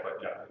yet, but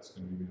yeah, it's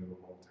going to be available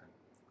all the time.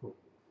 Cool.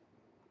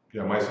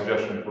 Yeah, my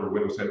suggestion for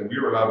Windows 10, we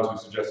were allowed to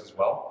suggest as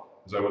well,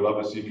 is I would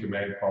love to see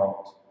command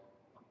prompt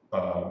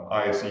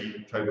ISE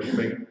type of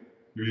thing. Have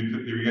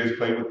you guys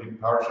played with the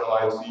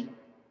PowerShell ISE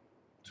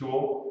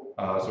tool?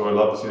 So I'd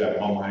love to see that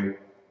among my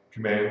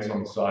commands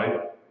on the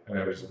side. and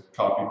I would just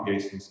copy,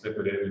 paste, and snip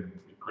it in, and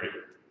it'd be great.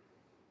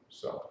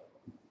 So,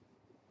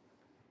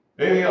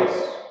 anything else?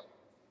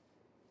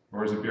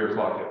 Or is it beer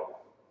o'clock yet?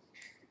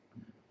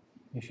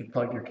 You should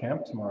plug your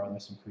camp tomorrow.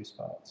 There's some free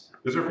spots.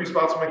 Is there free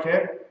spots in my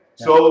camp?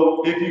 Yeah.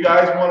 So if you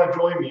guys want to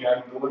join me,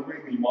 I'm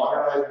delivering the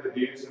modernizing the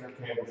data center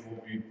camp, which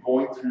will be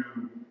going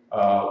through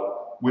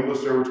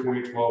Windows Server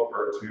 2012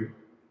 R2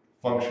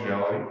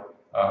 functionality.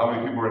 How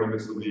many people are in the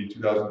midst of the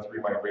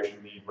 2003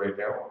 migration need right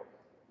now?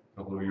 A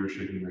couple of you are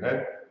shaking your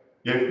head.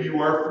 If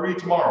you are free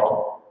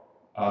tomorrow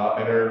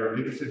and are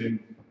interested in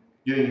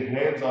getting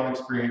hands-on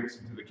experience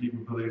into the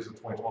capabilities of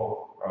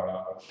 2012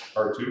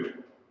 R2,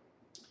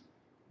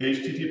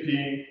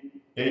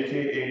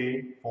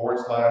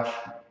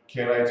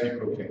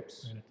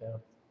 http://canitprocamps. Write it down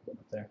up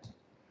there.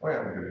 Oh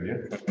yeah, good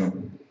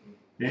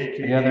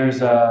idea. Yeah,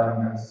 there's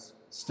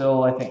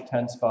still, I think,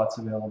 10 spots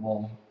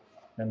available,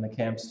 and the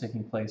camp's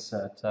taking place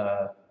at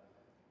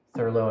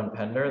Thurlow and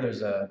Pender.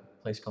 There's a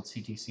place called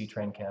CTC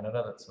Train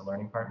Canada that's a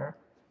learning partner,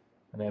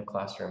 and they have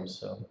classrooms,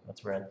 so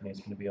that's where Anthony's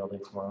going to be all day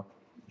tomorrow.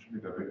 Should be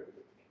that big.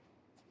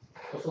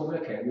 So where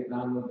can we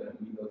download the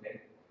Windows 10?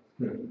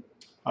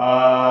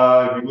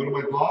 If you go to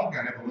my blog, I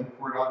have a link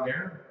for it on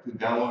there to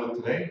download it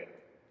today.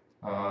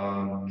 I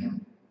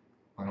don't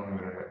have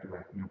internet, do I?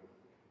 No.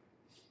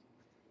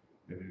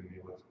 They didn't need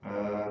it.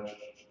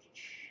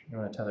 You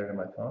want to tether to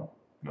my phone?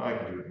 No, I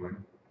can do it, Dwayne.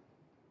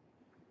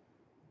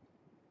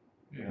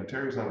 Yeah,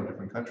 Ontario's not a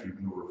different country,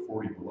 even though we're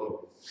 40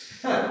 below.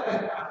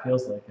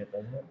 Feels like it,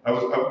 doesn't it?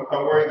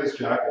 I'm wearing this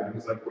jacket, and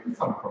he's like, where are you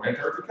from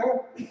Antarctica?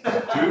 Dude,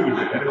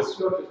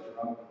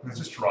 it's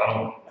just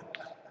Toronto.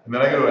 And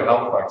then I go to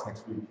Halifax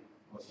next week.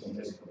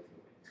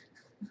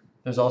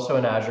 There's also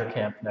an Azure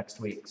camp next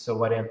week. So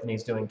what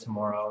Anthony's doing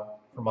tomorrow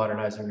for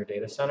modernizing your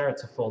data center,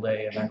 it's a full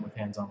day event with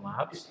hands-on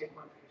labs.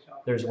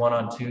 There's one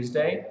on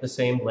Tuesday, the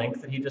same link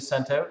that he just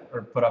sent out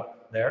or put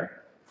up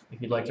there. If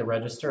you'd like to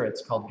register,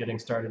 it's called Getting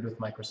Started with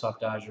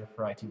Microsoft Azure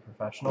for IT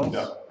Professionals.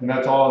 Yeah, and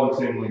that's all on the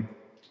same link.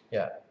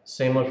 Yeah,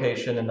 same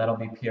location, and that'll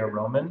be Pierre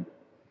Roman.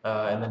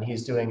 And then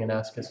he's doing an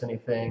Ask Us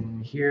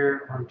Anything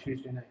Here on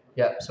Tuesday night.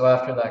 Yeah, so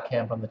after that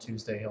camp on the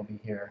Tuesday, he'll be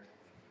here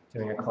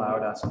doing a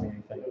cloud Ask Me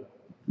Anything.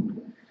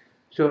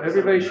 So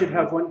everybody should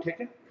have one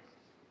ticket?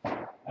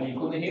 Are you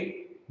going to him?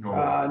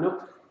 No.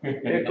 Nope.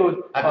 It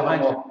goes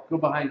behind you. Go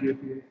behind you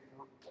if you.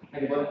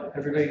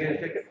 Everybody get a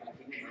ticket?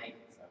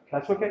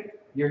 That's okay.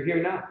 You're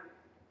here now.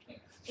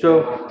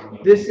 So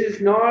this is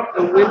not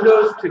a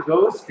Windows to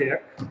go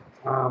stick.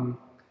 VanTUG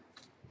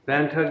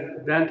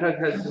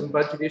has some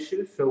budget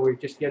issues, so we're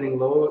just getting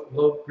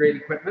low grade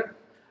equipment.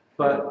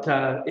 But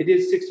it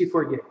is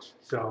 64 gigs,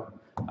 so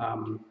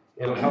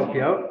it'll help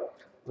you out.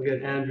 We'll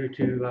get Andrew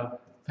to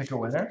pick a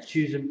winner.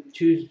 Choose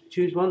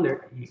one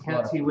there. You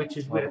can't see which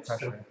is which.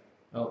 So.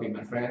 I'll be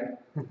my friend.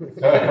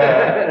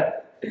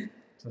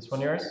 Is this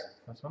one yours?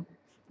 This one?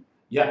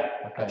 Yeah,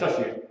 okay. just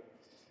you.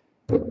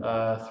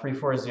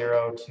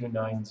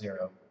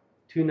 340290.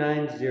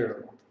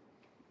 290.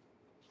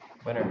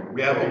 Winner.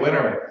 We have a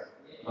winner.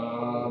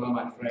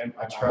 My friend.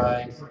 I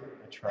tried.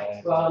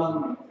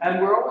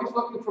 And we're always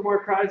looking for more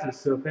prizes.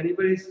 So if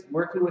anybody's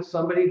working with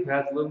somebody who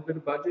has a little bit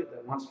of budget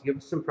that wants to give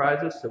us some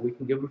prizes so we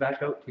can give them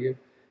back out to you,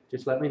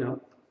 just let me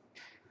know.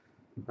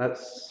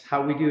 That's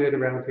how we do it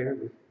around here.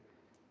 We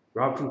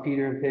rob from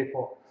Peter and pay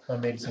Paul. I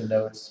made some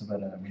notes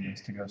about a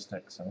Windows to go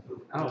stick. So.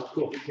 Oh,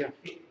 cool. Yeah.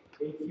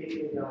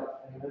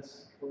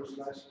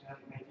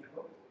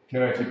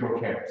 KNIT Pro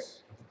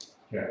camps.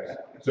 Yes.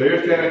 So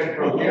here's KNIT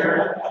Pro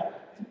here.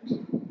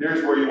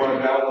 Here's where you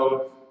want to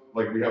download.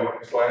 Like we have,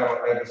 so I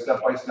have a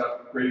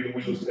step-by-step creating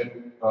Windows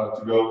 10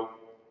 to go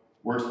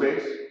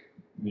workspace,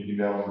 and you can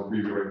download the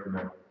preview right from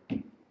there.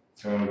 And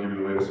I'll give you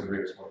the latest and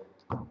greatest one.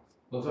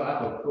 Also, I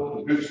have to go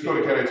to. Just go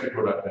to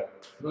KNITpro.net.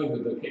 Go to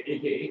the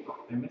AKA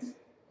MS.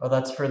 Oh,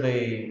 that's for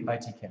the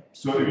IT camp.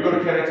 So if you go to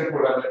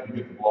KNITpro.net, you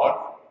get the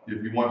blog.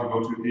 If you want to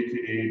go to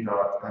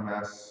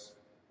aka.ms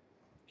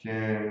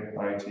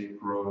KNIT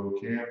Pro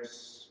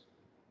camps.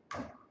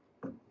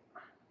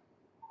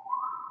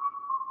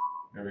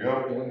 There we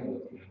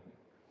go.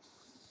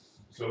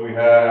 So we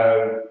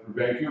have for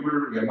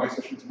Vancouver, we have my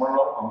session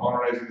tomorrow on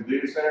modernizing the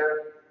data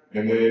center,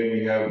 and then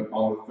we have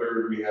on the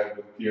 3rd we have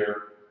with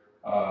Pierre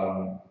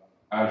Azure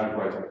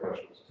for IT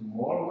Professionals.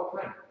 Tomorrow, what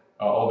time?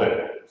 All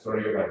day,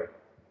 starting at 9.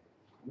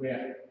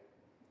 Where?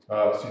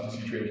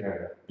 CTC Train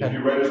Canada. If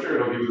you register,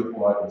 it'll give you the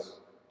full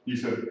address. He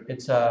said.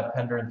 It's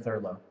Pender and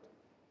Thurlow.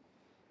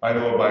 I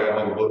know by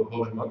all the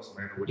building months.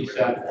 I know which way.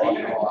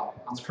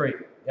 It's free.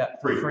 Yeah,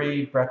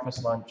 free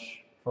breakfast,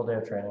 lunch, full day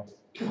of training.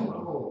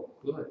 Oh,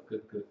 good.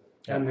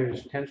 Yeah. And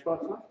there's 10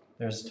 spots left?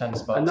 There's 10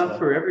 spots Enough left.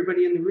 for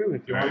everybody in the room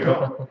if you There want you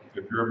go.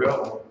 If you're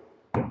available.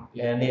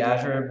 And the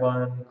Azure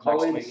one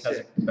Call next week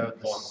has about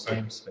the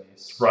same space.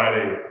 It's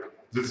Friday.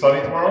 Is it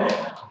sunny tomorrow?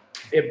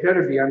 It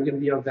better be. I'm going to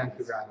be on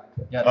Vancouver Island.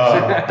 Yeah,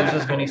 there's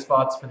as many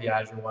spots for the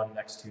Azure one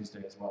next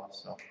Tuesday as well.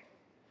 So.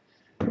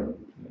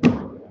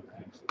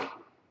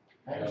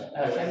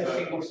 Any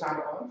single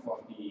sign-on for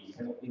the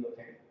Windows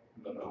 10?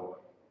 No.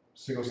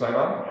 Single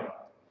sign-on?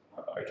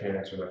 I can't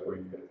answer that for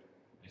you yet.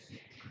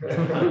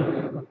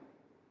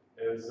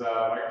 Is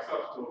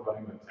Microsoft still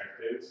running the Tech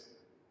Days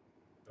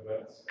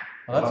events?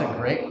 Well, that's a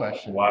great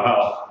question.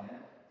 Wow.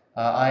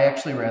 I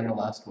actually ran the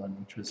last one,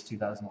 which was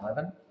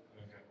 2011. Okay.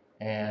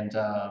 And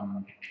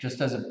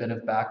just as a bit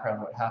of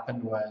background, what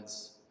happened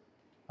was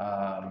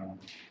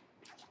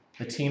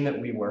the team that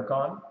we work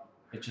on,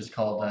 which is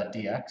called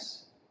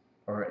DX,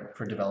 or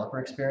for developer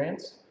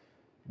experience,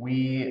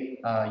 we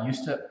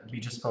used to be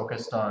just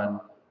focused on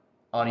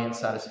audience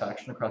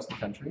satisfaction across the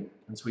country.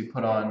 And so we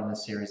put on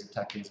this series of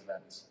Tech Days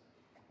events.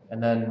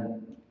 And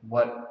then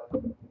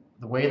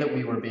the way that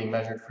we were being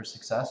measured for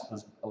success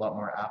was a lot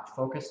more app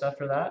focused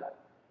after that.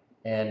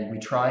 And we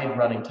tried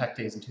running Tech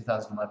Days in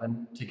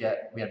 2011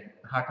 we had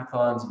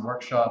hackathons and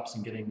workshops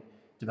and getting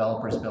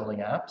developers building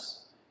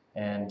apps,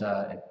 and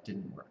it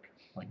didn't work.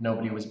 Like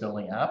nobody was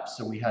building apps,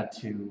 so we had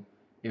to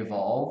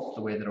evolve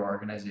the way that our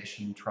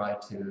organization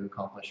tried to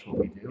accomplish what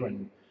we do,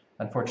 and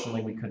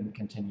unfortunately we couldn't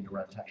continue to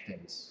run Tech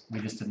Days. We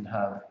just didn't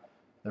have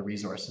the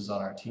resources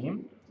on our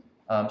team.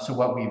 So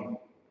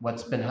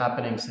what's been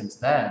happening since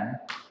then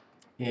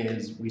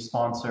is we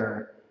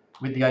sponsor.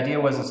 The idea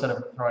was instead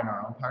of throwing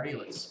our own party,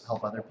 let's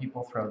help other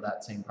people throw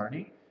that same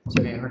party.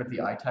 So have you heard of the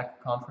iTech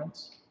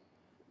conference?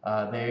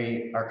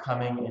 They are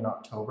coming in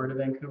October to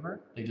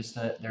Vancouver. They're just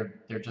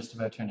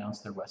about to announce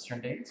their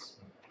Western dates.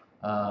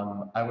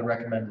 I would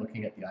recommend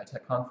looking at the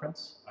iTech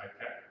conference.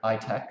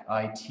 iTech,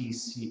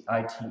 I-T-E-C-H.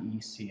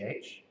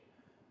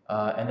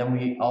 And then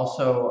we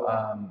also,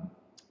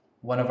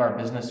 one of our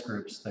business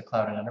groups, the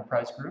Cloud and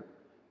Enterprise Group,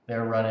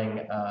 they're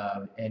running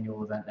an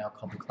annual event now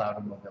called the Cloud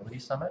and Mobility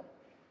Summit.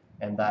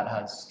 And that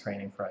has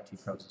training for IT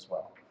pros as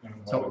well.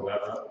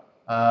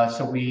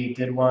 So we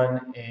did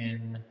one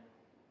in.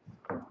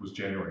 It was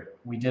January.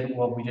 We did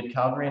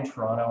Calgary and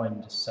Toronto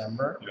in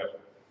December. Yep.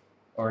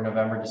 Or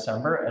November,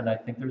 December, and I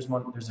think there's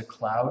a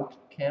cloud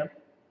camp.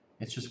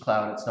 It's just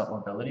cloud. It's not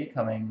mobility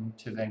coming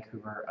to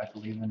Vancouver, I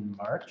believe in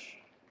March.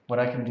 What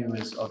I can do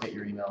is I'll get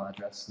your email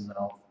address and then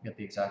I'll get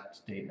the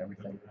exact date and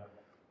everything.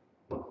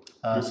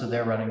 So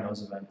they're running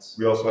those events.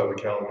 We also have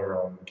the calendar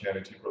on the Canada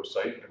IT Pro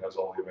site that has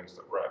all the events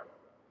that we're at.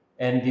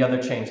 And the other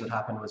change that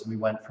happened was we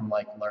went from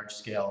like large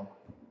scale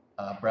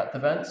breadth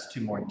events to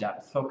more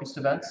depth focused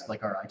events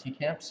like our IT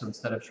camp. So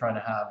instead of trying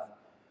to have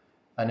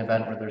an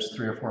event where there's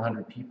 300 or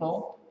 400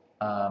 people,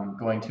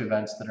 going to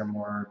events that are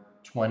more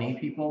 20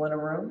 people in a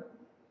room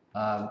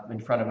in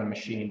front of a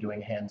machine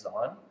doing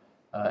hands-on.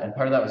 And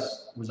part of that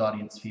was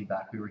audience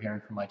feedback. We were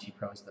hearing from IT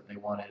pros that they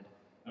wanted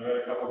I've had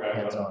a couple guys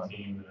hands-on. on the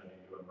team that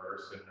need to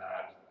immerse in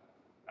that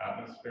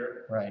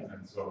atmosphere. Right.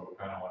 And so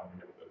kind of want to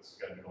get the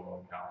schedule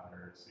and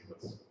calendar, see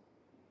what's.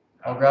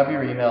 I'll grab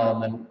your email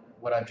and then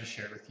what I've just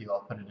shared with you, I'll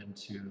put it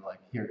into like,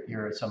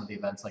 here are some of the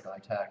events like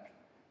iTech,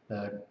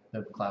 the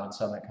Cloud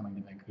Summit coming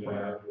to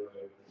Vancouver,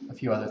 a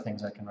few other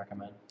things I can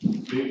recommend.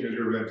 Steve, here's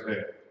your event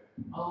today.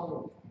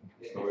 Oh.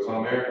 So it's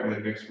on there, and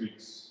then next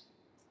week's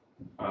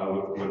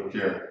with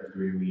Pierre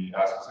doing the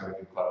Ask Us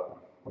Anything Cloud.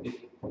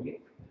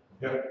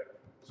 Yeah.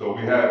 So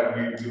we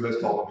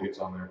list all the dates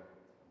on there.